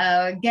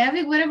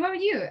 Gabby, what about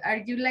you? Are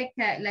you like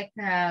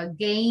a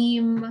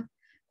game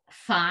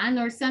fan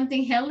or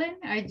something, Helen?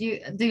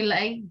 Do you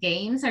like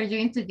games? Are you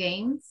into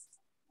games?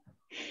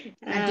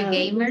 Are you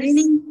gamers?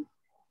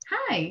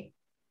 Hi.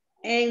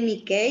 In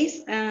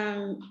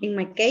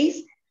my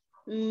case,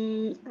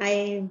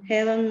 I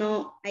have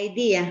no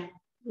idea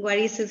what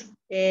is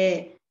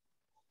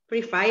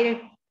Free Fire.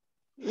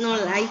 No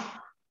like.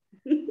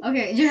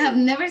 Okay, you have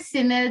never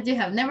seen it. You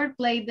have never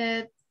played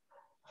it.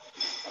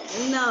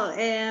 No.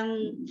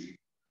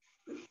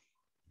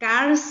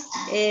 Cars,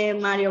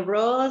 Mario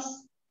Bros.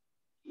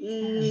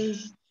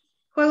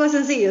 Juegos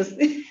sencillos.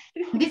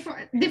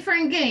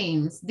 Different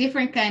games,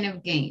 different kind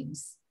of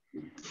games.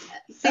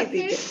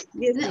 Okay.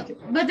 Yes, no,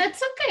 but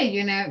that's okay,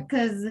 you know,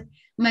 because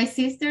my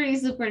sister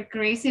is super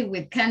crazy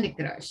with Candy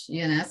Crush,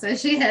 you know, so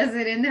she has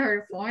it in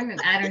her phone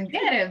and I don't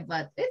get it,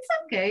 but it's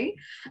okay.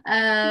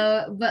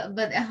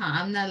 But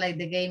I'm not like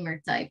the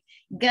gamer type.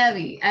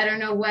 Gabby, I don't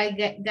know why,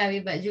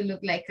 Gabby, but you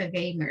look like a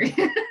gamer.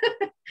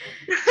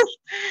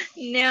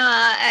 No,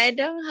 I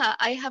don't have.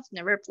 I have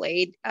never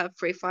played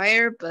Free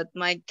Fire, but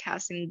my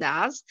cousin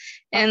does,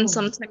 and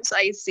sometimes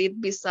I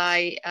sit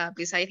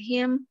beside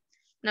him.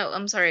 No,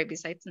 I'm sorry,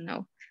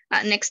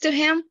 next to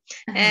him,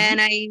 and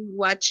I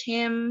watch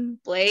him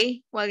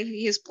play. While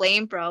he's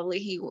playing, probably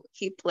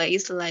he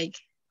plays like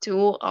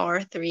 2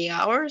 or 3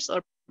 hours,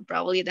 or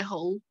probably the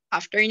whole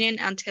afternoon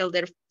until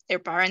their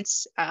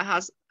parents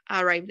has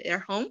arrived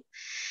at home.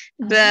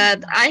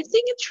 But I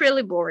think it's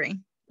really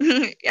boring.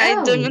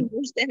 I don't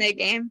understand the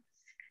game,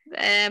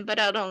 but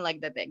I don't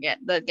like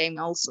that game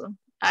also.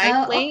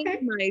 I play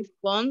my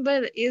phone,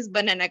 but is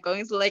banana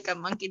coins like a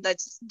monkey that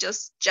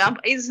just jump.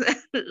 Is a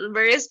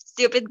very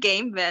stupid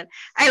game, but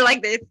I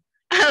like it.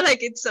 I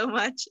like it so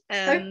much.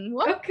 And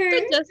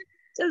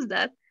just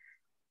that.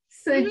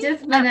 So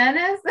just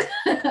bananas.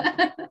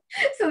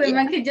 So the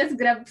monkey just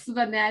grabs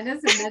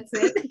bananas and that's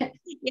it.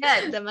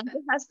 Yeah, the monkey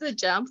has to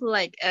jump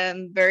like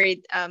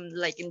very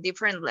like in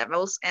different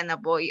levels and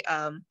avoid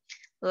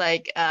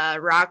like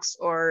rocks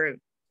or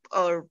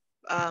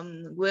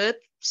wood,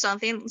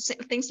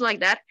 things like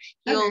that.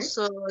 He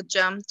also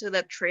jumps to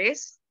the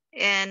trees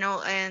and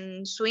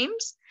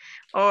swims,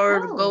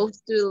 or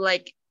goes to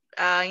like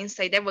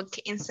inside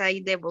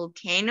the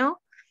volcano,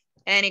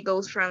 and it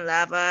goes from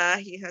lava.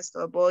 He has to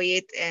avoid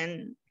it,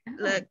 and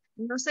like,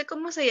 no sé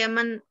cómo se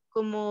llaman,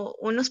 como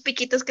unos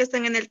piquitos que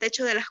están en el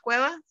techo de las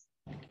cuevas.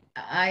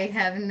 I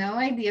have no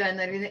idea,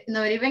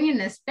 not even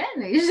in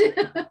Spanish.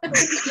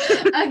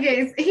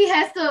 Okay, so he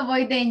has to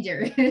avoid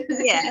danger.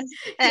 Yes,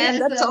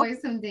 and that's to avoid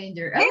some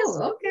danger. Okay.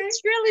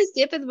 It's really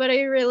stupid, but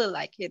I really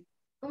like it.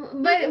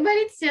 But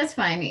it's just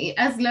fine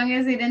as long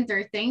as it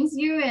entertains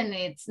you and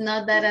it's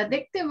not that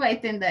addictive. I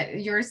think that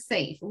you're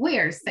safe.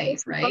 We're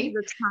safe, right?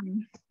 The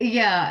time.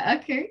 Yeah.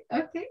 Okay.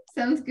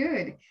 Sounds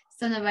good.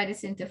 So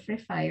nobody's into Free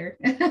Fire.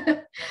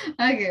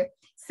 Okay.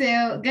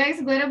 So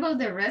guys, what about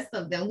the rest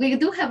of them? We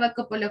do have a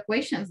couple of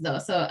questions though.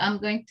 So I'm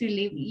going to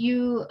leave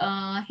you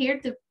here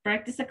to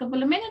practice a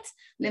couple of minutes.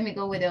 Let me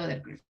go with the other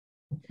group.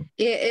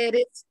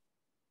 If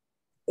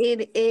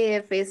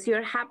it's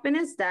your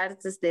happiness,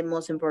 that is the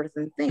most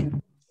important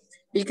thing.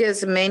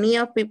 Because many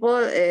of people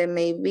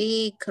may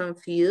be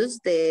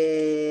confused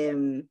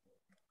the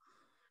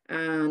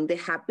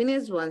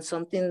happiness when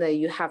something that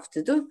you have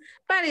to do,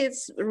 but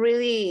it's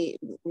really,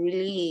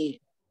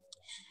 really,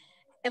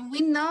 and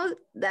we know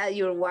that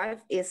your wife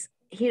is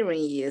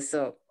hearing you,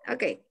 so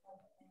okay,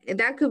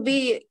 that could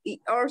be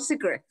our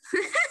secret.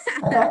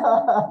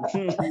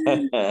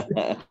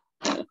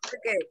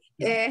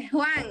 Okay,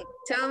 Juan,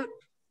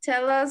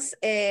 tell us,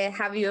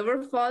 have you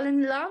ever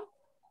fallen in love?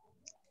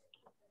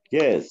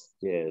 Yes,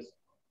 yes.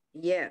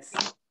 Yes.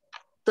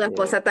 Tu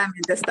esposa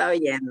también te está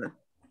oyendo.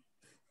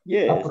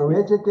 Yes.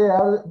 Aproveche que va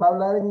a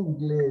hablar en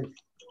inglés.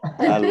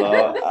 I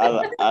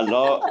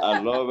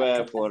love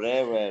her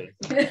forever.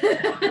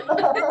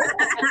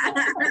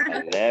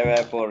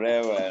 Never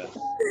forever.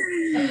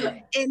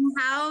 And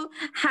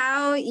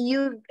how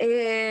you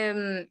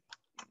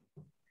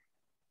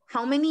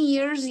how many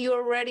years you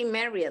already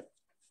married?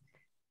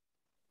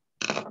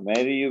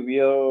 Maybe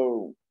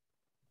you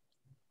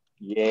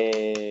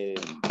yeah.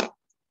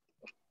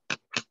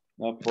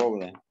 No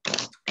problem.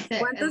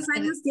 ¿Cuántos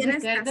años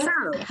tienes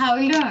casado? How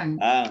long?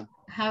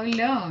 How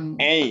long?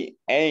 8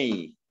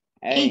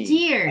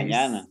 years.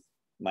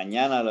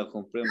 Mañana lo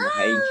cumplimos.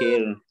 8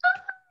 years.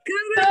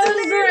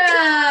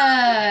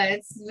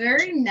 Congrats!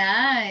 Very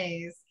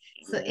nice.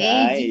 So nice.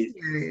 8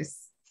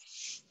 years.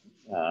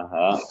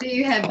 Do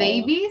you have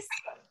babies?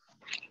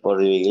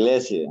 Por la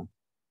iglesia.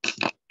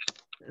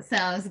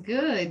 Sounds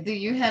good. Do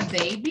you have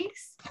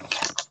babies?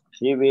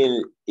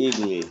 Civil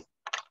English.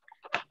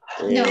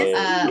 No,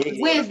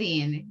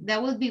 wedding.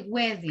 That would be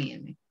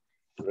wedding.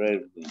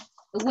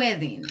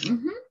 Wedding.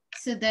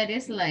 So that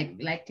is like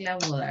la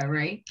boda,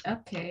 right?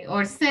 Okay.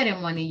 Or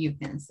ceremony, you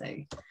can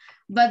say.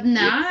 But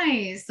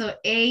nice. So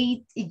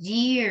 8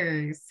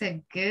 years. So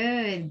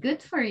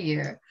good for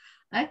you.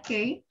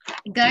 Okay.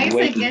 Guys,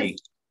 I guess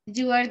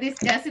you are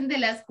discussing the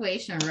last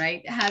question,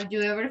 right? Have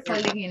you ever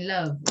fallen in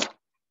love?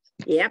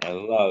 Yep.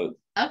 Hello.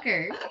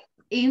 Okay.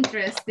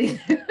 Interesting.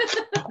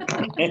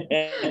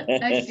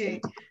 Okay.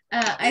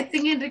 I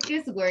think Enrique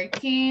is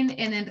working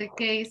and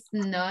Enrique is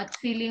not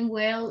feeling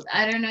well.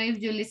 I don't know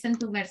if you listen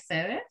to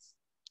Mercedes.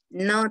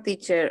 No,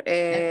 teacher.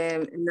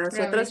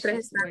 Nosotros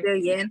tres estamos de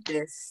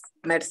oyentes.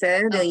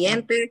 Mercedes de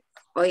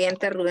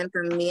oyente Rubén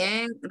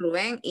también,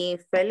 Rubén, y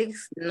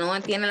Félix no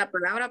tiene la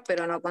palabra,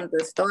 pero no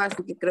contestó,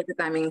 así que creo que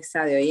también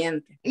está de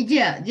oyente.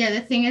 Yeah,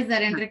 the thing is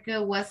that Enrique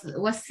was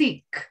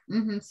sick,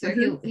 so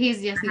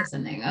he's just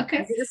listening, okay?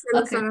 Así que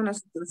solo somos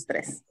nosotros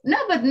tres. No,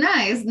 but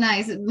nice.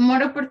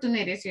 More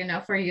opportunities,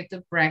 for you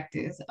to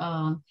practice.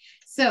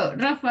 So,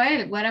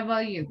 Rafael, what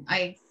about you?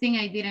 I think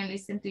I didn't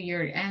listen to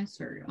your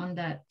answer on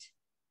that.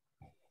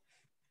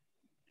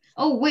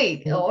 Oh,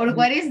 wait, or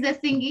what is the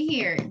thingy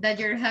here? That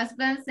your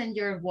husbands and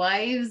your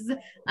wives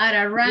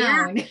are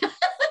around. Yeah.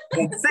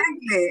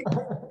 Exactly.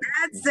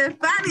 That's the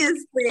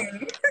funniest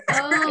thing.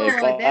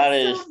 Oh,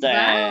 that's so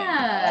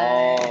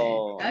bad.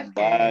 Oh, okay.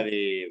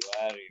 Buddy.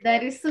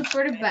 That is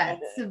super bad.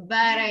 It's a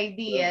bad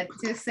idea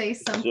to say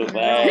something So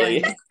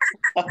bad.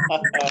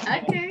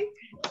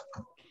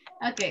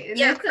 Okay,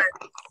 yeah.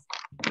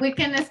 We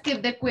can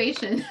skip the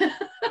question.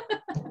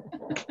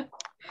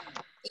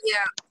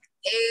 Yeah.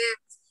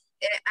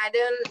 I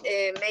don't,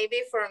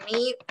 maybe for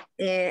me,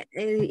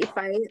 if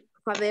I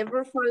have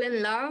ever fallen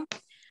in love,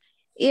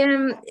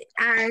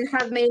 I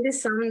have maybe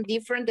some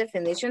different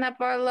definition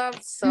about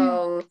love.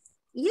 So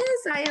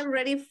yes, I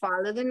already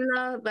fallen in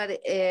love, but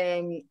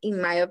in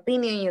my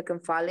opinion, you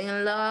can fall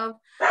in love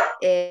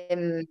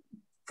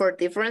for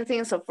different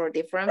things or for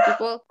different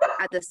people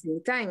at the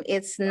same time.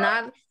 It's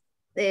not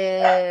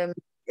that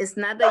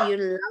you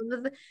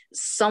love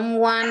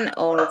someone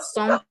or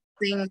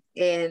something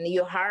and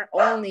your heart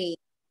only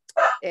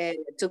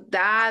took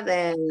that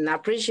and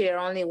appreciate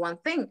only one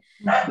thing.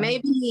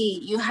 Maybe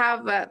you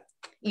have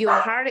your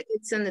heart,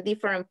 it's in the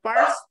different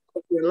parts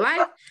of your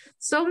life.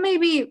 So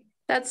maybe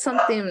that's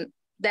something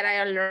that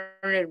I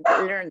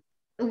learned.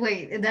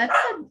 Wait, that's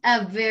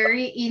a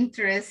very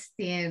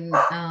interesting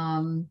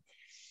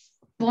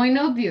point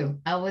of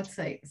view, I would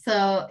say.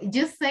 So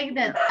just say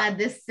that at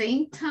the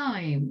same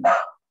time,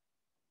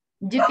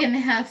 you can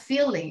have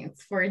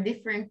feelings for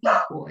different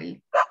people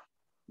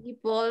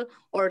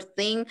or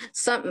thing.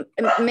 Some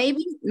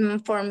maybe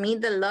for me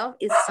the love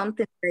is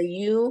something that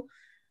you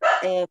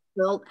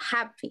felt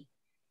happy.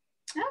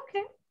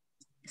 Okay.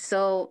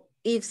 So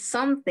if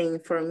something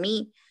for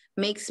me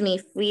makes me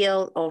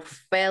feel or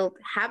felt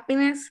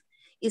happiness,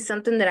 is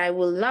something that I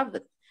will love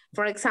it.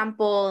 For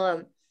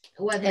example,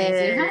 what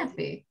makes you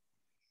happy?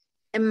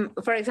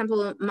 For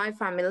example, my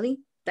family,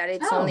 that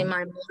it's only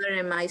my mother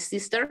and my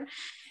sister.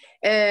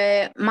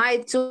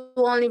 My two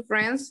only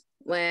friends,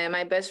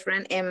 my best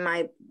friend and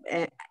my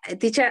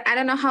teacher, I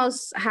don't know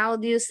how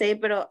do you say,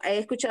 pero he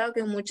escuchado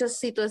que en muchas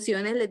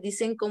situaciones les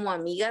dicen como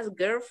amigas,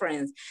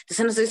 girlfriends.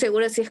 Entonces no estoy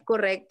segura si es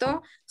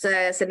correcto. O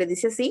sea, ¿se les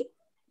dice así?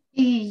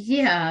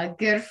 Yeah,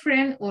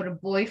 girlfriend or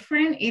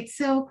boyfriend,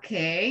 it's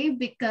okay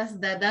because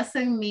that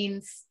doesn't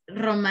mean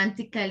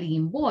romantically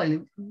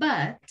involved.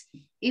 But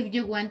if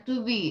you want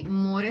to be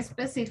more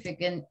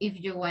specific and if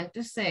you want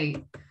to say,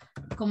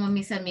 como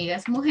mis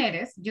amigas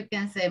mujeres, you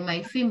can say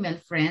my female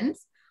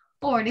friends.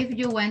 Or if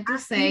you want to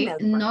say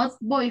not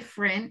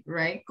boyfriend,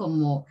 right?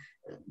 Como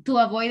to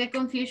avoid the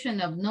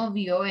confusion of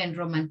novio and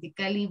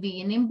romantically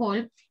being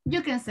involved,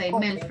 you can say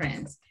male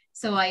friends.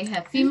 So I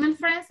have female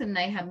friends and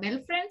I have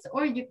male friends,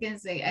 or you can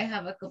say I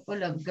have a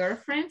couple of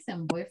girlfriends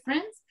and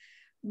boyfriends.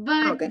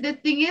 But the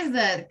thing is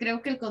that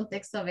creo que el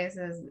contexto a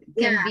veces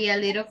can be a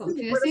little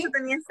confusing. Por eso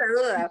tenía esa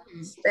duda.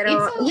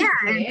 Pero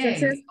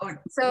entonces,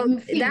 so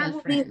that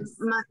would be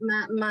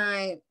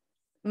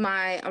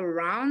my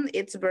around,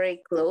 it's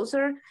very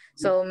closer.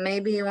 So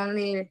maybe you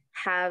only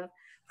have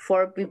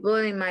 4 people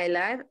in my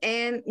life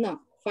and no,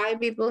 5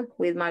 people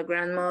with my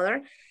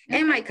grandmother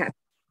and my cat.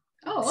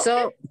 Oh, okay.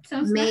 So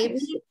sounds maybe,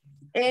 nice.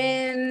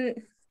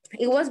 And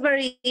it was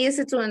very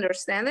easy to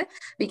understand it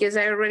because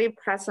I already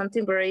had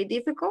something very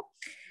difficult.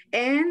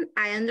 And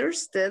I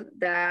understood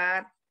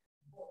that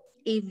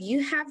if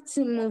you have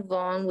to move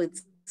on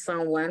with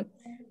someone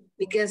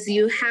because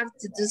you have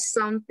to do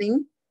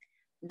something,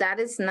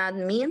 that is not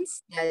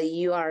means that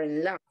you are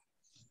in love.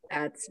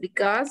 That's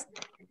because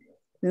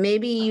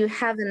maybe you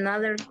have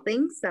another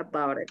things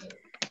about it.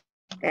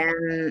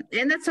 And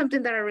that's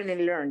something that I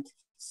really learned.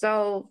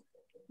 So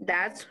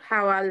that's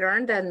how I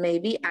learned that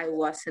maybe I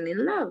wasn't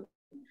in love.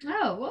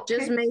 Oh, okay.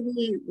 Just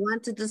maybe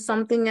want to do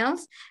something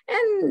else.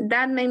 And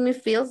that made me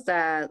feel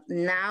that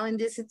now in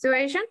this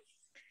situation,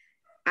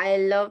 I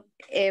love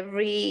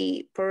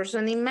every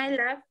person in my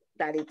life,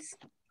 that it's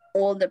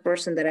all the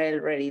person that I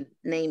already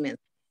named.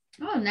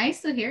 Oh,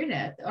 nice to hear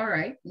that. All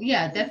right.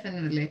 Yeah,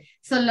 definitely.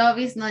 So love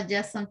is not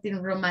just something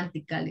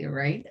romantically,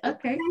 right?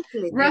 Okay.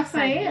 Exactly.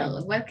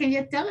 Rafael, what can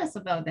you tell us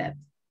about that?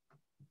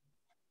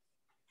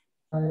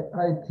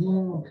 I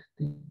think,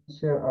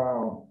 teacher,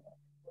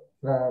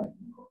 that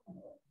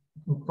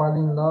to fall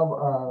in love,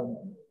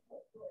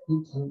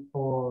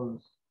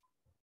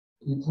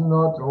 it's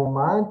not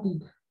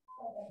romantic.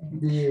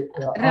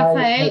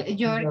 Rafael,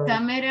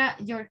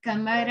 your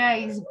camera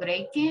is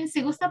breaking.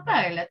 Si gusta,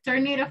 apágala.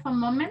 Turn it off a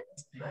moment.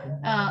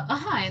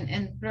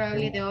 And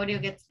probably the audio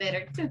gets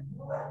better too.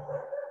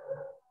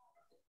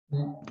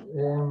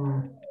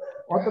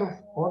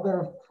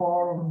 Other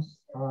forms,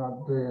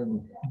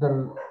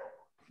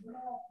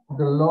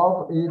 the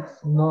love is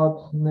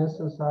not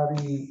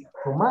necessarily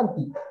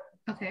romantic.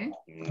 Okay.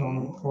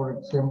 For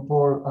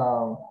example,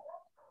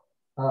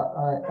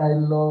 I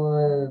love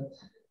it.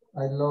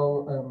 I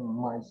love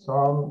my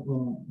son,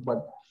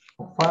 but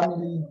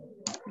family,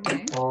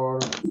 okay.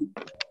 Or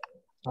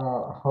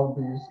how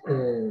do you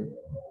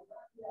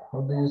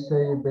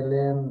say,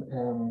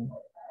 Belen,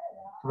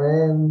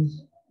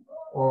 friends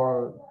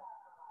or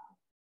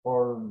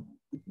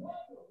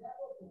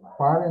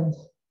parents?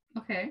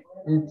 Okay.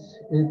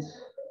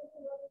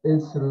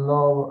 It's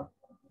love.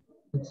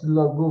 It's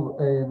love good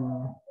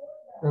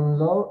and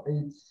love.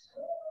 It's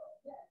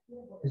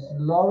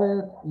love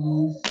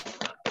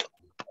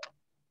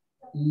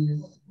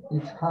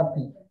is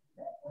happy.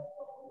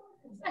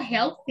 It's a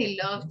healthy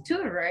love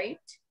too, right?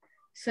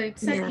 So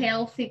it's a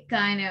healthy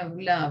kind of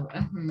love.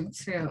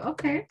 So,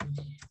 okay.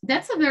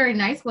 That's a very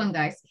nice one,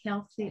 guys.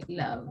 Healthy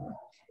love.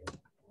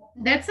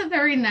 That's a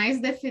very nice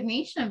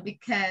definition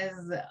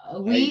because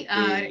we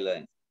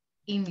are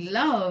in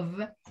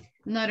love,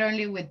 not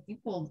only with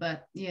people,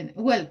 but,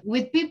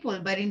 with people,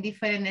 but in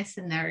different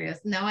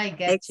scenarios. Now I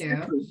get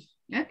you.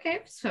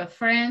 Okay, so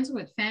friends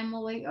with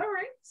family. All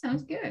right,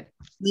 sounds good.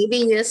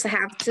 Maybe we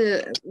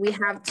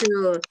have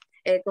to,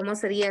 ¿cómo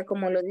sería?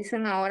 Como lo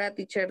dicen ahora,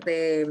 teacher,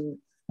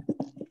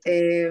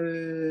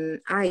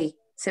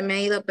 se me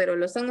ha ido, pero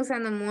lo están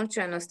usando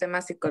mucho en los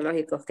temas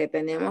psicológicos, que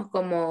tenemos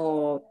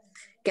como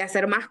que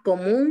hacer más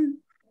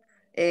común.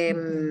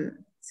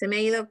 Se me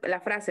ha ido la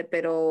frase,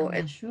 pero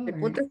el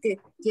punto es que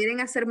quieren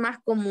hacer más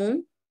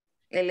común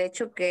el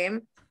hecho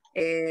que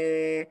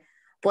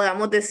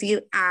podamos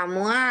decir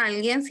amo a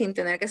alguien sin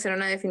tener que hacer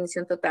una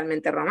definición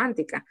totalmente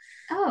romántica.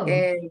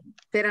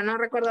 Pero no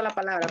recuerdo la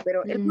palabra,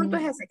 pero el punto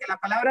es ese, que la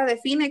palabra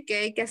define que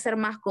hay que hacer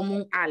más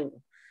común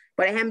algo.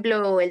 Por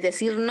ejemplo, el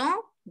decir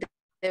no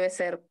debe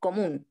ser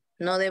común,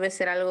 no debe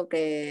ser algo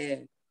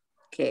que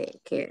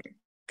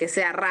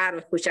sea raro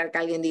escuchar que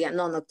alguien diga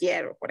no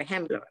quiero, por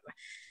ejemplo, ¿verdad?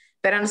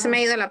 Pero no se me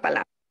ha ido la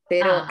palabra.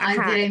 Pero, I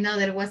didn't know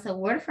there was a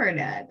word for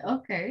that.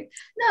 Okay.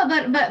 No,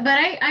 but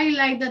I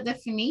like the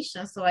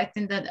definition. So I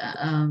think that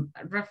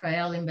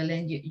Rafael and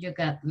Belen, you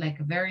got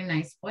like a very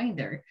nice point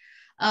there.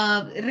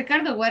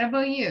 Ricardo, what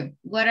about you?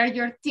 What are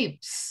your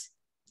tips?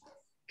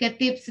 ¿Qué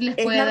tips les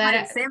puede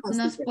dar?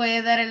 Nos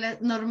puede dar,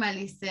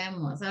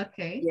 normalicemos.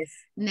 Okay. Yes.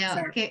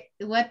 Now,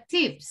 what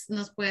tips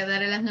nos puede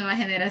dar a las nuevas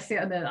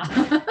generaciones?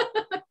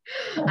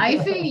 I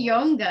feel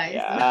young, guys.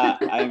 Yeah,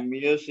 I'm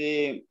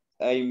using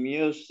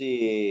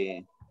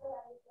 80,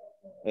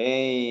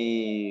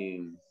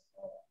 90.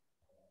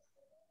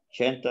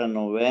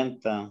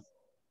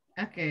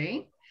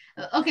 Okay.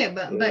 Okay,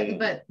 but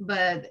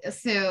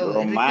so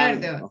Román.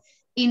 Ricardo,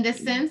 in the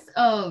sense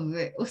of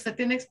usted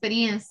tiene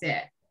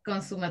experiencia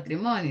con su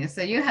matrimonio,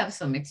 so you have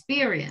some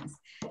experience.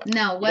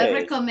 Now, what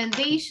Yes.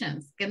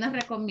 recommendations? ¿Qué nos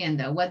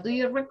recomienda? What do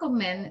you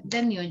recommend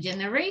the new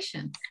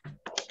generation?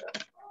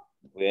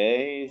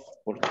 ¿Veis?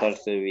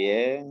 Portarse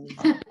bien.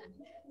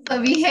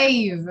 So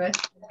behave.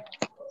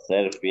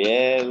 Ser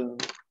fiel.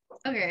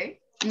 Okay.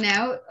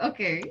 Now,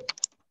 okay.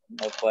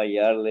 No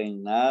fallarle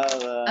en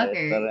nada.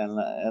 Okay. Estar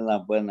en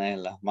las buenas y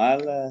en las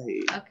malas.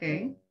 Y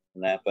Okay.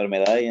 en la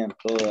enfermedad y en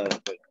toda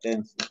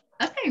advertencia.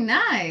 Okay,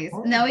 nice.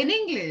 Now in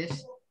English.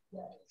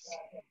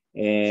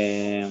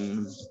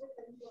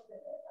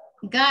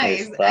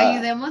 Guys,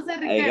 ayudemos a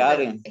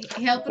Ricardo.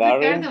 Help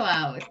Ricardo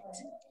out.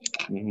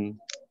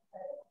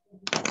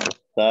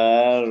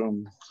 Estar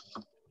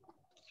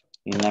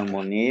en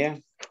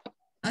armonía.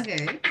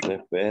 Okay.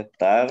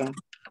 Respetar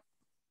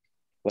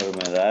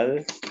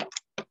enfermedades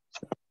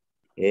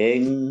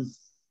en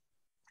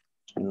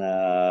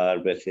la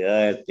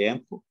adversidad del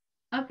tiempo.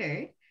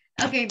 Okay.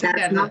 Okay, That's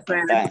Ricardo. not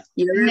fair.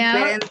 You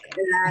depend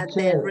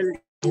the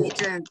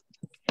religion.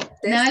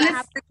 Now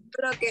let's...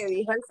 lo que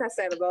dijo el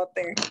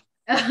sacerdote.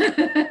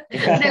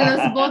 De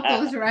los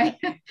votos, right?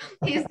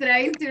 He's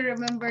trying to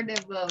remember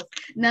the votes.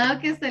 Now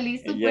que está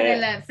listo para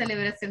la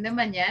celebración de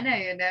mañana,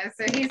 you know,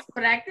 so he's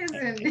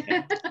practicing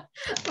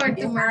for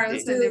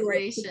tomorrow's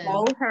celebration.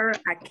 To buy her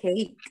a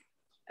cake.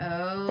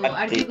 Oh,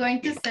 are you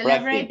going to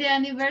celebrate the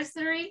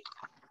anniversary?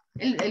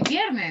 El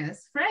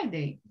viernes,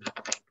 Friday.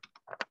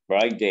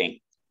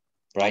 Friday.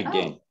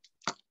 Oh.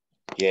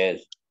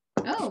 Yes.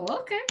 Oh,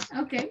 okay.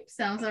 Okay.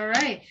 Sounds all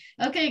right.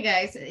 Okay,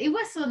 guys, it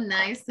was so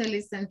nice to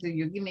listen to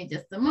you. Give me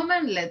just a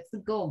moment. Let's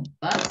go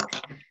back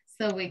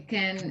so we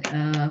can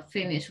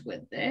finish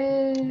with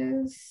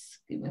this.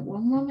 Give me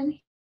one moment.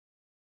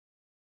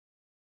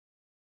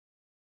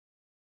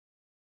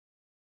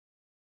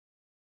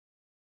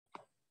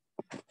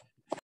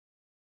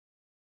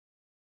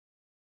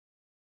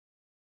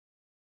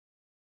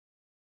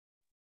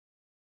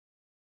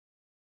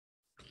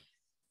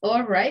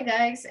 All right,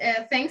 guys.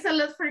 Thanks a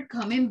lot for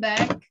coming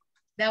back.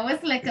 That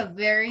was like a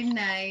very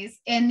nice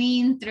and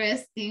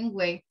interesting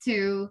way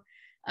to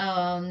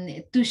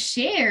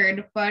share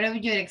the part of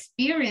your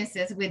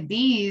experiences with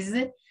these.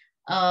 And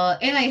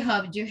I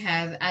hope you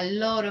had a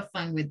lot of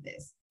fun with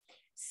this.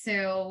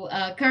 So,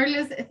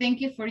 Carlos,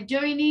 thank you for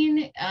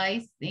joining.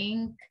 I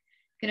think,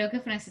 creo que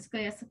Francisco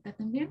ya está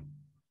también.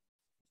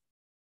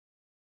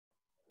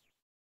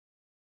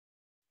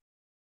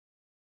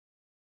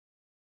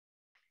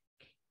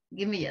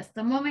 Give me just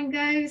a moment,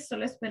 guys.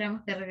 Solo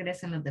esperamos que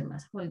regresen los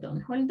demás. Hold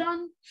on, hold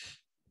on.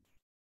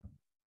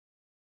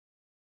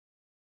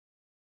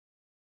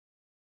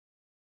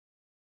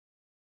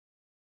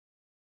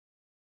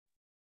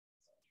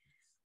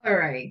 All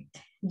right.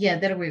 Yeah,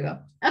 there we go.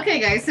 Okay,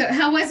 guys. So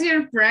how was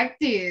your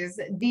practice?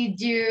 Did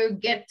you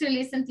get to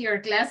listen to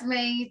your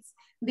classmates?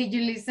 Did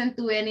you listen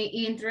to any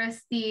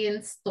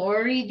interesting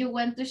story you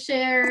want to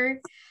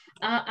share?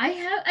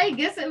 I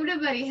guess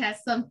everybody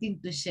has something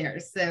to share.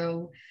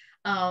 So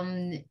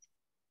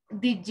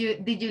did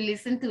you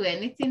listen to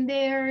anything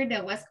there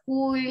that was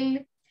cool?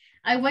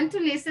 I want to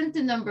listen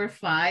to number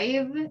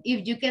 5.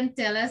 If you can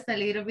tell us a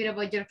little bit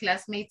about your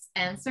classmates'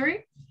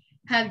 answer.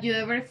 Have you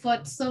ever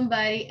fought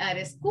somebody at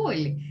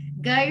school?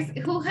 Guys,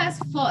 who has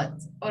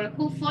fought or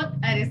who fought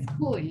at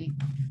school?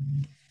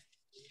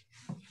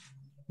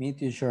 Me,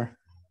 teacher.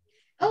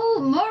 Oh,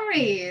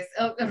 Maurice.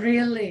 Oh,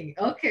 really?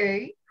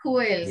 Okay.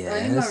 Who else?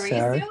 Yes, only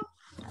Mauricio? sir.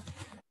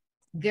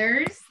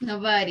 Girls?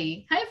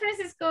 Nobody. Hi,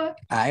 Francisco.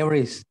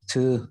 Iris,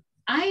 too.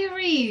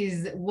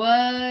 Iris,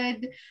 what?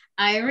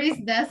 Iris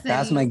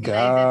That's my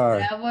girl.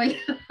 Like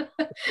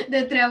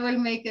the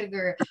troublemaker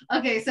girl.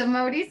 Okay, so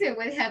Mauricio,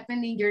 what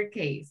happened in your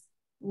case?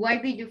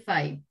 Why did you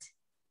fight?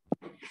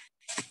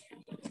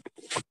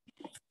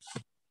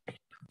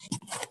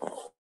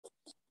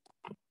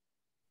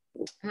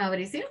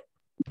 Mauricio?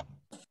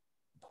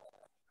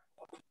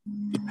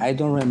 I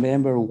don't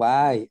remember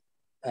why.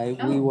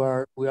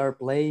 We are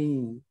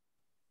playing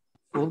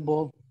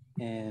football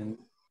and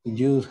it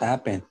just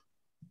happened.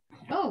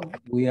 Oh.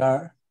 We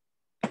are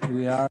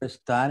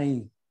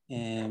studying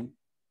and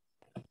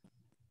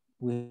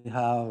we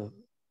have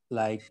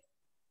like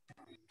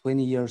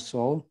 20 years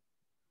old.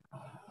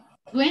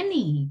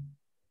 20?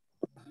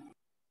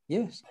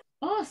 Yes.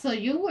 Oh, so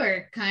you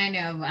were kind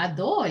of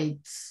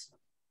adults.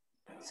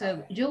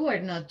 So you were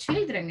not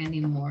children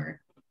anymore.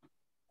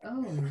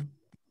 Oh.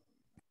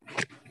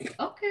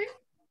 Okay.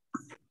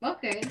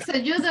 Okay. So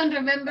you don't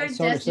remember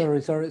Sorry.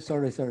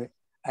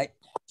 I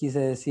quise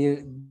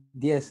decir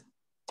 10.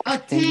 Oh,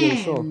 10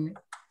 years old.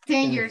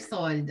 10 years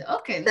old.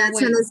 Okay.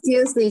 That's an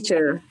excuse,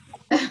 teacher.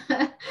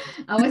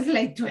 I was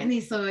like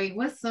 20, so it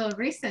was so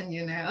recent,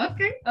 you know.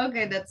 Okay,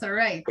 okay, that's all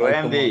right.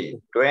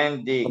 20,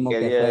 quería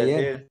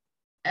decir.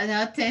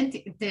 No, 10,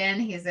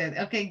 he said.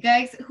 Okay,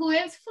 guys, who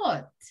else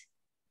fought?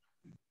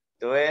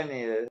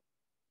 20.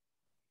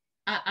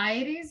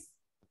 Iris,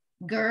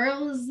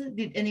 girls,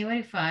 did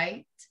anybody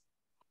fight?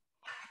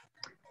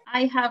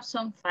 I have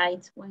some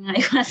fights when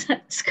I was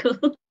at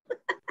school.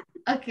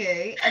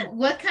 Okay,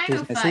 what kind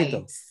of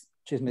fights?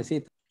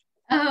 Chismecito.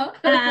 Oh.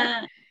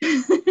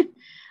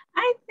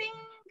 I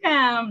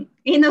think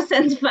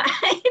innocent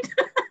fight,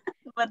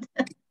 but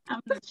I'm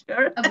not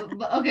sure.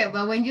 Okay,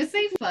 but when you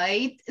say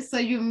fight, so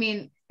you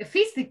mean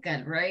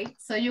physical, right?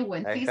 So you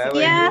went physical.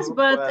 Yes,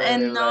 but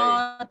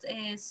not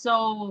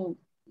so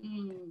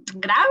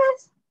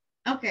graves.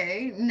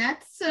 Okay,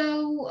 not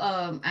so,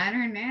 I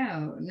don't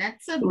know,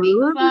 not so big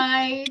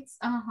fights.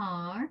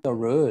 So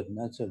rude,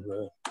 not so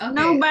rude. Okay.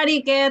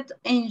 Nobody get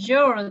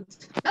injured.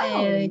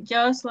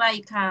 Just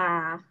like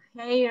hair.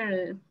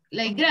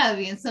 Like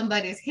grabbing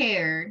somebody's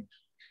hair.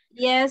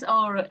 Yes,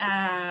 or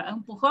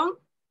empujón.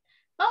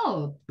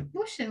 Oh,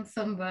 pushing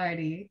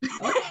somebody.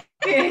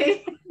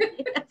 Okay.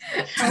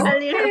 A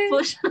little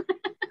push.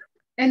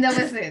 And that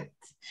was it.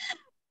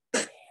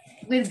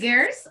 With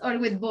girls or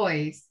with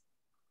boys?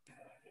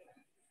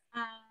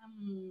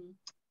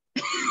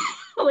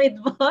 With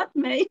both,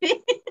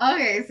 maybe.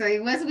 Okay, so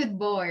it was with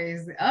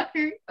boys.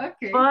 Okay,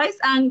 okay. Boys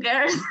and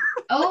girls.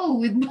 Oh,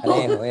 with boys.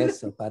 Parejo,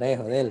 eso,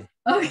 parejo, dele.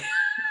 Okay.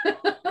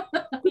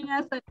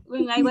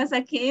 When I was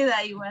a kid,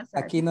 I was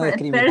Aquí no a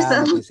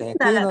discriminamos.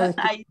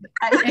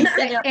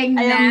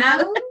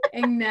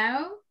 And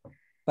now?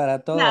 Para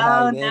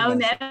todos. No,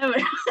 never.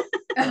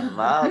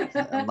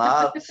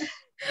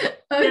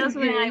 Just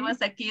when I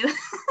was a kid.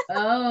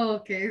 Oh,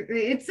 okay.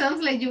 It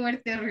sounds like you were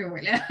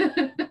terrible.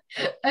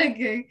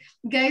 Okay.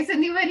 Guys,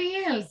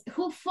 anybody else?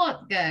 Who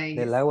fought, guys?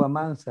 Del agua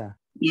mansa.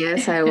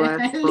 Yes, I was.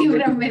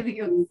 Líbrame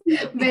Dios.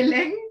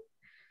 Belén?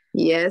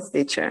 Yes,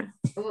 teacher.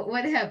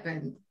 What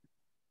happened?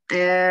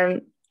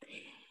 In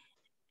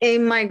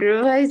my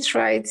group, I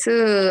tried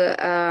to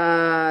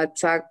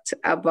talk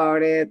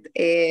about it.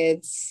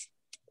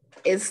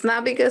 It's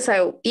not because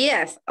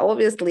yes,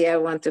 obviously I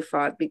want to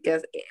fight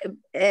because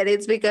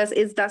it's because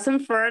it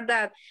doesn't fair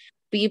that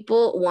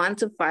people want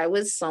to fight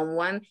with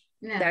someone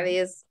that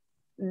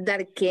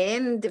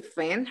can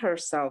defend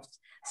herself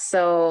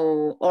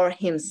or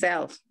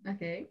himself.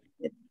 Okay.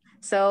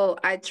 So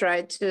I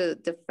tried to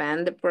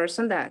defend the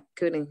person that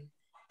couldn't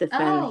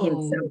defend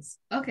himself.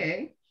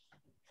 Okay.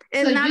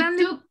 And so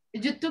not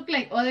you took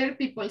like other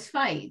people's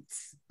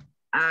fights.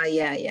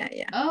 Yeah.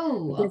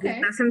 Oh, because okay.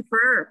 It doesn't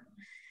fair.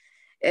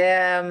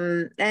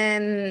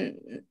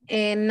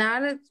 And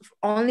not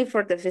only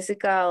for the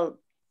physical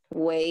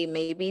way,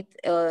 maybe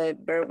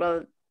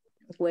verbal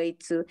way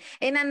too.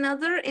 In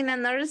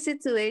another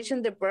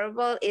situation, the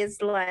verbal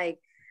is like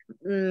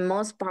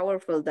most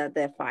powerful than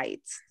the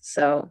fight.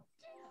 So.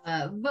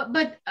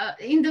 But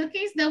in the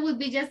case, that would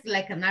be just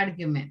like an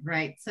argument,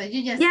 right? So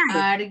you just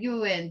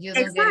argue and you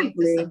don't get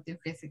into something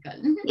physical.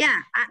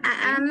 Yeah,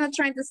 I'm not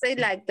trying to say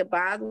like the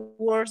bad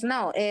words,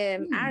 no,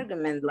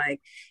 argument, like,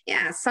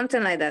 yeah,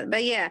 something like that.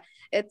 But yeah,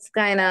 it's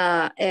kind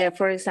of,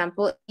 for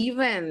example,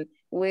 even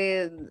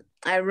with,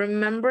 I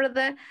remember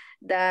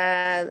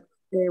that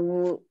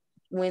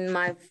when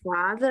my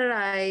father,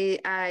 I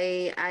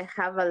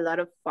have a lot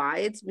of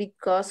fights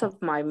because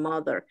of my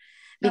mother.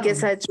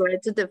 Because I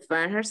tried to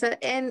defend herself.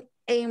 And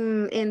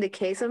in the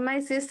case of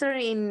my sister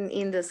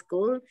in the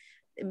school,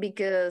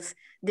 because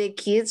the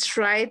kids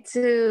tried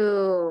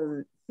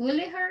to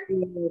bully her?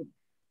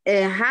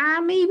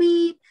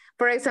 Maybe,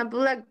 for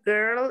example, a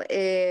girl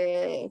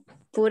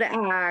put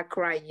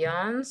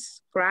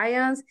crayons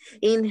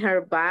in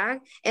her bag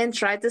and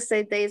tried to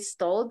say they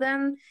stole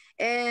them.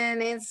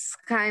 And it's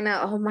kind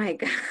of, oh my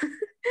God.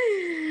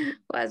 It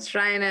was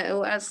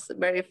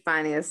very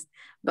funniest.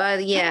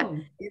 But yeah,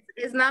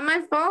 it's not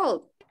my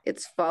fault.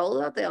 It's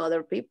fault of the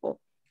other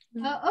people.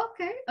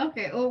 Okay.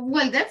 Oh,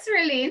 well, that's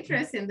really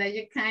interesting that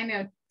you kind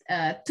of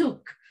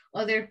took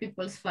other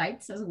people's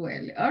fights as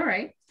well. All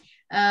right.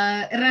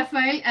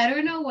 Rafael, I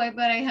don't know why,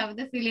 but I have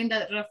the feeling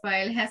that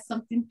Rafael has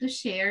something to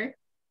share.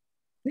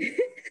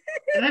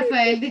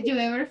 Rafael, did you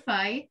ever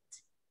fight?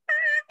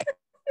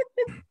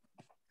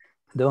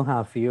 Don't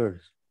have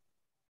fears.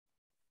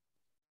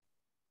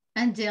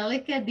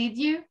 Angelica, did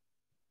you?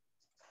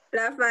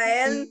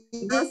 Rafael,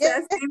 no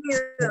seas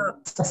tímido.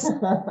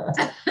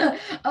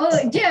 Oh,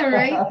 yeah,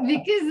 right?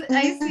 Because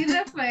I see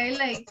Rafael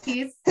like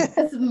he's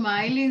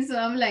smiling, so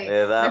I'm like,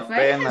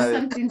 Rafael has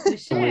something to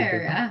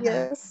share.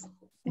 Yes.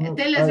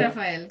 Tell us,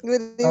 Rafael.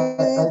 Good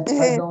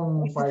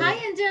evening. Hi,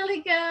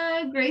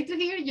 Angelica. Great to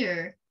hear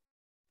you.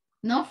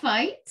 No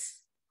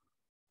fights?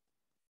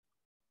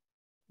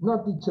 No,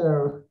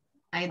 teacher.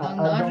 I don't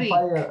know, Rick.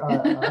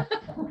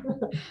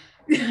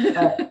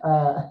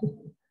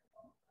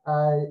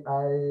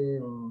 I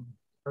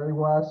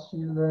was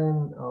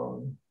children.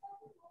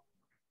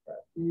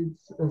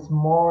 It's a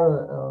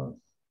small.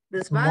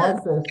 The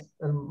smallest.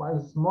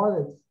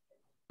 Smallest.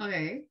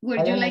 Okay.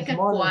 Were you like a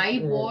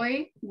quiet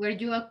boy? Were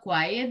you a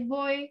quiet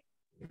boy?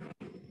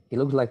 He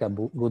looks like a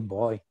good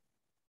boy.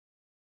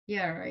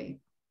 Yeah, right.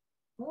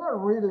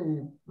 Not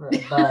really, but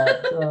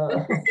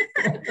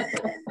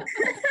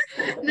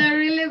Not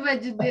really,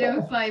 but you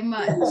didn't find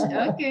much.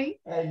 Okay.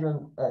 I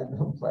don't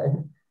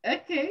find.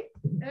 Okay.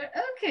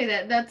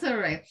 Okay, that's all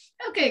right.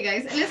 Okay,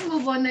 guys, let's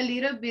move on a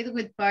little bit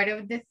with part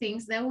of the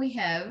things that we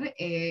have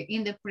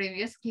in the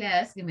previous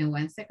class. Give me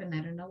 1 second.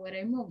 I don't know where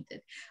I moved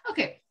it.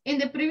 Okay, in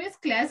the previous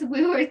class,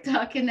 we were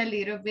talking a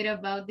little bit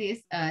about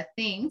these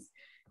things.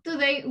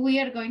 Today, we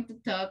are going to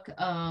talk,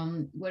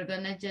 we're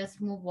going to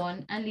just move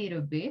on a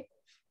little bit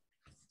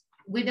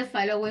with the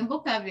following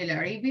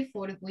vocabulary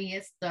before we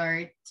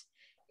start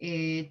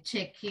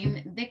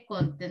checking the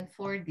content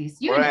for this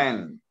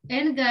unit.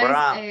 And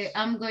guys,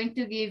 I'm going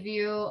to give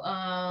you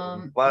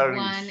one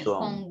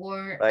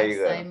homework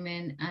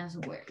assignment as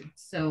well.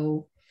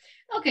 So,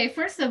 okay,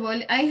 first of all,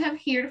 I have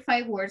here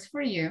 5 words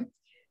for you.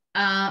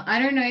 I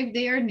don't know if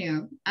they are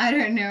new. I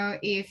don't know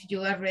if you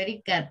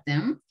already got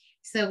them.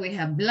 So we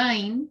have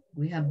blind,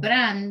 we have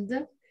brand,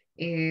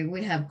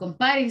 we have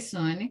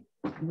comparison,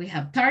 we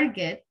have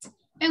target,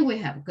 and we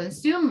have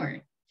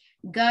consumer.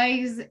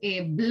 Guys,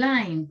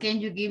 blind, can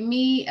you give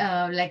me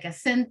like a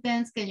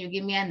sentence? Can you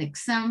give me an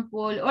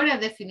example or a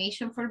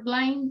definition for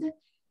blind?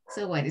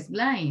 So what is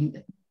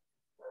blind?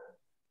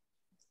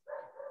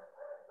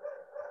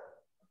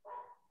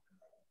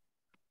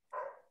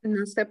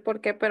 No sé por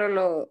qué, pero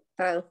lo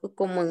traduzco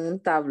como en un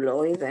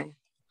tabloide.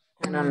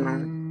 I don't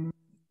know.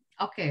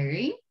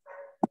 Okay.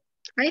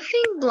 I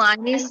think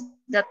blind is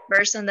that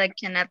person that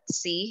cannot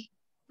see.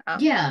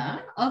 Yeah,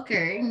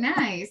 okay,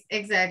 nice,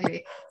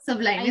 exactly. So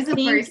blind is a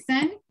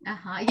person.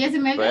 Yes,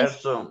 Imelda?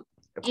 Person.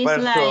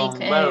 It's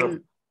like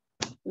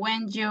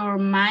when your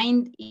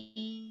mind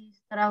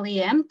is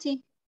totally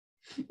empty.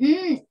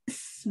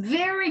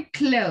 Very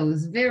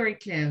close, very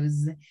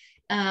close.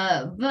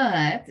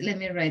 But let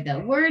me write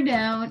that word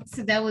down.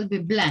 So that would be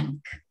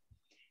blank.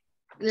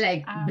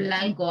 Like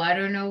blanco, I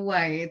don't know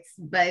why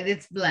but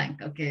it's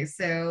blank. Okay,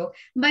 so,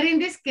 but in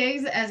this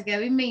case, as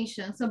Gabby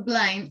mentioned, so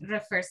blind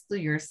refers to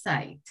your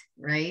sight,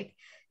 right?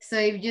 So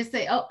if you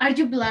say, oh, are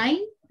you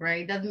blind?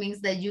 Right, that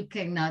means that you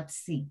cannot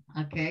see,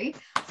 okay?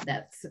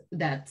 That's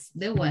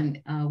the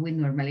one we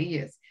normally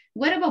use.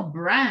 What about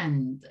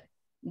brand?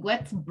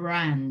 What's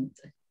brand?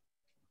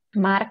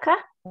 Marca.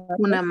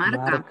 Una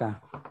marca.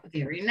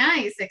 Very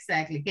nice,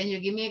 exactly. Can you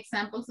give me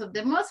examples of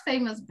the most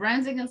famous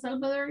brands in El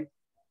Salvador?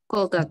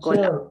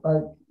 Coca-Cola.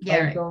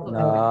 I don't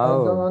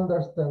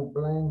understand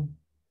blind.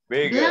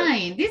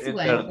 Blind, this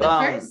one, the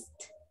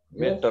first.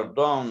 Mr.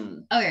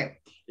 Don. Okay,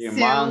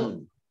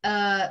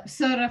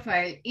 so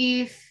Rafael,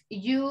 if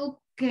you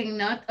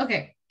cannot,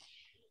 okay,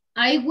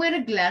 I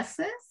wear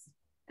glasses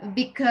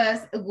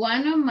because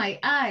one of my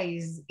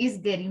eyes is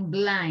getting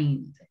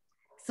blind.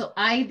 So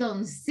I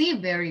don't see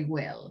very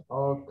well.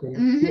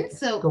 Okay,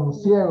 so como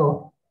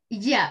ciego.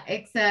 Yeah,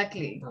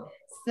 exactly.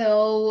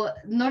 So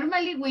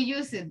normally we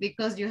use it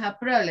because you have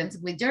problems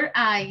with your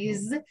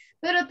eyes,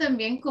 pero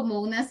también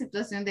como una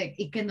situación de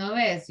y que no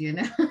ves, you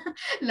know,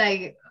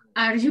 like,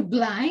 are you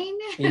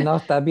blind? Y no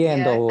está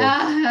viendo.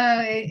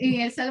 Yeah.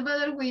 In El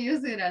Salvador we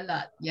use it a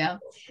lot, yeah.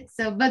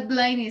 So, but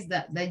blind is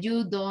that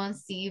you don't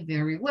see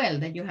very well,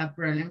 that you have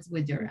problems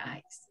with your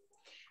eyes.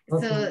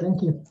 Okay, so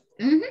thank you.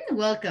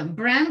 Welcome.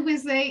 Brand, we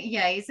say,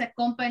 yeah, it's a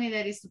company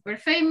that is super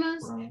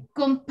famous.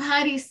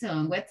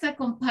 Comparison. What's a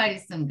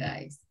comparison,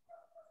 guys?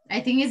 I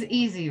think it's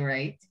easy,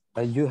 right?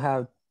 But you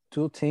have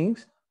 2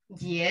 things?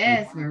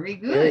 Yes, very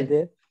good. Very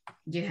good.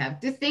 You have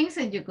 2 things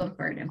and you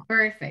compare them.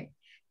 Perfect.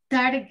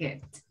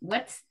 Target.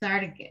 What's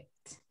target?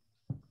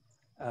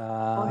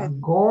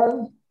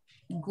 Goal.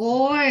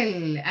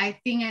 Goal. I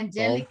think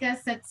Angelica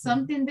said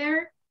something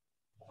there.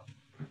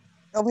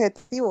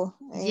 Objetivo.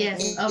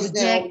 Yes,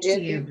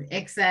 objective.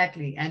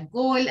 Exactly. A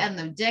goal, an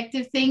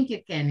objective. Thank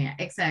you, Kenya.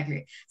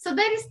 Exactly. So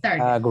that is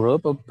target. A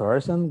group of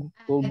person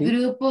could be. A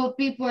group of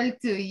people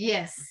too,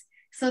 yes.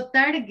 So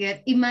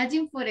target,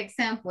 imagine for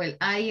example,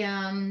 I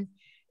am,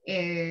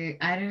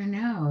 I don't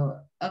know.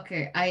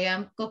 Okay, I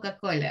am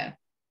Coca-Cola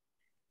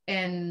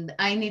and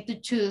I need to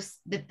choose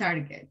the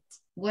target.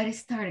 What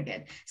is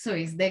target? So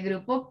it's the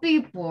group of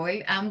people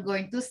I'm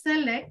going to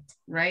select,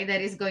 right?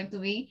 That is going to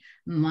be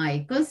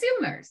my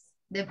consumers.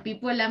 The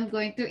people I'm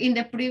going to, in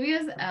the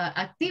previous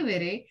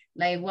activity,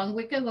 like 1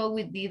 week ago,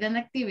 we did an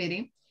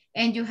activity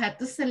and you had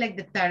to select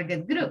the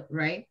target group,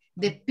 right?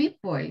 The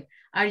people,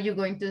 are you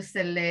going to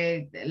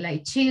select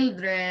like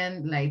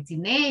children, like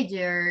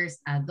teenagers,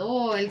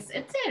 adults,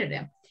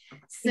 etc.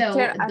 So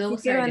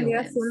those are the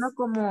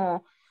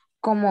ones.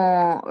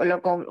 Como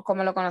lo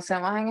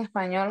conocemos en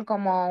español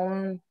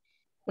como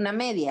una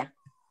media.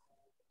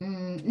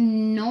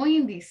 No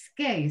in this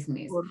case,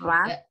 Miss.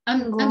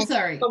 I'm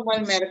sorry. Como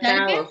el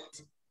mercado.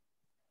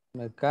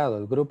 Mercado,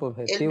 el grupo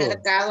objetivo. El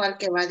mercado al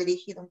que va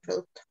dirigido un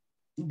producto.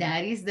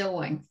 That is the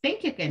one.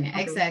 Thank you, Kenya.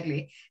 Okay.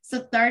 Exactly.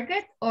 So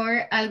target,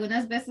 or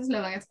algunas veces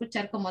lo van a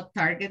escuchar como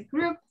target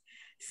group.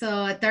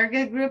 So a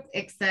target group,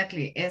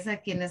 exactly, es a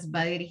quienes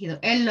va dirigido.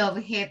 El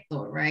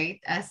objeto,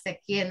 right? Hacia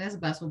quienes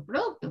va su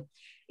producto.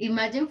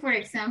 Imagine, for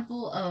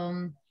example,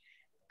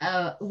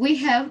 we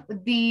have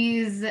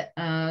these,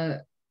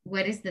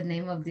 what is the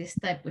name of this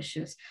type of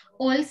shoes?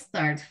 All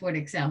Stars, for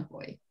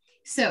example.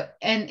 So,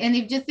 and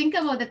if you think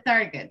about the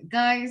target,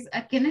 guys,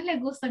 ¿a quiénes les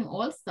gustan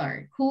All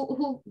Star?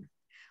 Who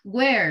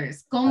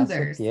wears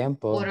Converse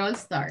or All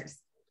Stars?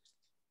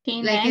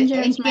 Like, ¿en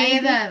qué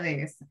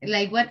edades?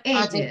 Like, what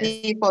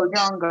ages? People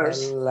younger.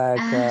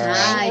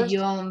 Like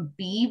young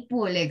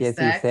people,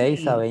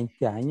 16 a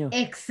 20 años.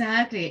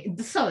 Exactly.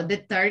 So the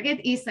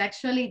target is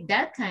actually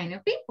that kind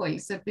of people.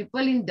 So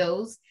people in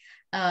those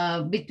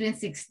between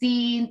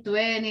 16,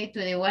 20,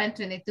 21,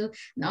 22.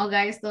 No,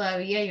 guys,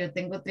 todavía yo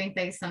tengo 30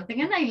 y something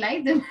and I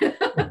like them.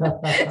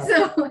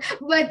 So,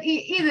 but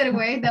either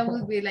way, that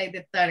would be like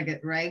the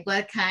target, right?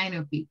 What kind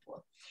of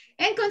people?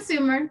 And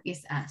consumer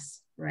is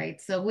us, right?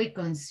 So we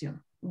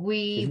consume.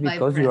 We It's buy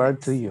because you are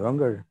products. too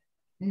younger.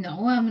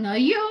 No, I'm not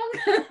young.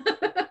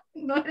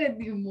 Not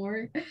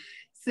anymore.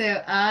 So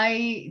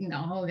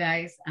no,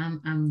 guys,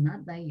 I'm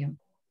not that young.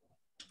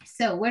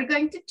 So we're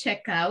going to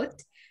check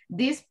out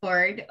this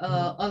part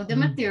of the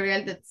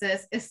material that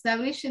says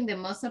establishing the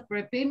most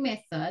appropriate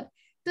method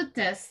to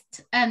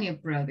test a new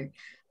product.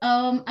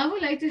 I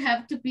would like to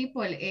have two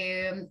people.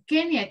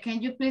 Kenya,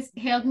 can you please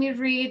help me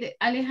read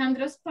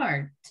Alejandro's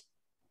part?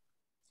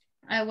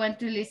 I want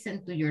to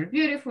listen to your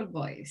beautiful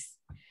voice.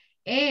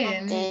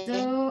 And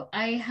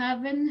I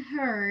haven't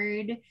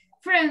heard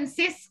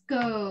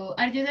Francisco.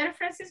 Are you there,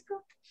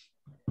 Francisco?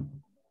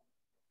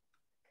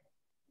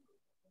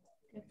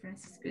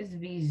 Francisco is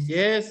busy.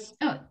 Yes.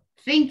 Oh,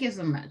 thank you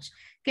so much.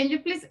 Can you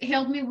please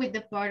help me with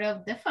the part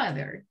of the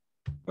father?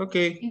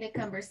 Okay. In the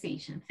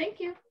conversation. Thank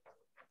you.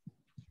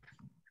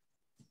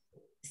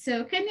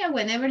 So, Kenya,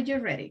 whenever you're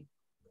ready.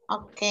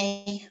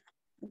 Okay.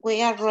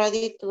 We are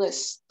ready to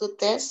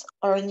test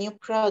our new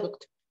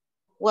product.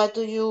 What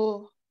do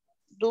you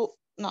do?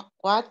 No,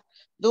 what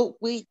do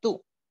we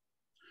do?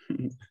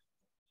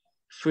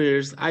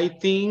 First, I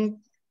think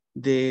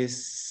the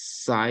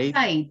site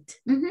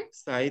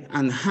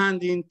and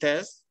handling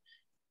test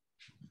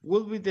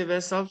will be the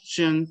best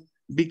option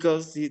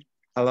because it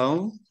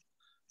allows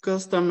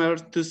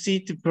customers to see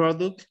the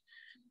product,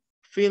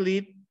 feel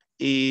it,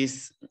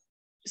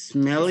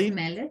 smell it,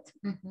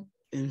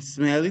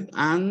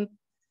 and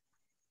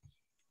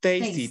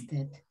taste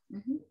it.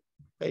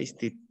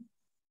 Taste it.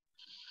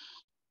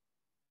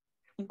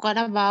 What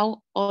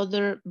about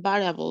other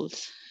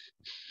variables?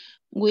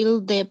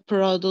 Will the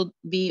product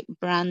be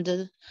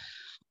branded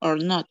or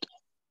not?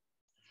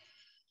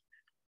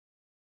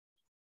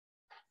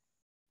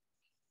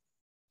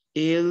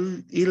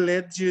 It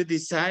lets you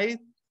decide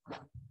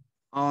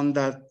on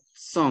that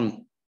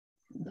song.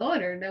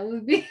 Daughter, that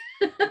would be.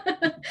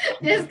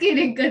 Just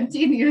kidding,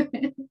 continue.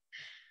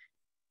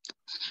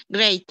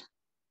 Great.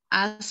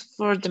 As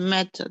for the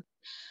method,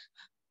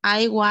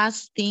 I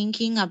was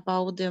thinking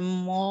about the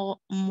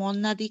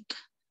monadic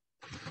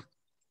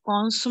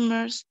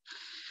consumers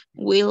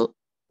will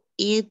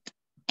eat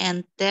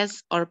and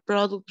test our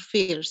product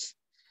first,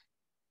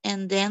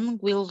 and then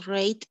we'll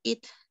rate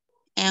it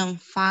and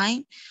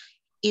find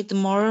it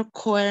more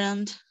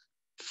coherent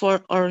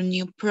for our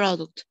new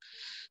product,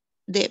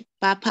 the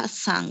Papa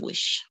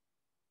sandwich.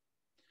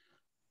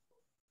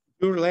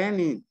 You're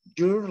learning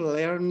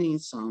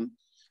some.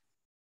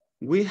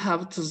 We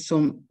have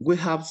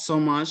so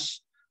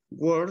much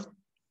work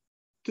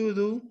to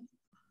do.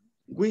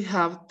 We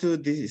have to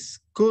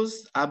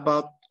discuss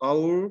about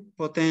our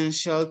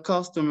potential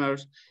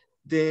customers,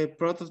 the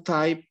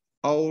prototype,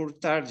 our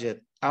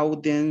target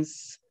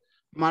audience,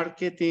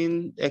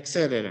 marketing,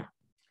 etc.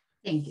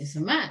 Thank you so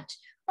much.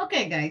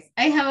 Okay, guys,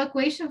 I have a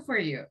question for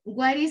you.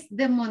 What is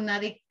the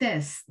monadic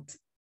test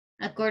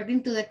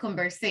according to the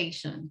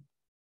conversation?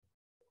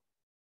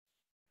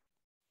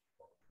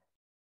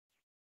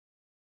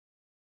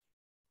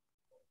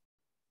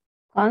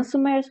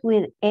 Consumers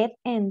will eat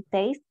and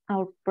taste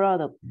our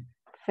product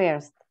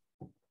first.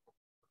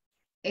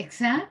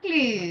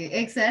 Exactly,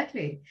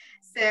 exactly.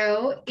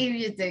 So if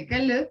you take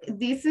a look,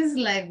 this is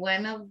like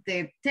one of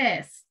the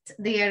tests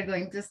they are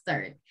going to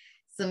start.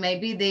 So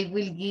maybe they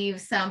will give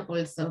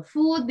samples of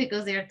food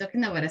because they are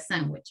talking about a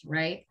sandwich,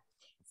 right?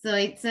 So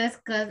it says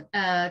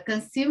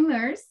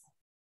consumers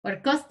or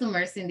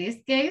customers in this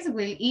case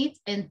will eat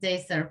and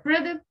taste our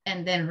product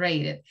and then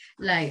rate it.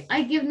 Like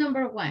I give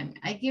number 1,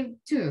 I give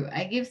 2,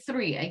 I give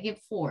 3, I give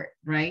 4,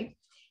 right?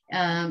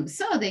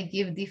 So they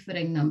give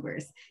different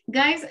numbers.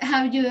 Guys,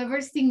 have you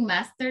ever seen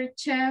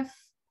MasterChef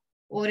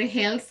or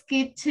Hell's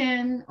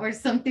Kitchen or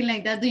something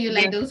like that? Do you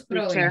like those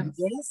programs?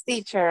 Yes,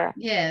 teacher.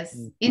 Yes,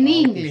 in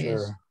English.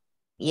 Teacher.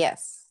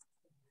 Yes.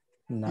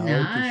 No,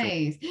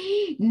 nice.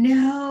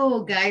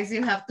 No, guys,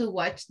 you have to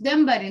watch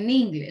them, but in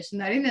English,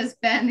 not in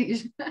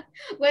Spanish.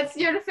 What's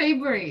your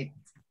favorite?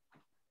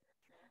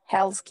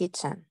 Hell's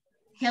Kitchen.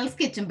 Hell's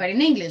Kitchen, but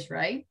in English,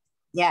 right?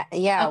 Yeah,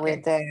 yeah,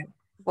 okay.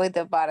 with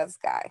the butters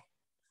guy.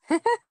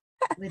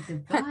 With the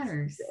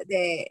butters.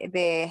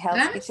 The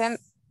Hell's Kitchen.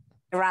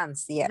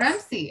 Ramsey, yes.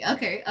 Ramsey,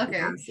 okay,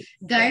 okay. Ramsey,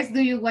 guys, yeah.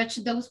 Do you watch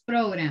those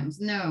programs?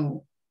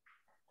 No.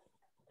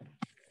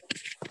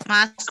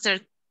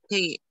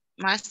 MasterChef.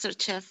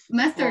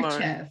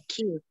 MasterChef.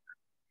 Kids.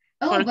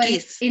 Oh, but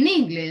kids. In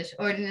English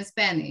or in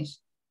Spanish?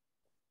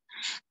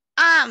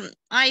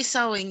 I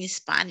saw in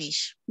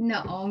Spanish.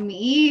 No,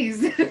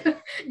 miss.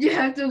 You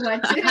have to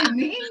watch it in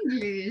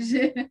English.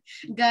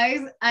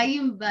 Guys, I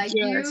invite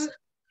you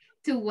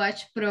to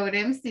watch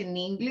programs in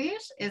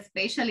English,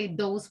 especially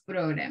those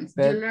programs.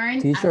 But you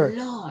learn teacher, a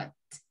lot.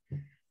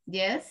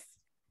 Yes?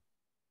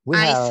 We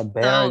have a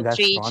better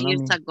 3 years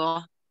gastronomy.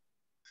 ago.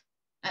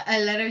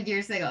 A lot of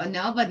years ago.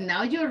 No, but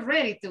now you're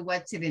ready to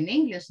watch it in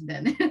English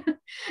then.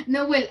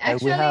 No, well,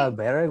 actually. We have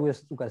better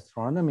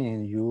gastronomy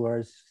and you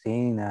are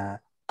seeing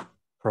a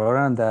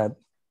program that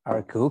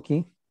are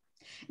cooking.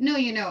 No,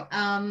 you know,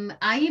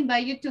 I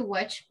invite you to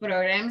watch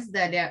programs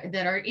that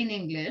are in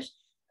English.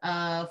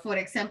 For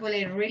example,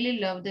 I really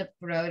love the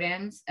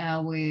programs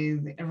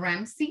with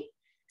Ramsey.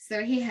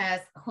 So he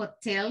has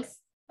hotels,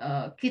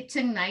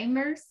 kitchen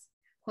nightmares,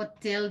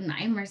 hotel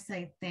nightmares,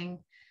 I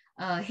think,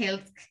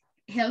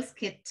 Hell's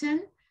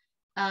Kitchen,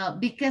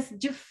 because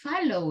you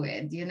follow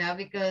it, you know,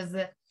 because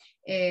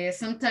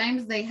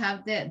sometimes they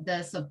have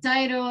the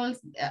subtitles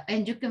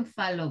and you can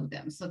follow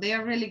them. So they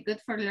are really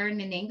good for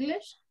learning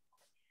English.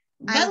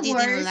 I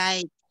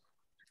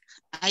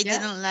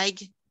didn't like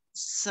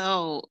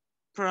so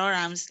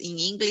programs in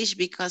English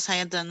because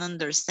I don't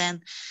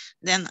understand.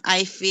 Then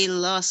I feel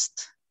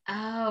lost.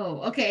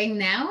 Oh, okay. And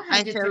now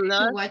I feel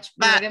lost, to watch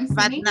programs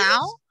but in English?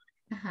 now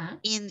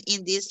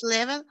in this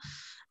level,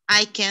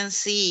 I can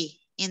see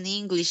in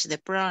English the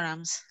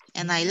programs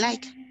and I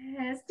like.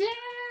 Yes,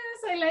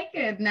 I like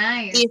it.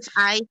 Nice. If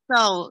I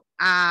saw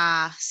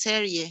a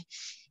series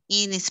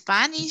in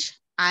Spanish,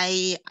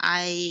 I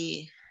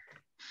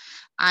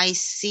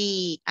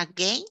see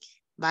again,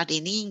 but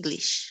in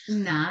English.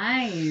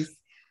 Nice.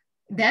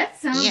 That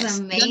sounds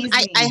amazing.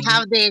 I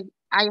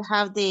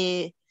have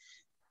the,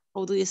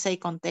 how do you say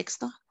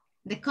contexto?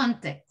 The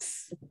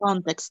context.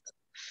 Context.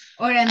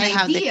 Or an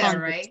idea,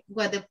 right?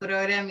 What the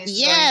program is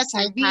going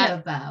to be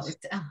about.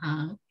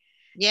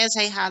 Yes,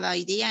 I had an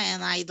idea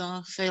and I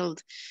don't feel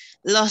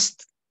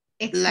lost.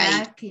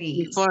 Exactly.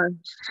 Like before.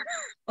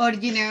 Or,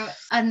 you know,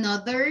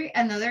 another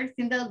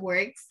thing that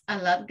works a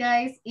lot,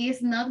 guys,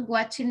 is not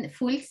watching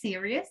full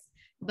series,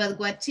 but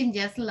watching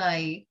just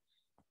like,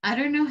 I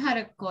don't know how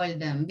to call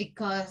them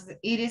because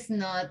it is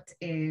not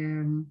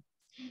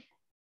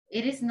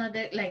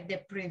like the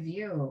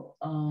preview.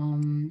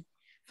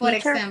 For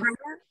example,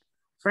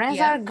 Friends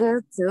are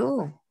good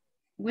too.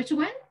 Which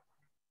one?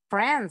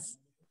 Friends.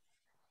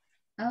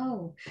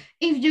 Oh,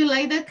 if you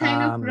like that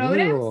kind of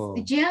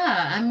programs,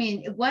 yeah, I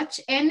mean, watch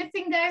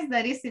anything, guys,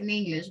 that is in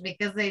English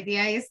because the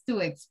idea is to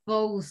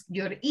expose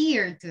your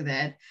ear to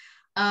that.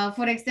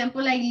 For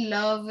example, I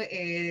love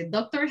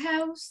Dr.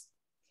 House.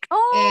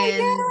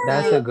 Oh,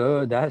 yeah.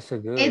 That's a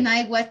good. And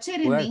I watch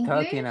it in English.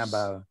 We're talking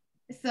about.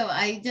 So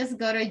I just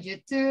go to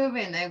YouTube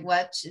and I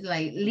watch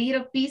like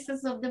little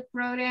pieces of the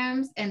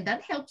programs and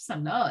that helps a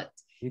lot.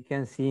 You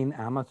can see in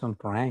Amazon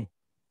Prime.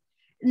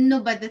 No,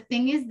 but the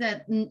thing is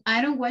that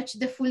I don't watch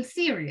the full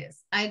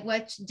series. I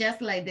watch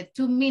just like the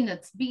 2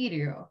 minutes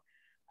video.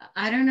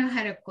 I don't know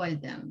how to call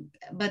them,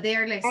 but they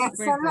are like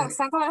super good.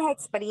 Son como las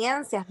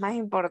experiencias más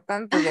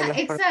importantes de los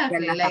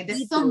exactly, de like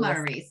the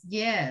summaries,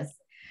 yes.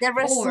 The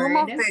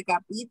resumen de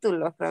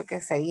capítulos, creo que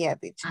sería,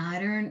 teacher. I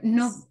don't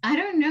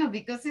know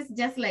because it's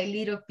just like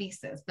little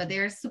pieces, but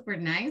they're super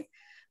nice.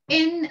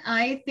 And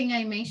I think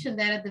I mentioned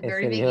that at the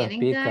very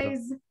beginning,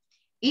 guys.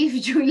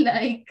 If you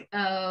like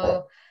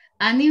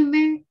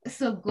anime,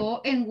 so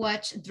go and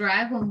watch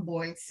Dragon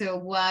Ball. So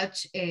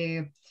watch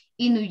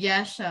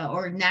Inuyasha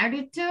or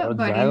Naruto,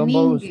 but Dragon in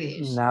Ball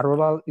English.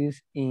 Naruto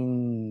is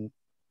in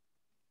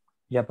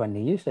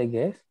Japanese, I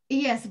guess.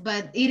 Yes,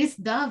 but it is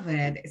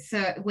dubbed.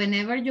 So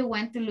whenever you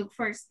want to look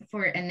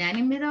for an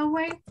anime that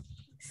way,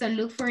 so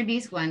look for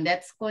this one.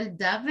 That's called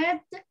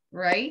dubbed,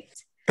 right?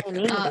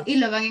 Y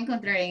lo van a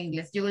encontrar en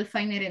inglés. You will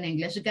find it in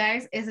English.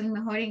 Guys, es el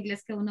mejor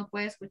inglés que uno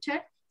puede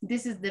escuchar.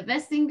 This is the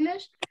best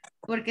English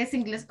porque es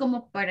inglés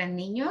como para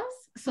niños.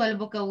 So el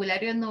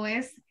vocabulario no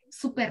es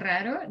super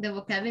raro. The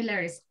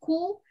vocabulary is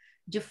cool.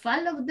 You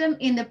follow them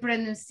and the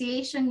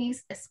pronunciation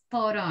is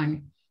spot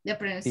on. The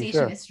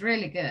pronunciation is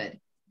really good.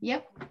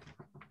 Yep.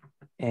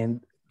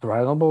 And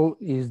Dragon Ball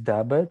is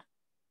dubbed?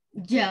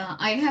 Yeah,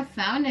 I have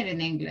found it in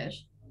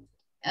English.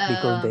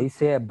 Because they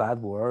say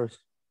bad words.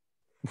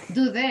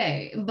 Do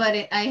they?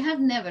 But I have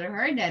never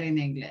heard that in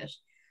English.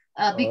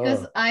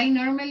 Because I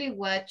normally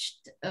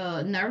watched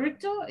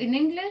Naruto in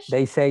English.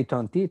 They say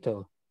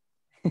tontito.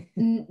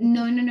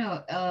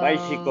 No.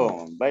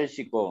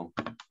 Bicycle.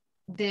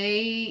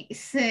 They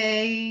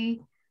say,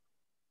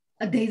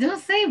 they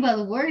don't say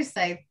bad words,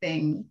 I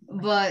think.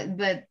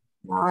 But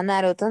no,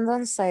 Naruto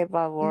don't say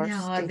bad words.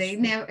 No, they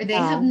never.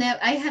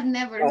 I have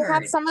never heard. They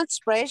have some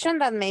expression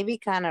that may be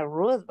kind of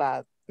rude,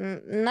 but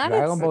not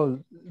Dragon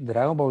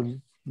Ball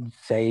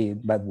say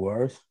bad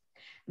words.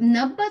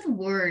 Not bad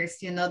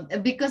words, you know,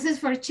 because it's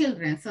for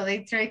children. So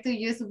they try to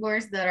use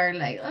words that are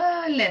like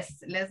less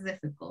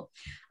difficult.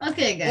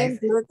 Okay, guys. And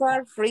Pluto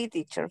are free,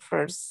 teacher,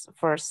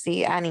 for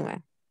see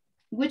anime.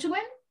 Which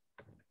one?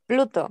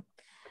 Pluto.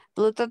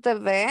 Pluto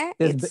TV,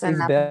 it's an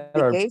better.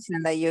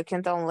 application that you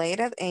can download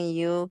it and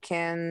you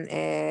can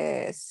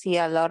see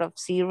a lot of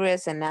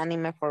series and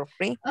anime for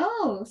free.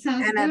 Oh,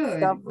 sounds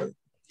and good.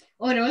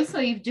 Or also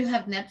if you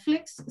have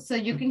Netflix, so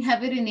you can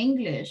have it in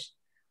English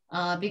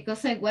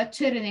because I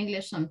watch it in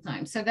English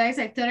sometimes. So guys,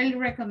 I totally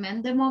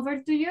recommend them over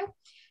to you.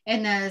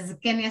 And as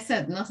Kenya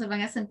said, no se van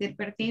a sentir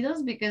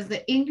perdidos because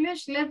the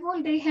English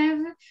level they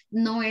have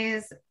no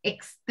es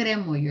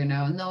extremo, you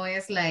know, no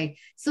es like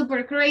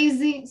super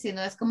crazy,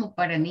 sino es como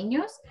para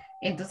niños.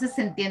 Entonces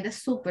se entiende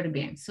súper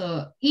bien.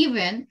 So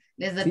even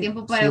les da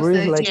tiempo para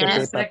ustedes like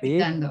ir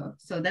practicando.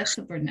 So that's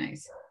super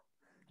nice.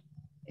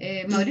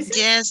 Mauricio?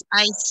 Yes,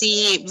 I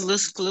see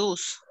Blue's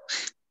Clues.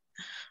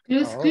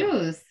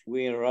 Clues.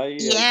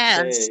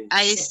 Yes,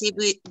 I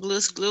see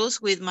Blue's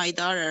Clues with my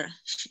daughter.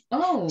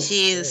 Oh,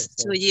 she is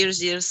 2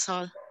 years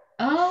old.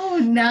 Oh,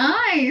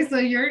 nice. So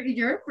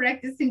you're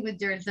practicing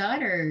with your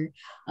daughter.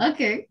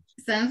 Okay,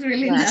 sounds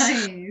really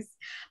nice.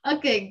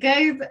 Okay,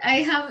 guys,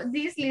 I have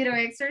this little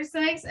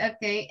exercise.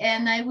 Okay,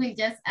 and I will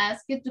just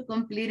ask you to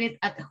complete it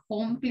at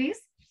home, please.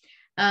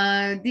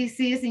 This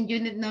is in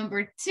unit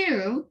number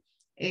 2.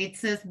 It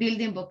says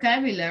building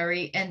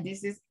vocabulary, and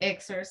this is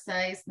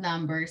exercise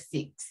number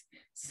 6.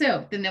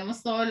 So,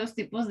 tenemos todos los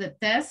tipos de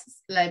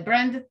tests, like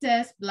branded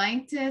test,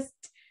 blind test,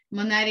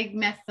 monadic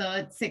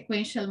method,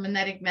 sequential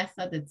monadic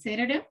method,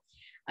 etc.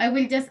 I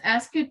will just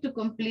ask you to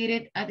complete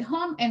it at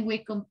home, and we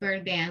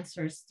compare the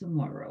answers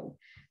tomorrow.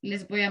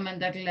 Les voy a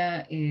mandar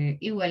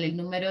igual el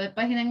número de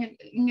página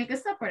en el que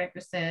está para que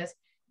ustedes,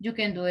 you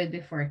can do it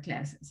before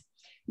classes.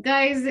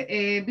 Guys,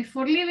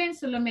 before leaving,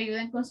 solo me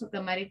ayuden con su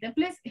camarita,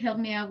 please. Help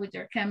me out with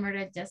your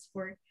camera just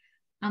for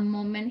a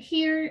moment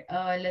here.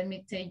 Let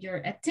me take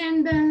your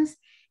attendance.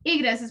 Y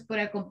gracias por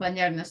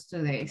acompañarnos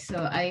today. So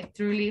I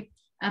truly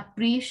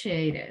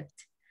appreciate it.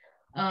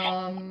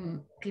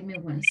 Give me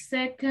 1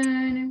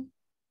 second.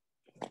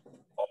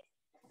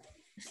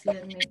 Just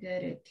let me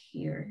get it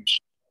here.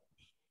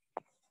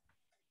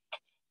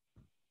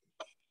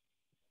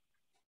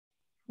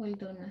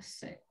 Hold on a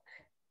sec.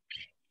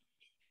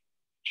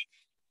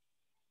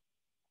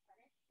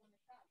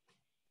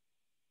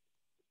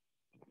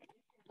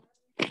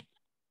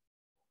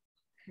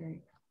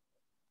 Okay.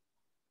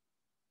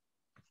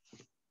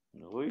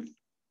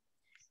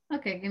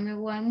 Okay, give me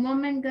 1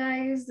 moment,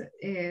 guys.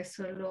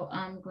 Solo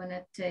I'm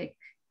gonna take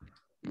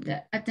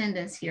the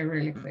attendance here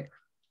really quick.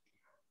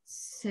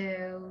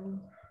 So,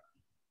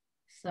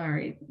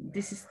 sorry,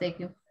 this is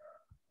taking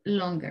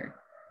longer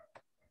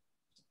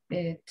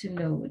to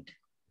load.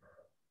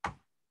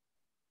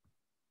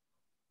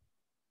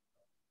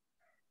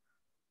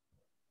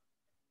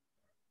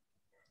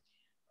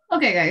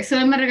 Okay, guys,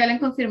 solo me regalen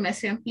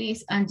confirmación,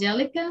 please.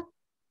 Angelica?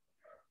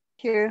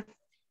 Here.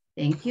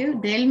 Thank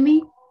you.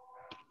 Delmi?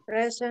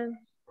 Present.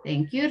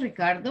 Thank you.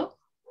 Ricardo?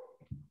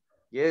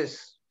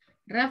 Yes.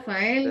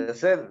 Rafael?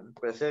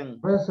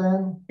 Present.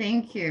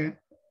 Thank you.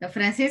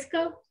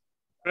 Francisco?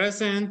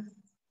 Present.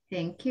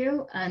 Thank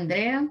you.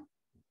 Andrea?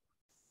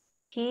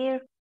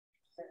 Here.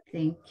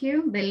 Thank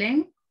you.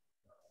 Belén?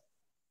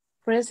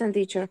 Present,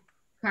 teacher.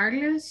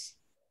 Carlos?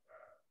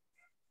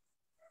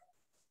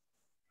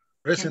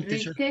 Present,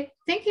 Enrique?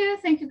 teacher.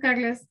 Thank you,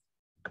 Carlos.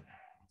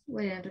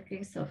 Well, Enrique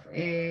is off.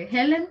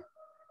 Helen?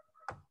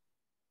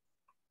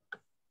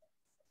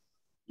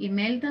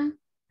 Imelda?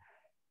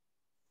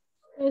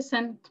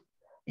 Present.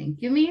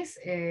 Thank you, Miss.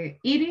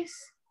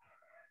 Iris?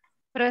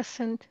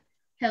 Present.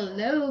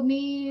 Hello,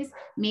 Miss.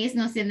 Miss,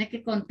 nos tiene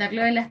que contar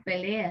lo de las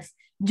peleas.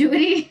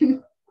 Yuri?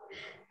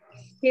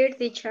 Here,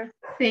 teacher.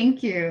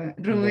 Thank you. In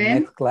the Rubén?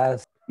 next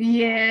class.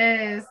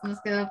 Yes, nos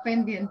quedó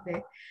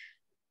pendiente.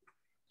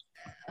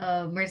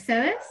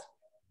 Mercedes?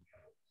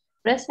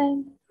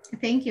 Present.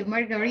 Thank you.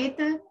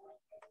 Margarita?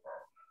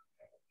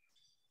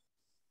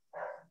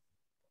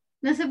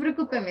 No se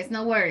preocupe, Miss.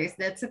 No worries.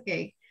 That's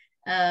okay.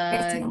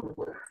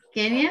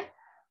 Kenia?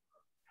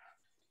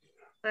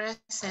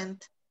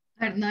 Present.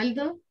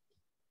 Arnaldo?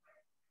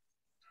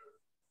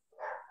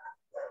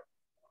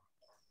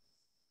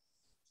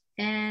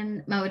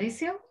 And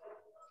Mauricio?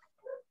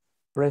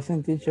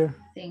 Present, teacher.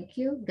 Thank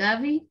you.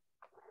 Gaby?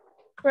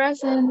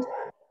 Present.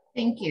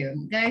 Thank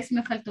you. Guys,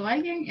 ¿me faltó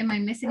alguien? Am I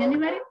missing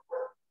anybody?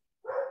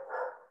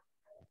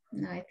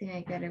 No, I think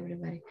I got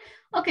everybody.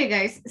 Okay,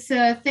 guys.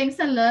 So thanks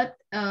a lot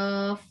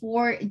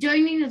for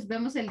joining. Nos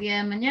vemos el día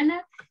de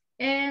mañana.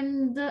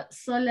 And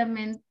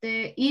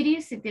solamente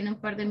Iris, si tiene un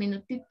par de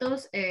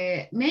minutitos,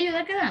 me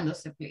ayuda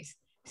quedándose, please.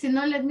 Si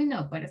no, let me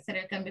know para hacer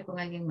el cambio con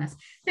alguien más.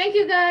 Thank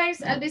you,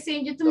 guys. I'll be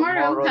seeing you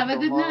tomorrow. Have a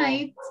good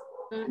night.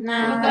 Good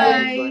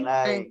night. Good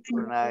night.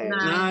 Good night.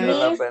 Night.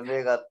 Dios la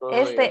bendiga a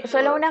todos.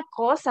 Solo una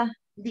cosa.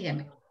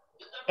 Dígame.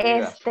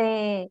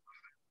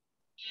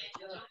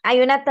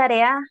 Hay una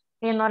tarea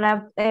que no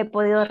la he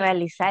podido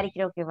realizar y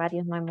creo que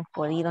varios no hemos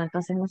podido.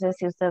 Entonces no sé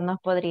si usted nos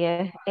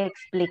podría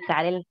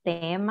explicar el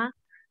tema.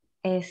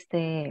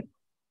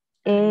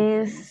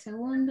 Un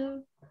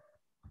segundo.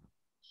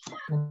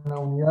 En la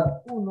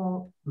unidad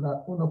 1,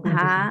 la 1.5.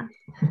 Ajá.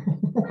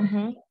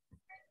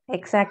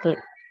 Exactly.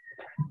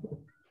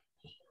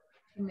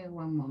 Give me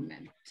one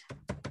moment.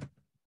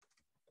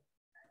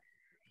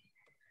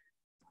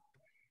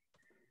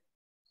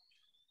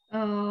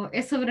 Oh,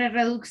 ¿es sobre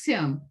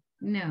reducción?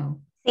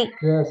 No. Sí.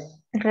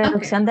 Yes.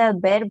 Reducción Okay. de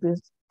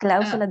adverbios,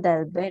 cláusulas de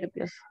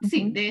adverbios.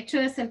 Sí, de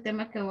hecho es el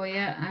tema que voy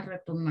a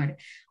retomar.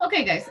 Ok,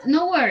 guys,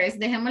 no worries,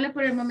 dejémoslo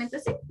por el momento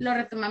así. Lo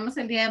retomamos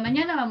el día de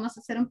mañana. Vamos a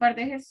hacer un par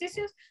de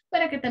ejercicios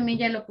para que también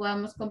ya lo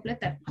podamos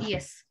completar.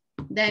 Yes,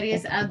 that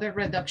is adverb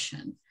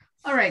reduction.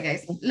 All right,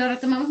 guys, lo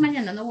retomamos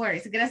mañana, no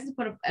worries. Gracias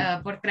por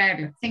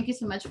traerlo. Thank you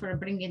so much for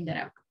bringing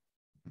that up.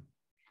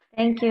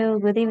 Thank you.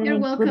 Good evening. You're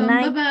welcome. Good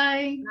night.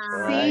 Bye-bye.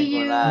 Bye, See good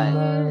you.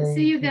 night.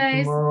 See you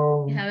guys.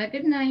 Tomorrow. Have a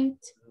good night.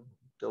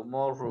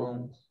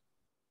 Tomorrow.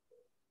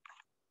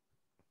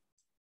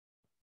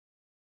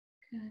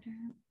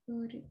 Gotta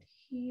put it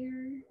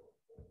here.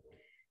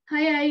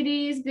 Hi,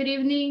 Iris. Good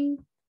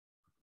evening.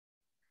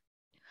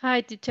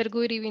 Hi, teacher.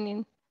 Good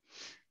evening.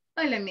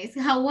 Hola, Miss.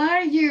 How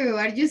are you?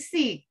 Are you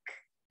sick?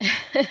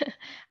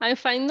 I'm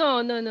fine.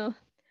 No.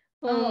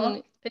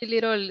 Oh, A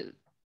little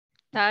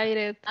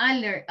tired.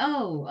 alert.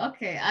 Oh,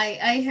 okay.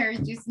 I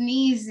heard you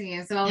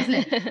sneezing, so I was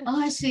like,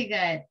 oh, she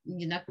got,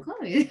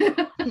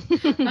 COVID.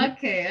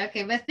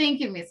 Okay. But thank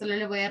you, Miss. Solo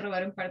le voy a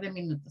robar un par de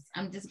minutos.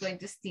 I'm just going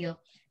to steal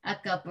a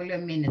couple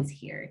of minutes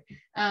here.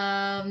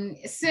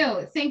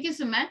 So thank you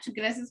so much.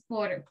 Gracias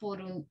por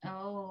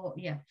oh,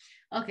 yeah.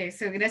 Okay,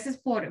 so gracias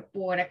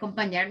por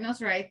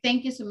acompañarnos, right?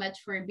 Thank you so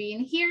much for being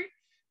here.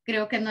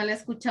 Creo que no la he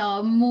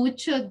escuchado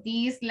mucho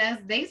these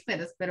last days,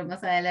 pero espero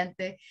más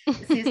adelante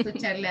sí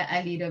escucharla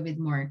a little bit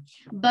more.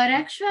 But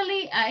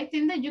actually, I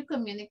think that you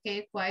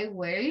communicate quite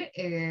well.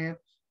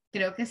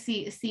 Creo que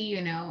sí,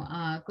 you know,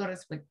 con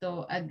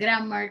respecto a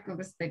grammar, con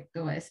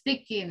respecto a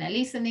speaking, a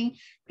listening,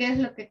 ¿qué es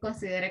lo que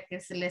considera que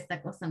se le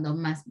está costando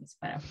más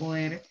para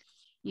poder,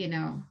 you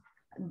know?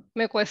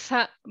 Me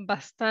cuesta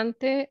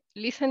bastante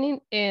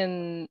listening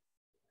en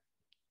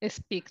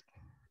speak.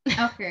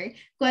 Ok,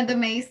 cuando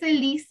me dice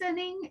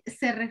listening,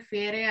 ¿se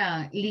refiere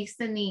a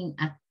listening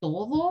a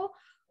todo?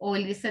 ¿O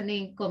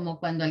listening como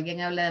cuando alguien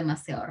habla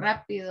demasiado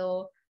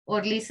rápido? ¿O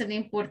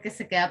listening porque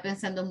se queda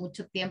pensando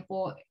mucho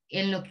tiempo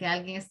en lo que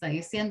alguien está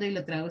diciendo y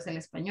lo traduce al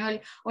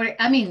español? O, I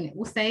mean,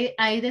 usted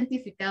ha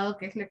identificado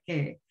qué es lo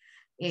que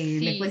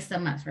le cuesta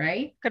más,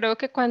 right? Creo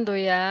que cuando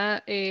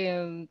ya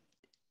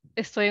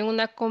estoy en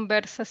una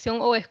conversación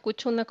o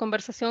escucho una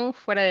conversación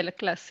fuera de la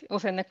clase. O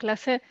sea, en la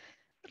clase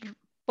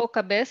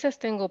pocas veces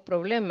tengo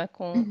problema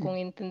con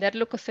entender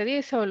lo que se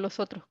dice o los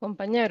otros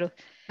compañeros.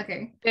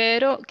 Okay.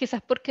 Pero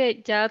quizás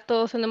porque ya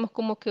todos tenemos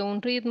como que un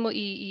ritmo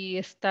y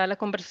está la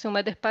conversación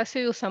más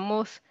despacio y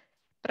usamos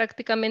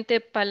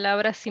prácticamente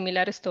palabras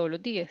similares todos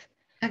los días.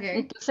 Okay.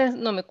 Entonces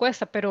no me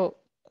cuesta,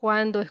 pero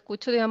cuando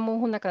escucho,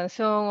 digamos, una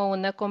canción o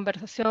una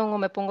conversación o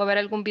me pongo a ver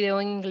algún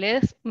video en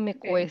inglés, me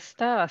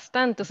cuesta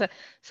bastante. O sea,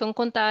 son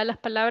contadas las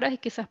palabras y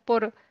quizás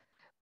por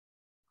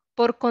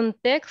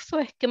contexto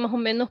es que más o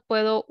menos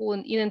puedo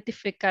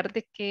identificar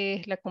de qué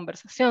es la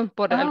conversación,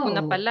 por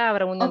alguna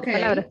palabra, unión de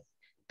palabras.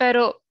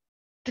 Pero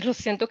lo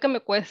siento que me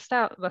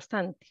cuesta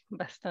bastante.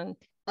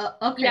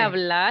 Y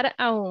hablar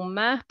aún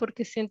más,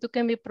 porque siento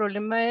que mi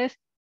problema es,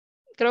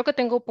 creo que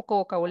tengo poco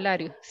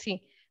vocabulario,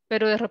 sí,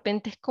 pero de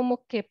repente es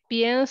como que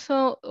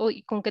pienso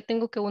y con qué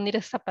tengo que unir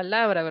esa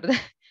palabra, ¿verdad?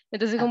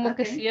 Entonces como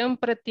que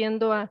siempre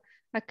tiendo a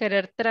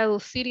querer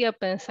traducir y a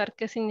pensar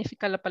qué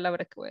significa la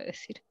palabra que voy a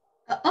decir.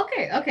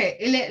 Okay.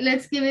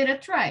 Let's give it a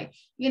try.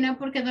 You know,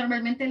 porque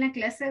normalmente en la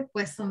clase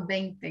pues son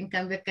 20. En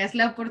cambio, acá es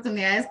la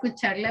oportunidad de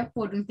escucharla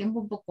por un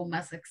tiempo un poco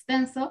más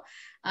extenso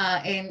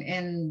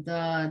en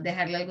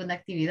dejarle alguna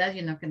actividad,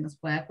 you know, que nos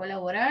pueda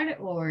colaborar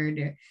o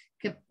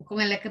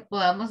con la que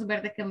podamos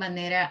ver de qué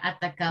manera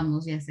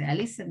atacamos, ya sea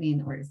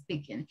listening or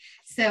speaking.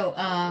 So,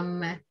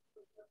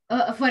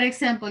 for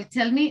example,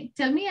 tell me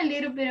a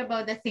little bit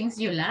about the things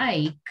you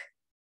like.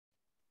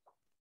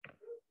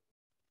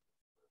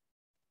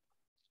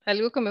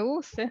 Algo que me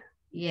guste.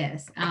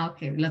 Yes.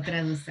 Okay, lo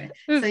traduce.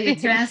 So you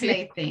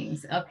translate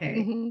things.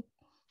 Okay.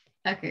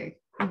 Okay.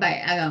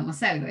 Vaya,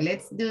 hagamos algo.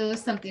 Let's do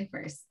something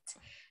first.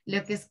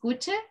 Lo que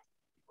escuche,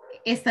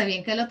 está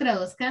bien que lo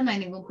traduzca, no hay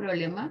ningún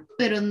problema,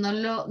 pero no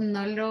lo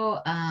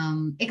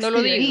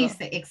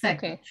exteriorice.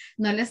 Exacto. Okay.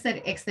 No lo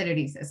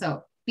exteriorice.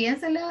 So,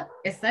 piénselo,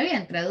 está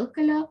bien,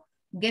 tradúzcalo,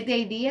 get the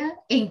idea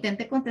e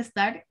intente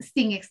contestar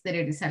sin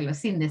exteriorizarlo,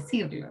 sin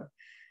decirlo.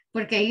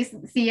 Porque ahí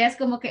sí ya es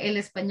como que el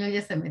español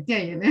ya se metió,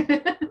 you know?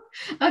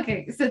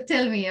 Okay, so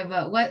tell me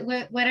about what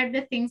are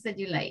the things that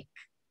you like?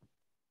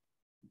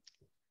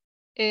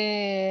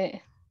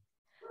 I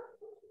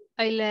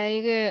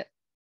like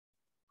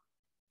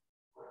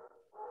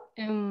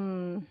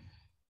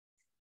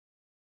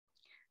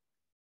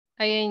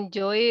I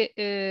enjoy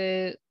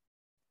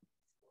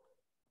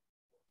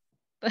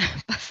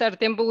pasar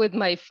tiempo with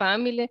my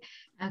family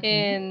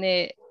and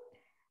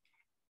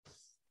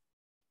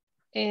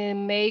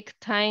make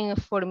time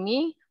for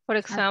me. For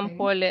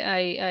example,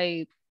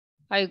 I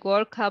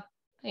work up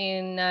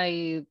and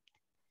I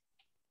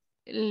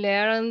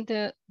learn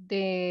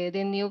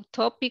the new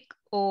topic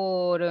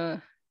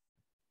or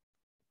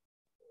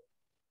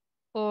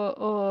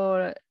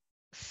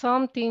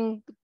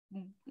something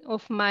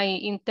of my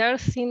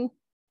interesting.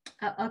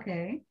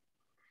 Okay.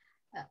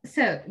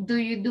 So, do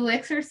you do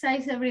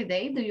exercise every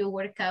day? Do you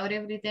work out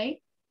every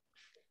day?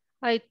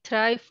 I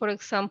try, for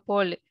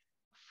example,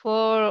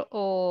 4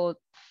 or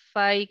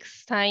 5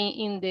 times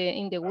in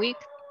the week.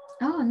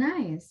 Oh,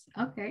 nice.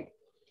 Okay.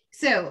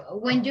 So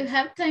when you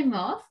have time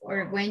off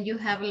or when you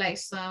have like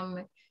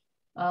some,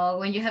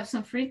 when you have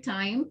some free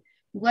time,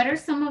 what are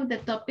some of the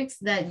topics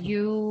that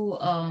you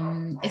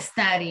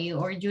study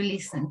or you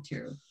listen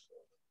to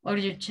or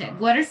you check?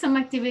 What are some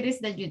activities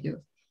that you do?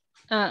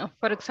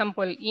 For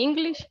example,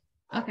 English.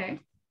 Okay.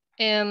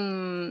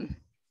 In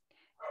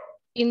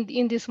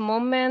this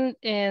moment,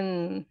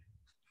 en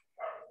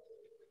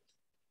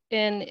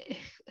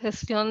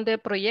gestión de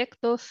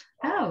proyectos.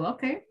 Oh,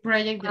 okay.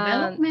 Project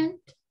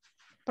development.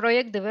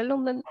 Project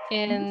development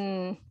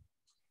and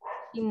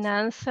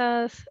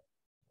finanzas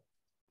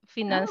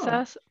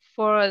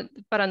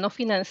para no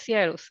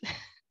financieros.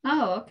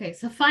 Oh, okay.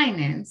 So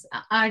finance.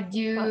 Are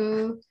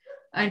you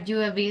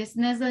a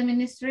business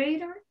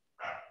administrator?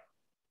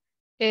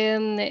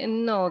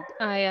 No,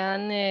 I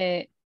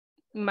am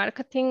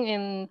marketing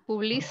and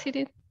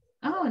publicity.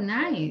 Oh,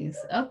 nice.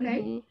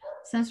 Okay.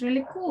 Sounds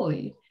really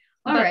cool.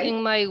 All but right.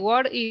 in my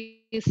work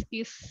is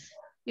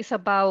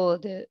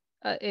about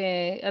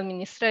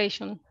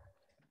administration.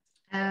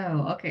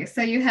 Oh, okay.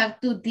 So you have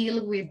to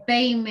deal with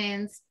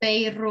payments,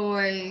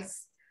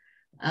 payrolls,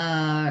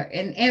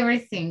 and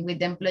everything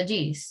with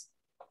employees.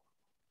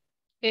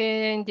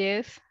 And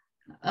yes.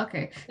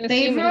 Okay.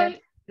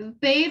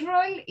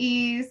 Payroll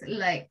is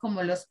like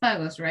como los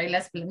pagos, right?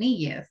 Las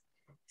planillas.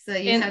 So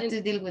you have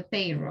to deal with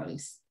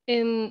payrolls.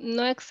 And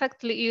no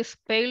exactly is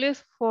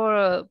payrolls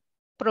for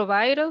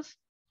providers.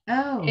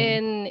 Oh.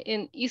 And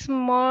it's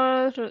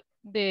more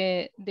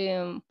the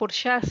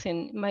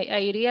purchasing. My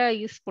idea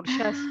is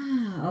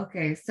purchasing.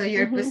 Okay. So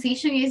your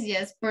position is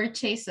just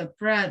purchase of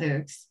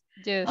products.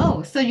 Yes.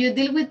 Oh, so you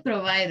deal with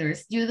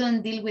providers. You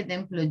don't deal with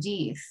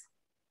employees.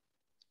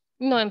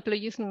 No,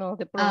 employees, no,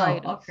 the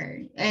providers. Oh,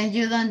 okay. And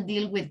you don't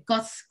deal with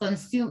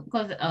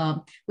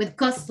with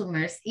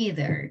customers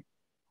either.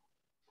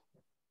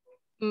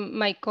 I'm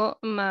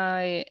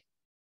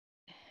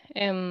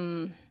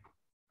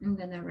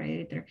gonna write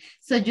it there.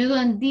 So you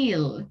don't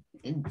deal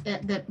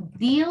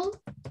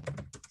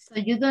so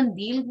you don't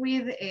deal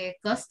with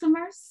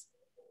customers.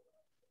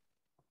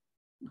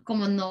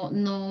 Como no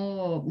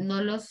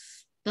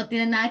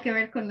tiene nada que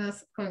ver con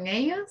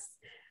ellos,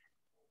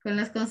 con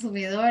los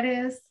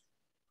consumidores.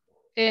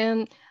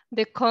 And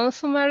the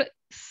consumers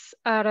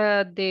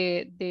are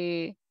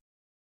the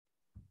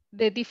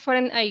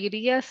different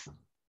ideas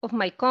of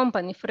my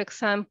company. For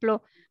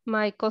example,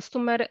 my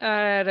customer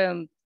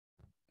are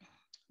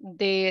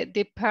the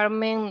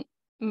department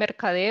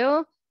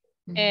mercadeo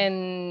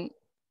and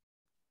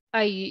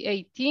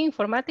IT,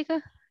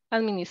 informática,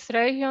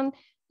 administration,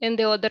 and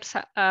the others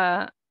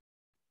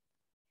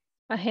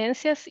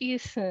agencias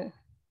is.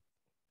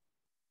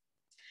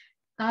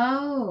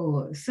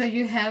 Oh, so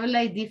you have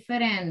like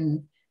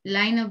different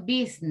line of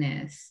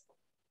business.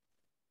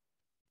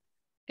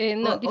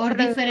 No, or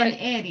different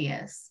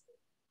areas.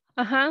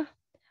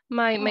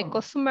 My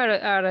customer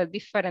are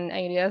different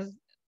areas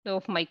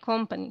of my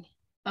company.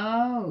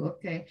 Oh,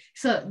 okay.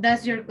 So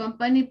does your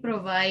company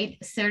provide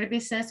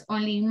services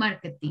only in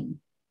marketing?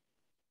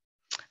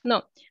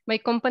 No, my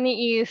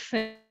company is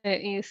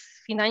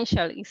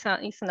financial, is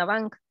in a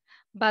bank,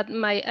 but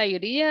my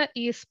idea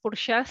is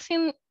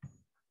purchasing.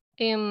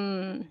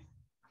 We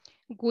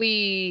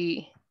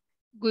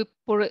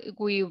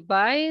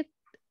buy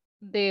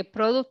the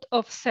product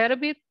of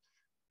service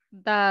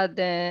that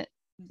the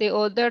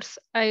others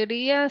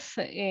areas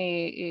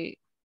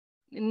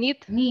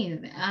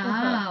need.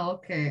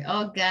 Okay.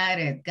 Oh, got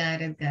it.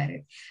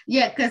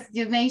 Yeah, because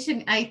you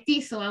mentioned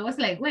IT, so I was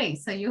like, wait,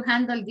 so you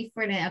handle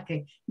different,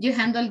 okay, you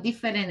handle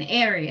different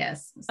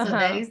areas. So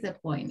that is the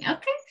point.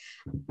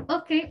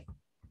 Okay.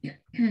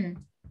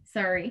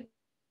 Sorry.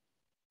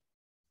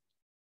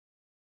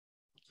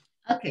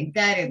 Okay,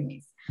 got it,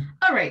 miss.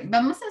 All right,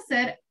 vamos a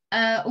hacer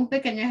un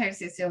pequeño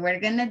ejercicio. We're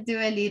gonna do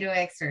a little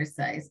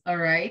exercise, all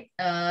right?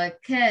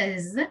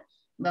 Because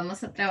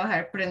vamos a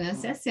trabajar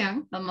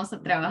pronunciación, vamos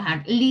a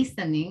trabajar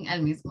listening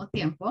al mismo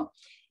tiempo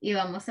y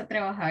vamos a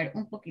trabajar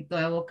un poquito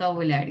de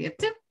vocabulario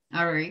too,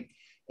 all right?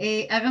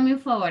 Hágame un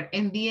favor,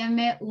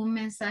 envíeme un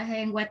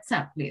mensaje en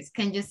WhatsApp, please.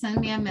 Can you send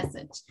me a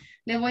message?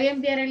 Le voy a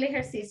enviar el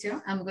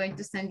ejercicio. I'm going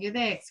to send you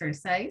the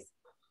exercise.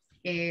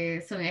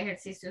 Son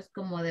ejercicios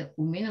como de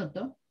 1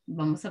 minuto.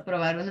 Vamos a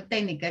probar una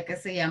técnica que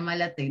se llama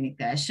la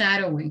técnica de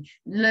shadowing.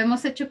 Lo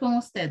hemos hecho con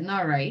usted,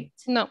 ¿no? Right?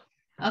 No.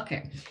 Ok.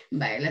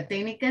 Vale, la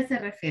técnica se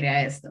refiere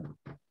a esto.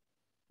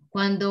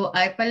 Cuando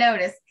hay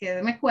palabras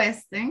que me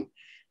cuesten,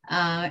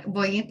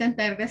 voy a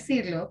intentar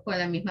decirlo con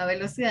la misma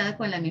velocidad,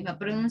 con la misma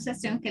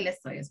pronunciación que le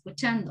estoy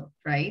escuchando,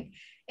 right?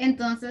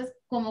 Entonces,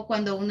 como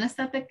cuando uno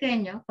está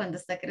pequeño, cuando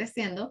está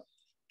creciendo,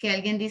 que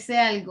alguien dice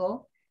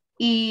algo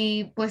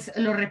y pues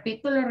lo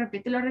repito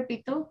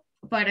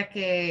para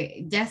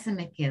que ya se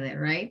me quede,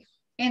 right?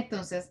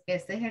 Entonces,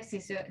 este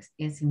ejercicio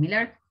es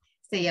similar.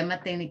 Se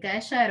llama técnica de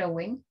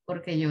shadowing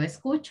porque yo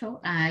escucho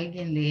a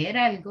alguien leer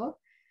algo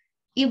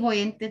y voy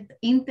a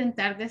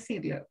intentar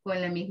decirlo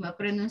con la misma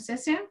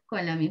pronunciación,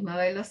 con la misma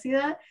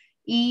velocidad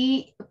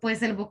y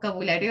pues el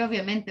vocabulario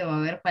obviamente va a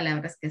haber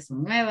palabras que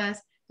son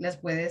nuevas, las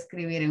puede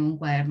escribir en un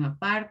cuaderno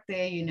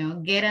aparte, you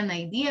know, get an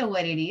idea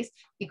what it is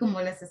y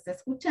como las está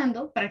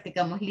escuchando,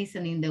 practicamos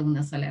listening de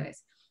una sola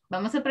vez.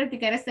 Vamos a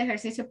practicar este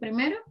ejercicio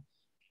primero.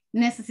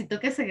 Necesito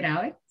que se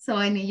grabe,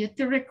 so I need you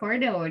to record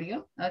the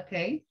audio,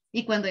 ok.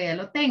 Y cuando ya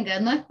lo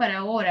tenga, no es para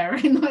ahora,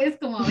 right? No es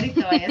como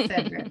ahorita vaya a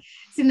ser,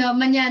 sino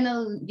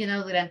mañana, you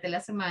know, durante la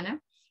semana,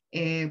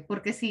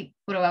 porque sí,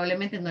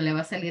 probablemente no le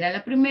va a salir a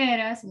la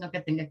primera, sino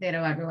que tenga que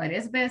grabarlo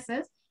varias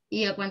veces,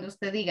 y ya cuando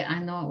usted diga, ah,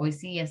 no, hoy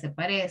sí ya se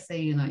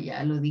parece, you know,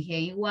 ya lo dije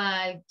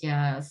igual,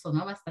 ya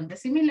sonó bastante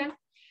similar,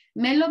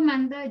 me lo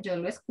manda, yo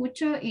lo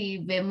escucho y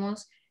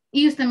vemos,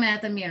 y usted me da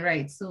también,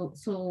 right,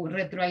 su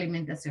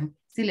retroalimentación,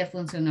 si le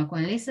funcionó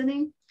con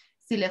listening,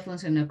 si le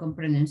funcionó con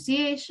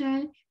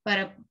pronunciation,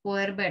 para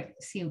poder ver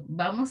si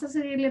vamos a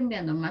seguirle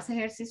enviando más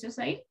ejercicios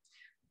ahí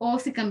o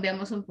si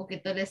cambiamos un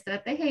poquito la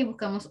estrategia y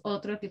buscamos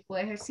otro tipo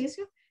de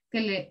ejercicio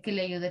que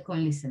le ayude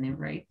con listening,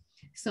 right?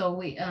 So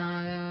we,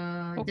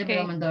 ya me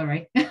lo mandó,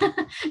 right?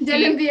 Ya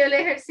le envié el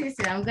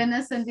ejercicio. I'm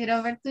gonna send it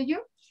over to you.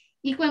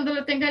 Y cuando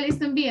lo tenga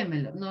listo,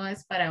 envíemelo. No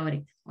es para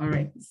ahorita. All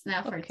right. It's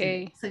not for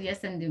today. So just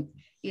send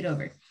it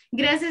over.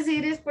 Gracias,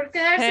 Iris, por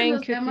quedarse.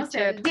 Nos vemos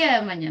el día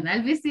de mañana.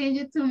 I'll be seeing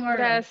you tomorrow.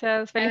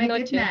 Gracias. Feliz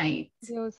noche. Good night. Adiós.